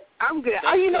 I'm good.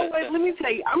 That's you know good. what? Let me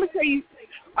tell you. I'm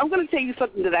going to tell you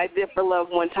something that I did for love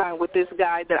one time with this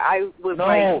guy that I was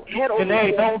like head over.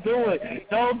 Janae, don't do it.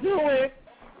 Don't do it.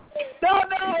 No,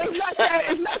 it's not that.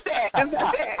 It's not that. It's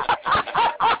not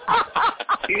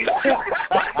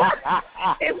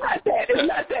that. It's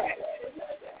not that.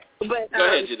 But go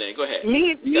ahead, Janae. Go ahead.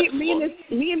 Me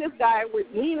and this guy were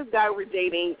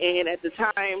dating, and at the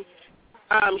time,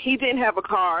 he didn't have a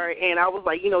car, and I was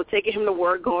like, you know, taking him to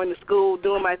work, going to school,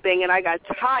 doing my thing, and I got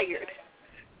tired.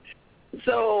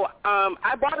 So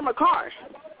I bought him a car.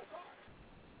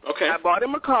 Okay. I bought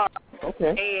him a car.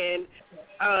 Okay.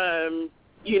 And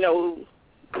you know,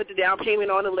 put the down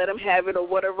payment on and let him have it or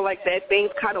whatever like that.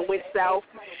 Things kind of went south,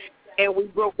 and we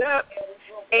broke up.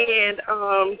 And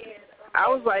I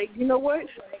was like, you know what?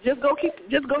 Just go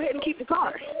ahead and keep the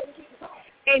car.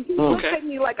 And he looked at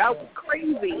me like I was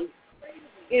crazy.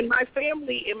 And my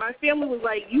family was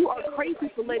like, you are crazy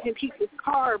for letting him keep this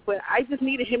car. But I just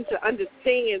needed him to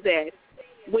understand that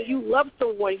when you love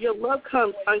someone, your love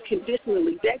comes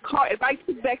unconditionally. That car, if I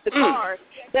took back the car,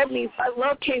 that means my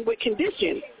love came with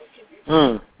conditions.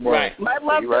 Right. My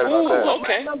love,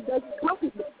 okay.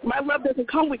 My love doesn't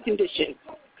come with conditions.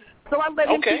 So I let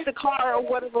him keep the car or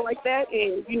whatever like that,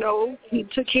 and, you know, he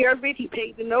took care of it. He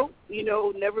paid the note, you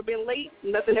know, never been late.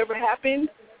 Nothing ever happened.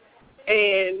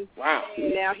 And now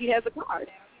he has a car.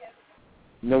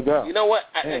 No doubt. You know what?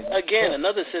 Again,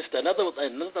 another sister, another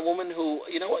woman who,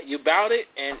 you know what, you bout it,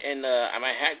 and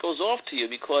my hat goes off to you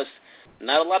because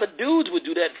not a lot of dudes would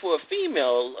do that for a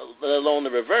female, let alone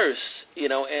the reverse, you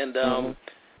know, and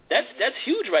that's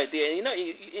huge right there. And, you know,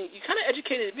 you kind of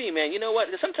educated me, man. You know what?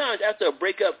 Sometimes after a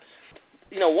breakup,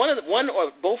 you know, one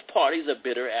or both parties are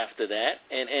bitter after that,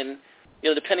 and you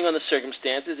know, depending on the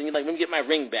circumstances, and you're like, let me get my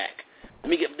ring back. Let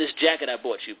me get this jacket I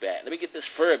bought you back. Let me get this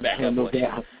fur back I bought you.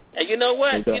 And you know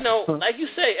what? You know, like you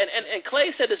say, and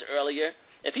Clay said this earlier,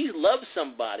 if he loves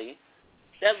somebody,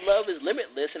 that love is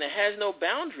limitless and it has no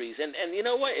boundaries. And you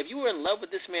know what? If you were in love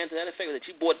with this man to that effect that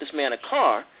you bought this man a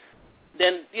car,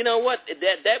 then you know what?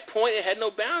 At that point, it had no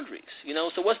boundaries. You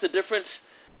know, so what's the difference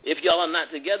if y'all are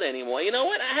not together anymore? You know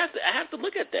what? I have to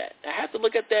look at that. I have to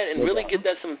look at that and really give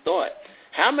that some thought.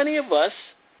 How many of us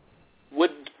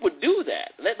would do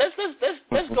that? Let's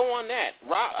go on that.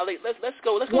 Rob, let's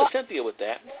go to Cynthia with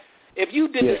that. If you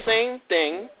did the same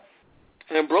thing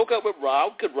and broke up with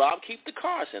Rob, could Rob keep the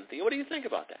car, Cynthia? What do you think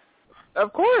about that?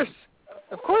 Of course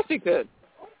he could.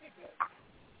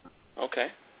 Okay.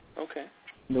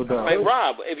 No doubt. Right,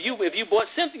 Rob, if you bought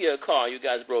Cynthia a car, you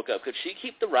guys broke up, could she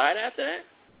keep the ride after that?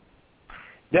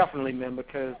 Definitely, man,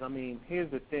 because, I mean, here's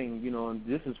the thing, you know, and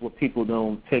this is what people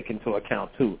don't take into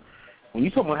account, too. When you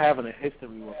talk about having a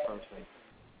history with a person,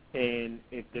 and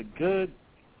if the good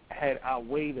had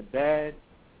outweighed the bad,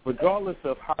 regardless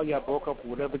of how y'all broke up or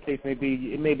whatever the case may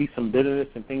be, it may be some bitterness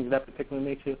and things of that particular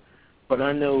nature, but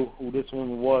I know who this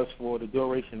woman was for the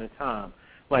duration of time.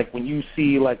 Like when you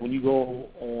see, like when you go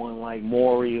on like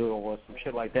Maury or some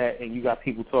shit like that, and you got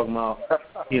people talking about,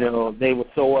 you know, they were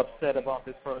so upset about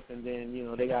this person, then, you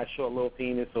know, they got a short little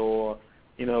penis, or,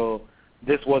 you know,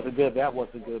 this wasn't good, that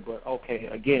wasn't good, but okay,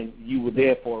 again, you were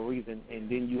there for a reason, and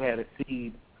then you had a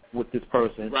seed with this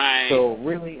person. Right. So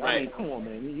really, I mean, come on,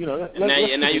 man. You know,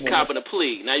 now you copping a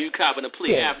plea. Now you copping a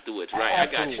plea afterwards, right?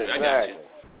 Absolutely. I got you.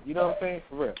 You know what I'm saying?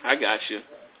 For real. I got you.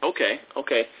 Okay.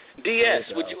 DS,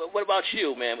 what about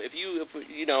you, man? If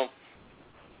you know,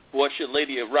 bought your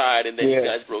lady a ride and then you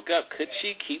guys broke up, could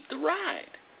she keep the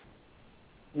ride?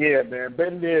 Yeah, man,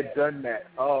 been there, done that.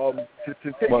 To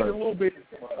take it a little bit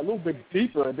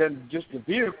deeper than just the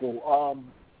vehicle.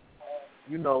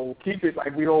 You know, keep it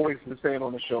like we always been saying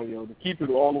on the show, to keep it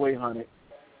all the way 100.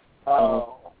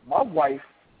 my wife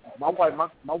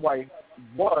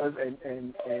was,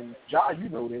 and John, you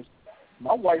know this,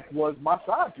 my wife was my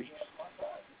side piece.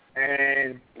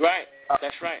 And right,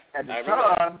 that's right. At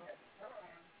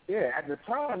the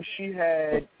time, she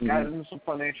had gotten into some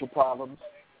financial problems,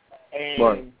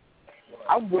 and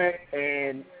I went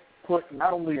and put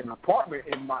not only an apartment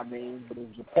in my name, but it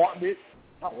was apartment,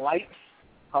 her lights,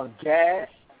 her gas,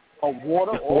 her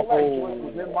water, all that joint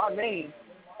was in my name,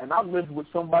 and I lived with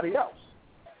somebody else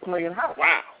playing house.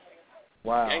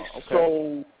 Wow. Okay.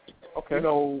 So, you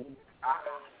know,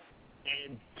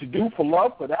 and to do for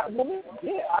love for that woman,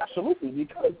 yeah, absolutely,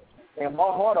 because in my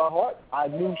heart of heart, I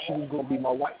knew she was going to be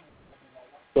my wife.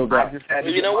 So I just had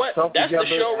to you know what? That's together.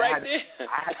 The show right there.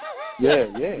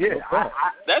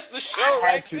 That's the show right there.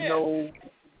 I had to know.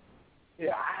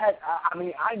 Yeah,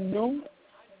 I knew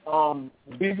the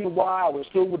reason why I was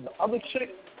still with the other chick.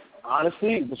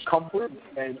 Honestly, it was comfort,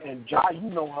 and Jai, you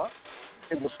know her.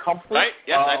 It was comfort. Right?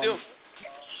 Yes, I do.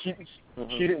 She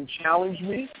didn't challenge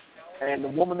me, and the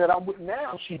woman that I'm with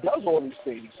now, she does all these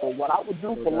things. So what I would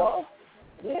do for love,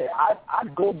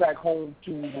 I'd go back home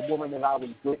to the woman that I was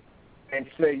with and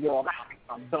say, yo,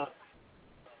 I'm done.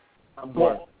 I'm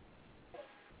gone.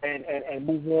 And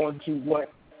move on to what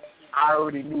I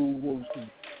already knew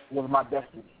was my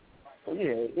destiny. So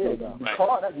the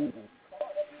car, that's easy.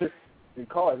 The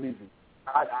car is easy.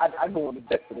 I go on the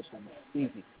deck for this one.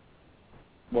 Easy.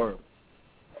 Word.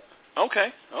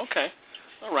 Okay.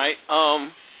 All right.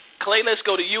 Clay, let's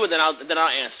go to you, and then I'll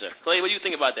answer. Clay, what do you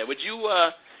think about that? Would you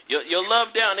your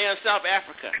love down there in South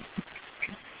Africa?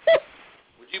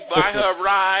 Would you buy her a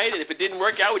ride, and if it didn't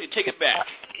work out, would you take it back?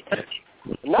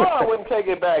 No, I wouldn't take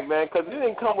it back, man, because it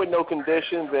didn't come with no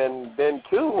conditions, and then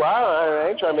too, I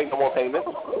ain't trying to make no more payments.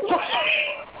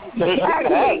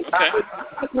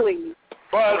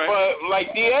 But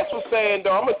like DS was saying,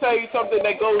 though, I'm gonna tell you something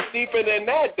that goes deeper than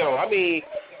that, though. I mean,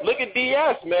 look at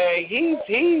DS, man. He's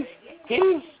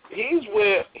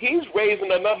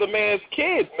raising another man's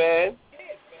kids, man,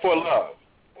 for love,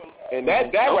 and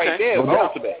that right there is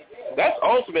ultimate. That's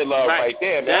ultimate love right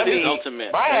there, man. That is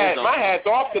ultimate. My hat's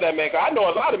off to that man. 'Cause I know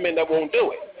a lot of men that won't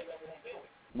do it.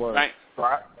 Right.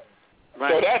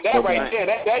 So that right there,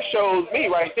 that shows me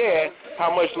right there how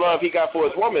much love he got for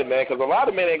his woman, man. Because a lot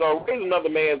of men ain't gonna raise another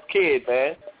man's kid,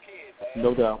 man.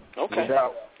 No doubt. Okay. No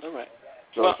doubt. All right.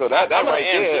 So that right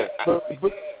there.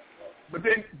 But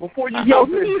then before you go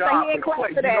to the job,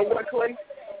 Clay, you know what, Clay?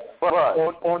 What?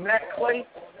 On that, Clay,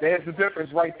 there's a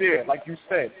difference right there. Like you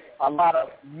said, a lot of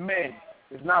men.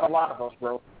 There's not a lot of us,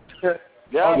 bro.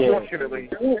 Unfortunately.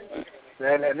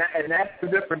 And that's the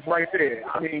difference right there.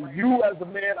 I mean, you as a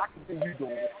man, I can see you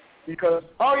doing it. Because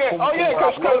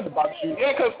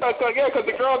because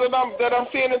the girl that I'm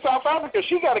seeing in South Africa,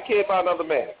 she got a kid by another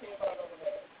man.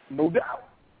 No doubt.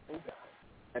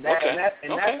 And that's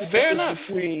the difference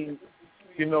between,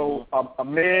 you know, a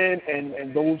man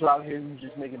and those out here who's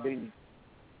just making babies.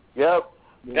 Yep.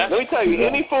 Yeah. Let me tell you,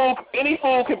 any fool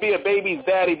can be a baby's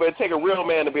daddy, but it take a real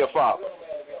man to be a father.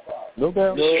 No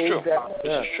doubt. This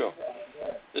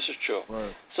is true.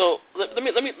 Right. So let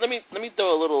me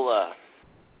throw a little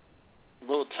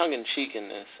tongue in cheek in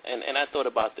this, and I thought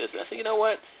about this, and I said, you know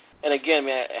what? And again,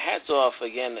 man, hats off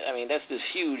again. I mean, that's just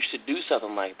huge to do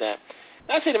something like that.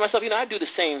 And I say to myself, you know, I do the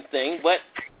same thing, but,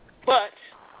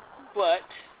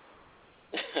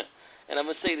 and I'm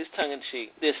gonna say this tongue in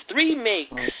cheek. There's 3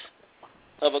 makes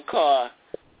of a car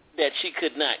that she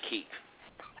could not keep.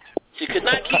 She could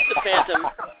not keep the Phantom.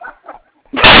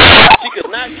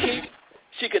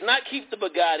 She could not keep the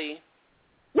Bugatti.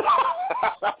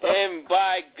 And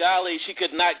by golly, she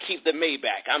could not keep the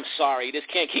Maybach. I'm sorry, just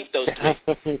can't keep those 3.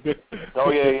 Oh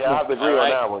yeah, I have to agree on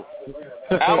that one.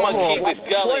 I'm gonna keep it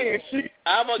gully.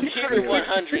 I'm gonna keep it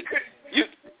 100.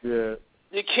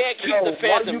 You can't keep the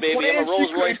Phantom, baby. I'm a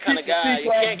Rolls Royce kind of guy. You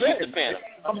can't keep the Phantom.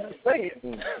 I'm just saying.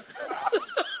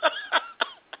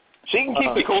 She can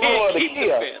keep the Corolla or the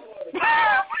Kia.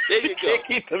 There you go. Can't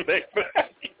keep the Maybach.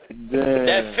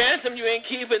 That Phantom you ain't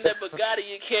keeping, that Bugatti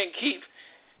you can't keep,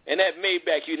 and that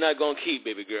Maybach you're not going to keep,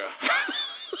 baby girl.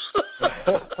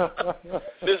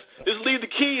 just leave the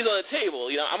keys on the table.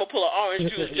 You know, I'm going to pull an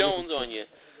Orange Juice Jones on you.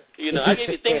 You know, I gave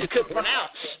you things you couldn't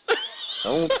pronounce.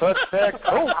 Don't touch that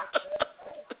coat.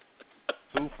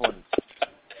 Too funny.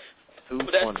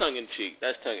 But that's tongue-in-cheek.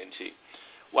 That's tongue-in-cheek.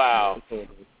 Wow.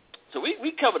 So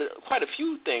we covered quite a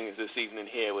few things this evening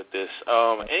here with this.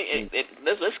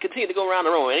 Let's continue to go around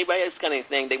the room. Anybody else got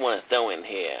anything they want to throw in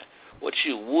here? What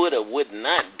you would or would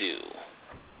not do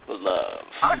for love?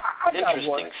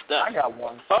 Interesting stuff. I got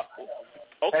one.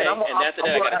 Okay, and after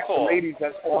that I got a call. The ladies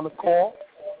that's on the call.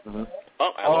 Mm-hmm.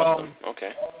 Oh, I lost them.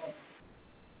 Okay.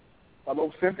 Hello,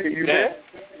 Cynthia, you there?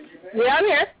 Yeah, I'm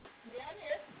here.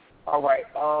 All right.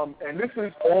 And this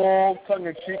is all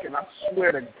tongue-in-cheek, and I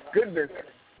swear to goodness,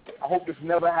 I hope this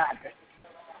never happens.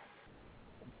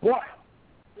 But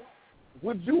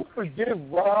would you forgive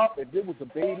Rob if there was a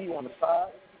baby on the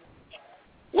side?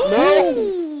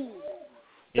 No.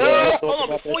 Yeah, hold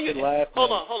on, before you.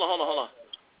 Hold on. Hold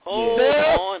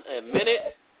on a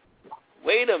minute.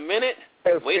 Wait a minute,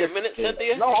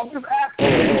 Cynthia. No, I'm just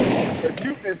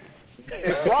asking.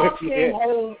 If Rob came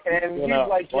home and he's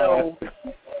like, yo,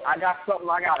 I got something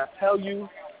I got to tell you.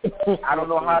 I don't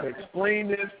know how to explain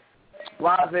this.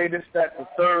 Blase, this, that, the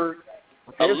third.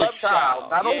 There's a child.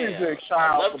 Not only is there a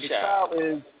child, but the child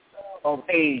is of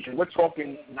age. And we're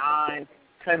talking 9,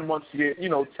 10 months,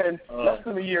 10, less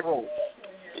than a year old.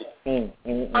 I'm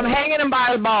hanging him by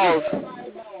his balls.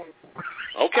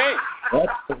 Okay.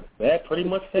 That pretty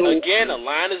much says it. Again, a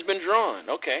line has been drawn.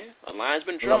 Okay, a line's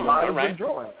been drawn. Been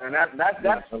drawn, and that's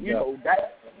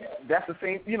the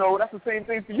same. That's the same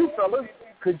thing for you fellas.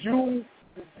 Could you?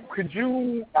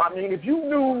 I mean, if you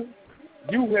knew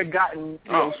you had gotten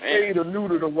spayed or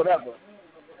neutered or whatever,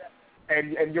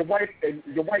 and your wife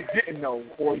didn't know,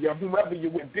 or whoever you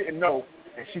with didn't know,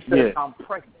 and she said, "I'm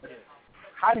pregnant."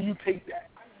 How do you take that,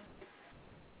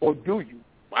 or do you?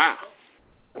 Wow.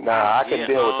 Nah, I can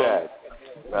deal with that.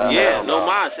 No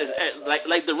mas. Like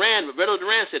Redo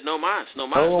Duran said, no mas.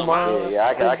 Yeah,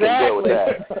 I can deal with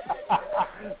that.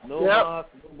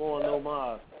 No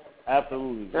mas.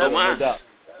 Absolutely. No mas.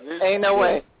 Ain't no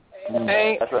way.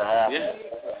 Ain't. That's what happened.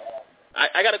 Yeah.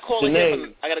 I got a call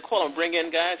again. I got a call and bring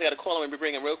in, guys. I got a call and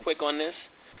bring in real quick on this.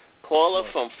 Caller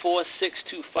from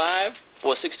 4625.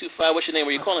 4625. What's your name?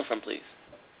 Where you calling from, please?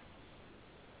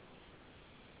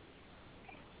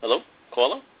 Hello?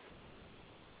 Caller?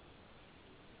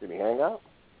 Did he hang up?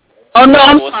 Oh, no,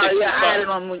 I'm sorry. Yeah, I had it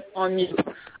on mute.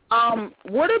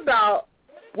 What about,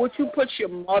 would you put your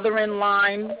mother in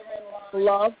line for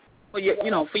love? For your,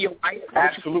 for your wife?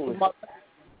 Absolutely.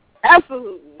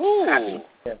 Absolutely. Ooh.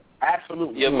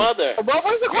 Absolutely. Your mother. What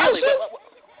was the question? Really?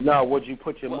 No, would you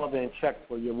put your mother in check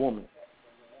for your woman?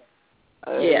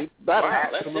 Yeah. Wow,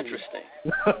 that's interesting.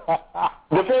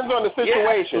 Depends on the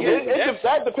situation.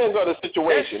 That depends on the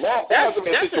situation. That doesn't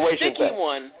mean a situation that's a sticky thing.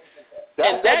 one.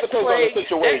 That depends on the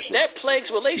situation. That plagues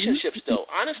relationships, though.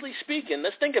 Honestly speaking,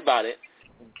 let's think about it.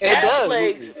 It does.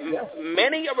 Plagues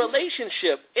many a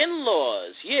relationship.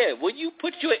 In-laws. Yeah, will you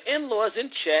put your in-laws in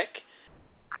check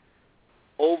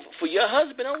for your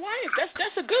husband or wife?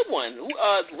 That's a good one.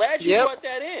 Glad you brought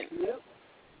that in.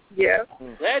 Yeah.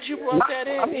 Glad you brought that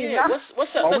in.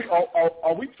 What's up?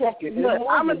 Are we talking? Look,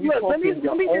 let me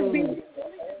just be.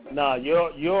 Nah,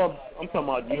 I'm talking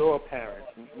about your parents,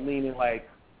 meaning like,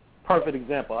 perfect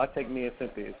example. I take me and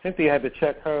Cynthia. Cynthia had to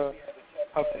check her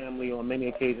family on many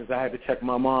occasions. I had to check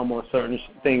my mom on certain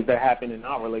things that happened in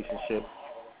our relationship,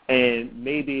 and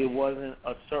maybe it wasn't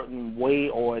a certain way,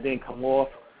 or it didn't come off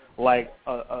like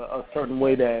a certain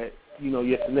way that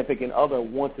your significant other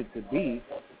wants it to be.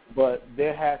 But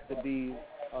there has to be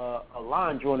a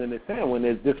line drawn in the sand when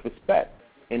there's disrespect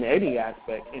in any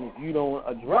aspect, and if you don't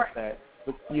address that,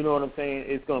 you know what I'm saying,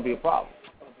 it's going to be a problem.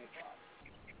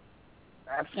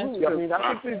 Absolutely. I mean,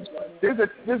 I think there's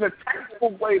a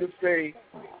tactful way to say,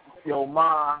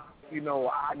 Ma,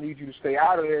 I need you to stay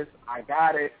out of this. I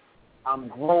got it. I'm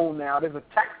grown now. There's a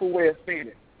tactful way of saying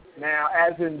it. Now,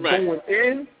 as in going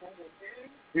in,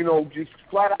 just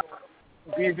flat out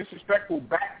being disrespectful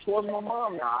back towards my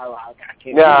mom. I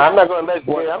can't. Yeah, I'm not gonna let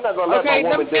my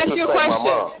woman disrespect my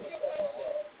mom.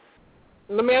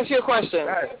 Let me ask you a question,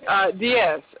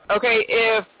 Diaz. Okay,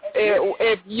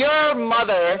 if your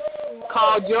mother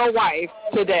called your wife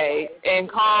today and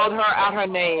called her out her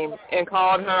name and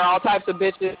called her all types of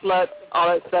bitches, sluts, all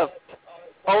that stuff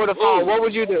over the phone, what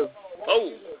would you do?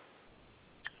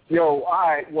 All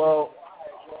right. Well,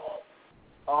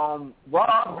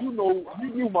 Rob, you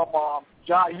knew my mom.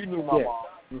 John, you knew my mom.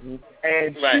 Mm-hmm.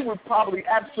 And she would probably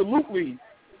absolutely,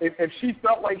 if she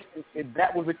felt like if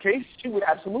that was the case, she would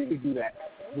absolutely do that.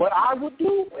 What I would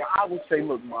do, I would say,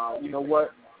 look, Mom, you know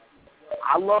what?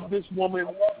 I love this woman.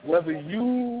 Whether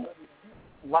you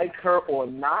like her or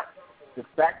not, the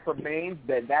fact remains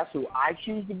that that's who I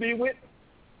choose to be with.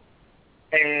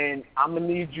 And I'm going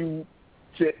to need you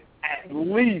to at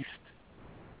least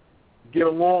get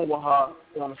along with her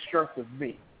on the strength of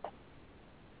me.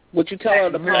 Would you tell her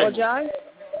to apologize?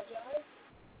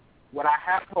 Would I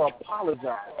have to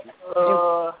apologize?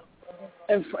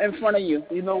 In front of you.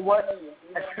 You know what?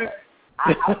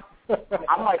 I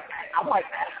might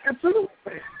ask her to.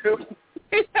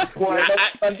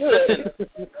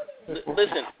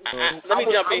 Listen. Let me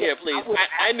jump in here, please.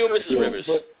 I knew Mrs. Rivers.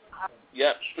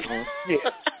 Yep.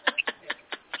 Yeah.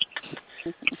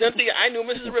 Cynthia, I knew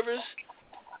Mrs. Rivers.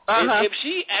 If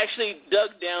she actually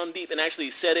dug down deep and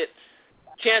actually said it,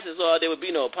 chances are there would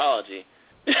be no apology.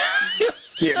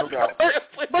 Yeah, no doubt.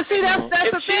 But see, that's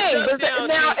the thing.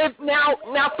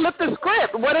 Now flip the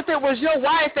script. What if it was your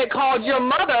wife that called your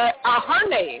mother her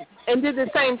name and did the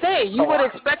same thing? You would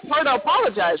expect her to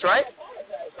apologize, right?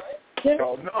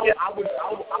 No, I would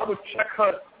check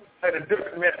her in a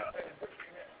different manner.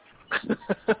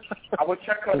 I would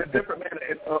check her in a different manner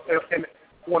and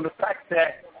on the fact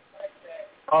that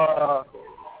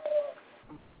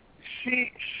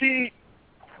she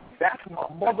that's my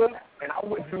mother, and I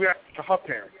wouldn't do that to her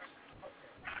parents.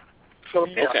 So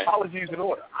yeah, apologies in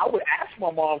order. I would ask my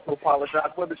mom to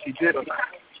apologize whether she did or not.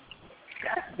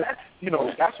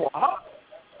 That's on her.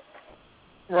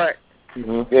 Right.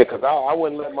 Mm-hmm. Yeah, because I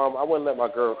wouldn't let my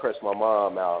girl curse my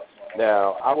mom out.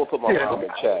 Now I would put my mom in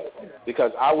check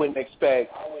because I wouldn't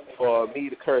expect for me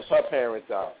to curse her parents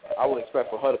out. I would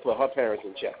expect for her to put her parents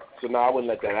in check. So no, I wouldn't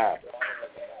let that happen.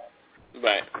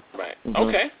 Right. Mm-hmm.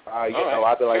 Okay.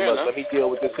 I'd be like, look, let me deal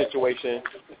with this situation.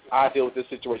 I deal with this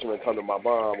situation when it comes to my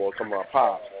mom or come to my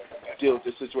pops. Deal with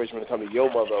this situation when it comes to your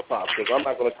mother or pops, because I'm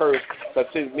not going to curse.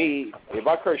 Because to me, if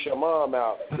I curse your mom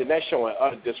out, then that's showing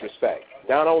utter disrespect,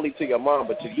 not only to your mom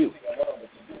but to you.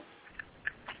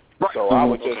 So I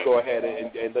would just go ahead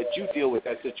and let you deal with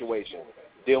that situation.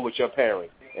 Deal with your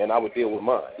parents, and I would deal with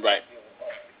mine. Right.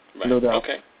 No doubt.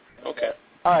 Okay.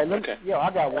 All right, I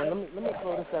got one. Let me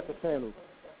throw this at the panel.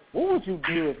 What would you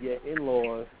do if your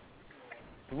in-laws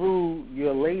threw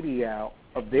your lady out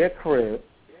of their crib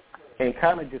and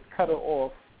kind of just cut her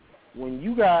off when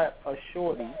you got a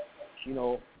shorty? You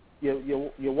know,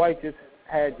 your wife just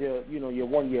had your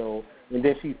 1-year-old, and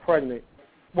then she's pregnant.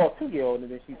 Well, 2-year-old,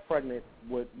 and then she's pregnant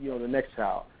with the next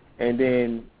child, and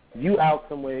then you out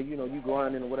somewhere, you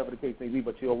grinding or whatever the case may be,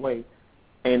 but you're away,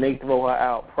 and they throw her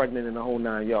out pregnant in the whole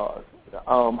 9 yards.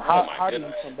 How do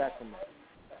you come back from that?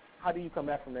 How do you come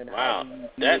back from that? Wow, how do you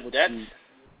be able to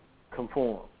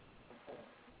conform?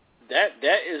 That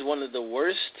is one of the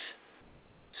worst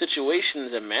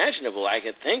situations imaginable I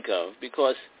could think of,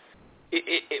 because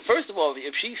first of all,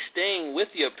 if she's staying with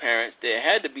your parents, there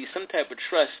had to be some type of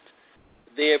trust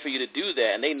there for you to do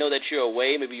that, and they know that you're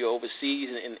away. Maybe you're overseas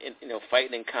and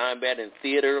fighting in combat in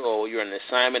theater, or you're on an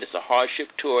assignment. It's a hardship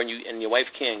tour, and your wife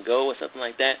can't go, or something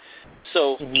like that.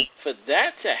 So for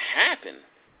that to happen,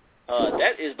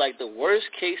 that is like the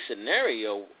worst case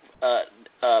scenario,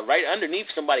 right underneath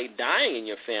somebody dying in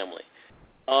your family.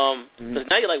 Because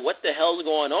now you're like, what the hell is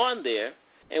going on there,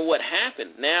 and what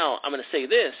happened? Now I'm going to say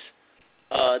this: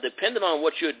 depending on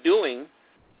what you're doing,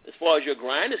 as far as your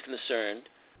grind is concerned.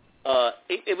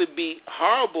 It would be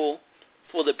horrible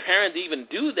for the parent to even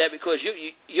do that, because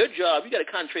your job, you got to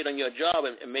concentrate on your job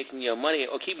and making your money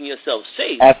or keeping yourself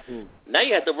safe. Absolutely. Now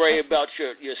you have to worry about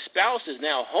your spouse is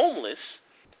now homeless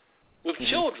with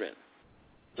children.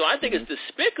 So I think it's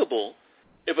despicable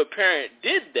if a parent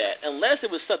did that, unless it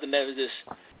was something that was just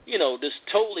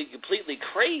totally, completely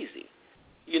crazy.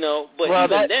 But well,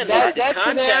 even then, that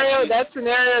scenario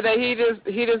that he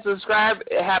just described,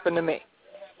 it happened to me.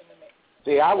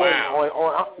 See, I wouldn't.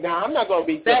 Now, I'm not going to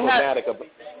be diplomatic.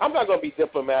 I'm not going to be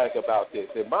diplomatic about this.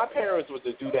 If my parents were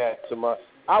to do that to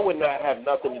I would not have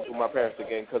nothing to do with my parents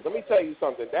again. Because let me tell you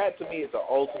something. That to me is the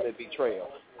ultimate betrayal.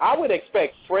 I would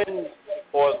expect friends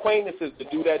or acquaintances to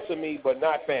do that to me, but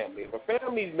not family. If a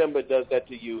family member does that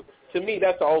to you, to me,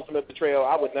 that's the ultimate betrayal.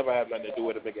 I would never have nothing to do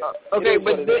with them again. Okay,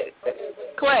 but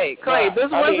Clay, this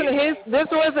wasn't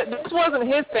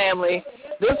his family.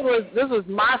 This was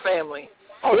my family.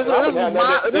 This was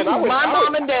my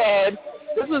mom and dad.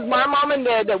 This was my mom and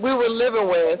dad that we were living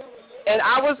with, and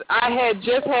I had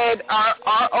just had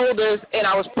our oldest, and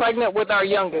I was pregnant with our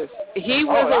youngest. He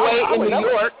was away in New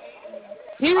York.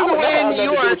 He was away in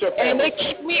New York, and they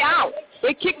kicked me out.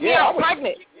 They kicked me out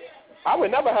pregnant. I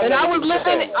would never have. And I was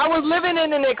living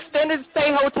in an extended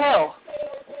stay hotel.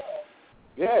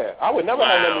 Yeah, I would never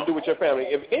have nothing to do with your family.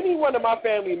 If any one of my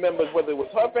family members, whether it was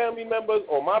her family members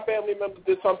or my family members,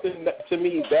 did something to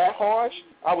me that harsh,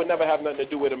 I would never have nothing to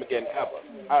do with them again ever.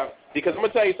 Because I'm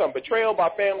going to tell you something. Betrayal by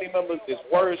family members is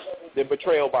worse than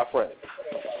betrayal by friends.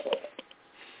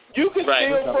 You can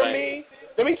steal from me.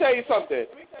 Let me tell you something.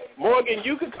 Morgan,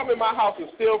 you can come in my house and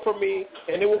steal from me,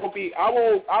 and it won't be, I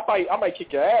might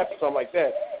kick your ass or something like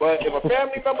that. But if a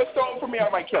family member stole from me, I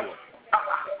might kill him.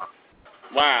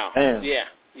 Wow. Yeah.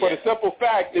 For the simple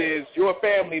fact is, you're a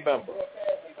family member.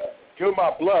 You're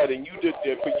my blood, and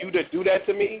for you to do that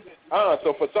to me,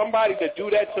 so for somebody to do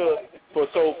that for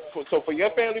your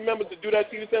family members to do that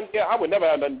to you, I would never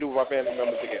have nothing to do with my family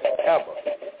members again, ever.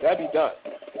 That'd be done.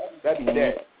 That'd be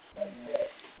dead.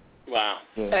 Wow.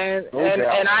 And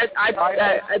I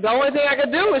the only thing I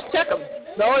could do is check them.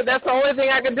 That's the only thing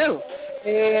I could do.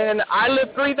 And I live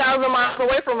 3,000 miles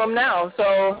away from them now,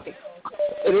 so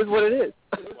it is what it is.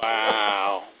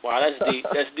 Wow, that's deep.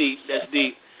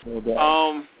 Okay.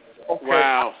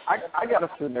 Wow. I got a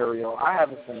scenario. I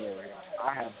have a scenario.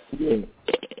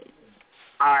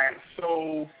 All right,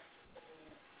 so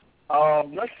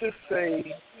let's just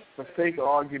say, for sake of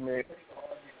argument,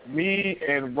 me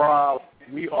and Rob,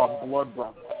 we are blood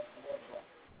brothers.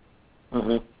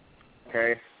 Mm-hmm.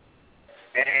 Okay?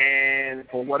 And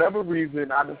for whatever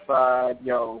reason, I decide,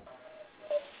 I'm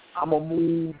going to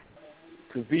move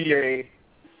to VA.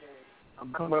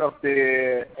 I'm coming up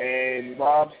there, and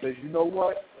Rob says, you know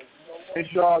what?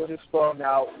 Since y'all just starting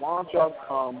out, why don't y'all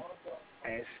come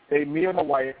and stay, me and my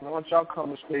wife, why don't y'all come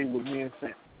and stay with me and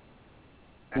Sam?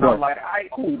 And I'm like, all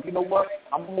right, cool. You know what?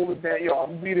 I'm moving there. I'm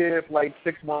going to be there for like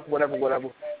 6 months, whatever.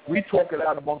 We talk it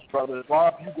out amongst brothers.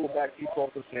 Rob, you go back, you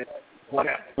talk to Sam,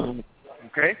 whatever.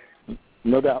 Okay?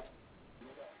 No doubt.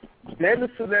 Then the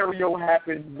scenario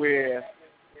happened where,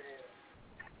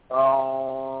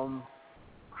 how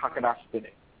can I spin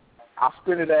it? I'll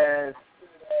spin it as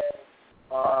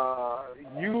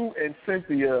you and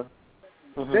Cynthia.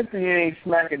 Cynthia ain't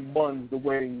smacking buns the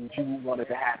way you want it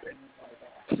to happen.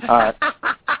 All right.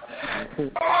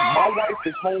 My wife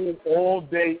is home all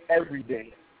day, every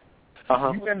day.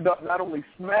 You end up not only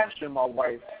smashing my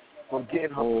wife, but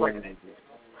getting her pregnant.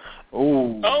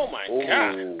 Oh my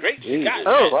God! Great Scott,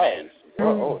 man.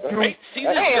 Great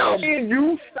season. Damn,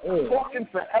 you stop talking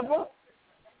forever.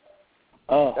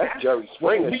 That's Jerry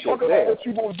Springer shit there. there. What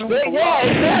you gonna do?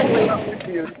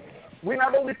 Exactly. We're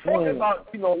not only talking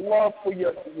about love for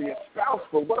your spouse,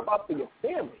 but what about for your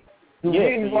family? Oh,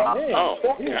 damn!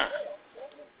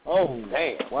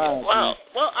 Wow.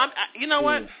 Well, you know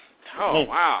what? Oh,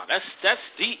 wow. That's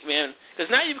deep, man.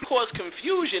 Because now you've caused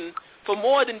confusion for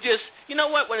more than just, you know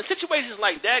what? When situations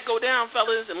like that go down,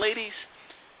 fellas and ladies,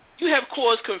 you have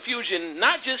caused confusion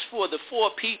not just for the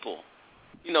 4 people,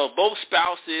 both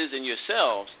spouses and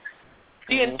yourselves.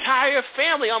 The entire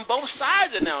family on both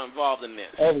sides are now involved in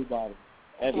this. Everybody.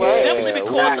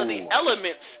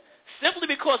 Simply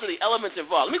because of the elements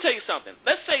involved. Let me tell you something.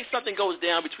 Let's say something goes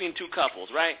down between 2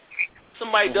 couples, right?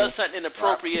 Somebody does something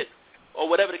inappropriate or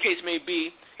whatever the case may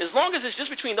be. As long as it's just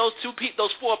between those 4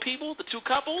 people, the 2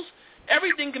 couples,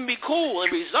 everything can be cool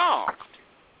and resolved.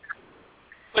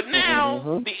 But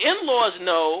now the in-laws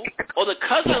know, or the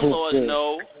cousin-in-laws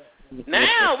know.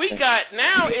 Now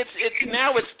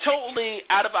it's totally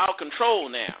out of our control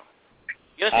now.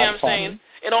 You understand what I'm saying?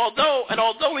 And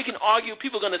although we can argue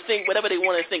people are going to think whatever they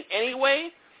want to think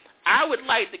anyway, I would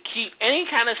like to keep any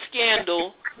kind of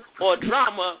scandal or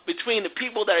drama between the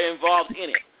people that are involved in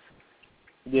it.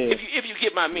 Yeah. If you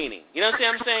get my meaning. You know what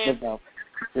I'm saying? No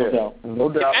doubt.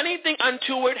 If anything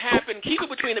untoward happened, keep it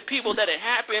between the people that it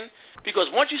happened, because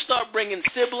once you start bringing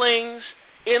siblings,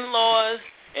 in-laws,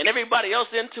 and everybody else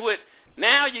into it,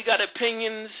 now you got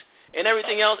opinions and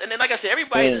everything else. And then, like I said,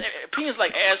 everybody's opinions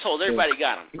like assholes. Everybody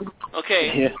got them.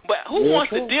 Okay? Yeah. But who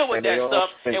wants to deal with that stuff?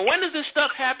 And when does this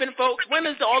stuff happen, folks? When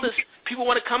does all this people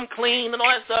want to come clean and all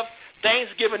that stuff?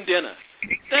 Thanksgiving dinner.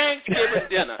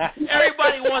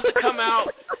 Everybody wants to come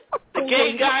out. The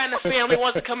gay guy in the family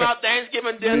wants to come out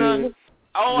Thanksgiving dinner.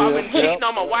 Oh, I've been cheating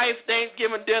on my wife.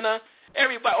 Thanksgiving dinner.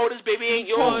 Everybody, oh, this baby ain't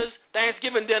yours.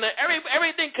 Thanksgiving dinner.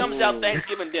 Everything comes out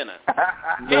Thanksgiving dinner.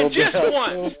 And just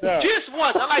once,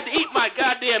 I like to eat my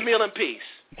goddamn meal in peace.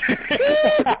 Just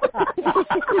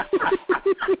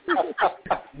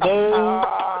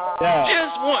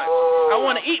once, I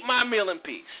want to eat my meal in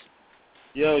peace.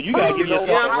 Yo, you gotta give yourself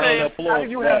a round of applause.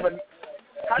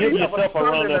 Give yourself a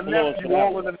round of applause for that.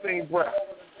 All in the same breath.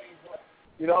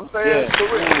 You know what I'm saying? Yeah. So I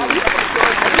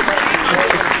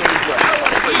don't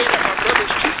want to hear that my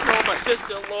brother's cheating on my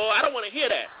sister-in-law. I don't want to hear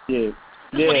that. Yeah,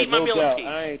 no doubt.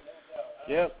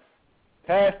 Yep.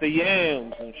 Pass the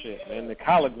yams and shit, and the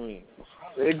collard greens.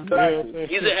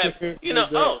 Exactly. You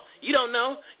don't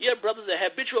know? Your brother's a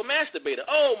habitual masturbator.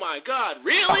 Oh, my God.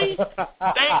 Really?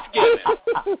 Thanksgiving.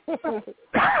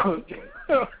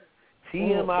 TMI.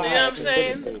 You know what I'm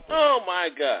saying? Oh, my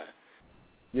God.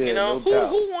 Yeah, you know,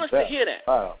 who wants to hear that?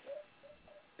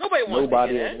 Nobody wants to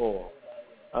hear that.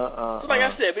 So like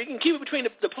I said, we can keep it between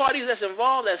the parties that's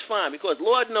involved, that's fine, because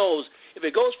Lord knows if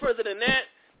it goes further than that,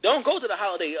 don't go to the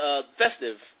holiday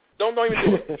festive. Don't even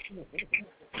do it.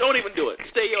 Don't even do it.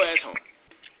 Stay your ass home.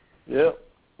 Yep.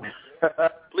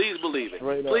 Please believe it.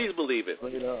 Please believe it.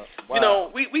 Wow. You know,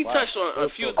 we touched on a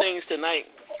few things tonight,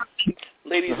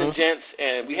 ladies and gents,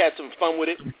 and we had some fun with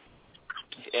it.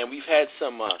 And we've had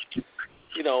some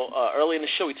early in the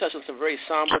show we touched on some very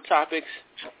somber topics,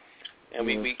 and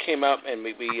we came up and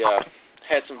we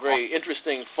had some very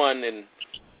interesting, fun, and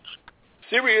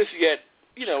serious, yet,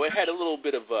 it had a little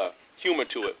bit of humor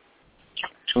to it.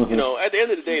 At the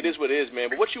end of the day, it is what it is, man.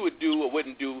 But what you would do or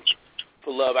wouldn't do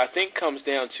for love, I think, comes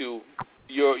down to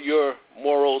your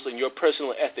morals and your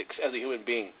personal ethics as a human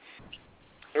being.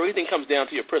 Everything comes down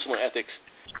to your personal ethics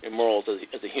and morals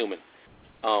as a human.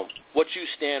 What you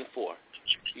stand for,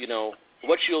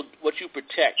 what you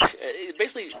protect.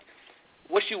 Basically,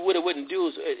 what you would or wouldn't do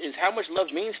is how much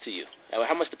love means to you,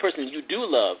 how much the person you do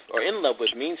love or in love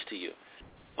with means to you.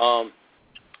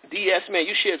 DS, man,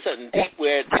 you shared something deep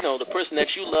where, the person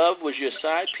that you loved was your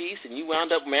side piece, and you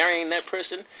wound up marrying that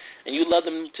person, and you love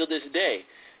them till this day.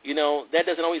 That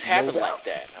doesn't always happen like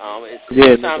that.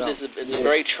 Sometimes it's a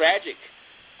very tragic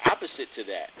opposite to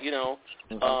that.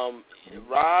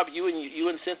 Rob, you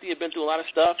and Cynthia have been through a lot of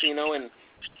stuff, and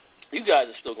you guys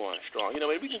are still going strong.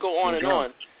 We can go on and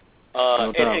on.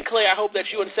 And Clay, I hope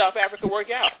that you in South Africa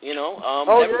work out. No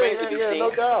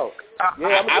doubt.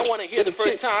 I want to hear the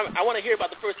first time. I want to hear about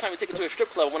the first time you take it to a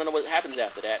strip club. I want to know what happens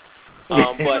after that.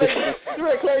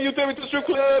 But Clay, you take me to the strip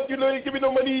club. You give me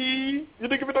no money. You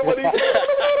didn't give me no money.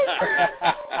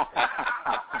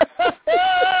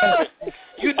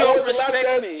 You don't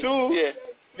respect me. Too. Yeah.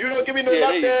 You don't give me no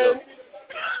lockdown.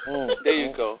 There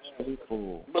you go.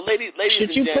 But ladies and gents,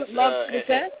 should you put love to the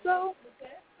test, though?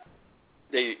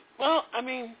 Well, I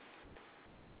mean,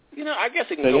 I guess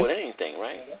it can go with anything,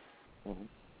 right?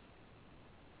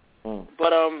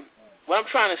 But what I'm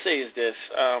trying to say is this: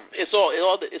 it's all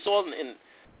in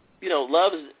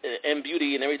love and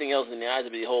beauty and everything else in the eyes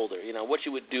of the beholder. What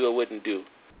you would do or wouldn't do,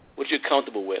 what you're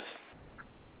comfortable with.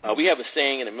 We have a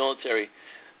saying in the military: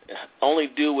 only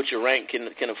do what your rank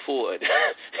can afford.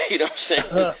 You know what I'm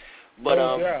saying? But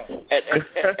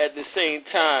at the same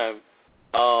time,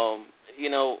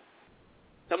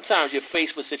 sometimes you're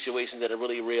faced with situations that are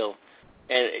really real,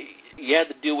 and you have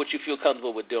to do what you feel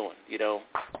comfortable with doing,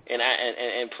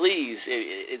 And please,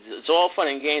 it's all fun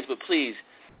and games, but please,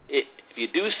 if you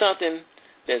do something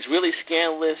that's really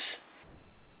scandalous,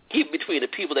 keep it between the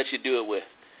people that you do it with.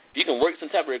 You can work some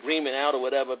type of agreement out or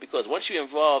whatever, because once you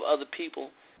involve other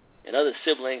people and other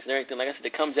siblings and everything, like I said,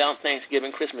 it comes down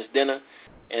Thanksgiving, Christmas dinner,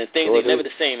 and things are never the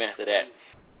same after that.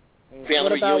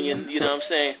 Family reunion, you know what I'm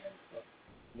saying?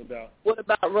 What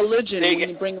about religion when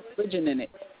you bring religion in it?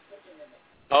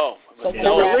 Oh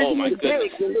my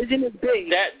goodness. Religion is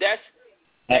big.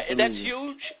 That's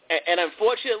huge, and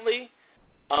unfortunately,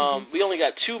 we only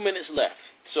got 2 minutes left.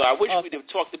 So I wish we'd have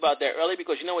talked about that earlier,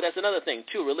 because that's another thing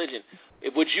too. Religion.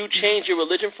 Would you change your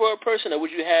religion for a person, or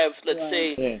would you have, let's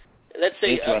say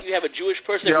you have a Jewish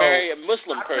person marry a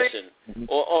Muslim person,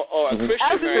 or a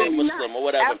Christian marry a Muslim, or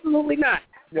whatever? Absolutely not.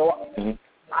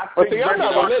 But see, I'm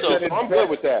not religious, so I'm good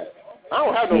with that. I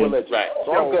don't have no religion,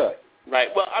 so I'm good. Right.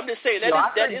 Well, I'm just saying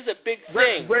that is a big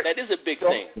thing. That is a big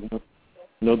thing.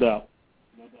 No doubt.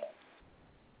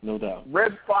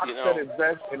 Red Fox said it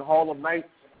best in Hall of Nights.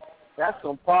 That's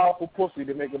some powerful pussy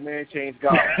to make a man change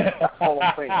God. That's all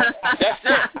I'm saying. That's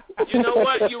it. You know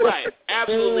what? You're right.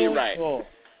 Absolutely right.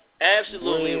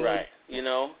 Absolutely right.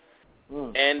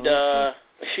 And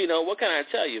what can I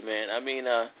tell you, man? I mean,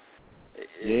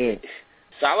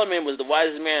 Solomon was the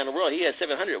wisest man in the world. He had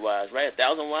 700 wives, right?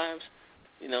 1,000 wives.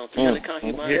 300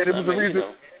 concubines. Yeah, there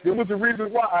was a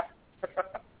reason why.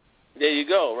 There you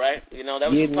go, right?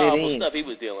 That was some powerful stuff he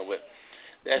was dealing with.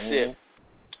 That's it.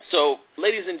 So,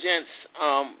 ladies and gents,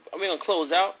 we're going to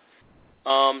close out.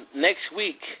 Next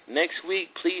week,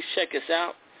 please check us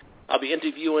out. I'll be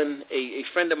interviewing a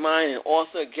friend of mine, an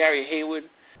author, Gary Heyward.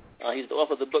 He's the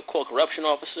author of the book called Corruption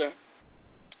Officer.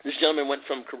 This gentleman went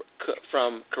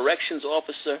from corrections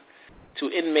officer to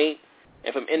inmate,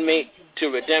 and from inmate to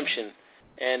redemption.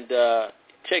 And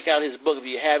check out his book if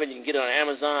you haven't. You can get it on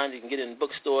Amazon. You can get it in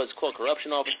bookstores. It's called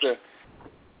Corruption Officer.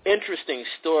 Interesting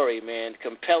story, man.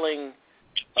 Compelling.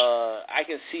 I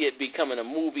can see it becoming a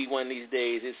movie one of these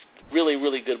days. It's really,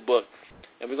 really good book.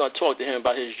 And we're going to talk to him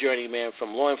about his journey, man,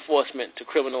 from law enforcement to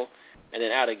criminal and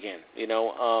then out again, and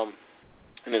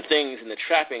the things and the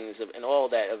trappings and all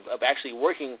that of actually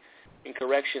working in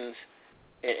corrections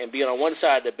and being on one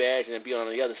side of the badge and then being on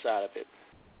the other side of it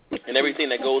and everything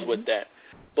that goes with that.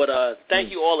 But thank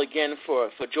you all again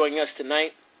for joining us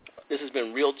tonight. This has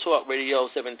been Real Talk Radio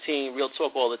 17, Real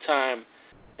Talk all the time.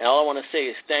 And all I want to say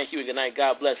is thank you and good night.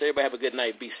 God bless. Everybody have a good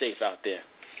night. Be safe out there.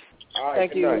 All right,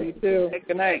 thank you. You too.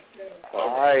 Good night.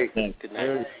 All right. Good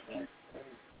night.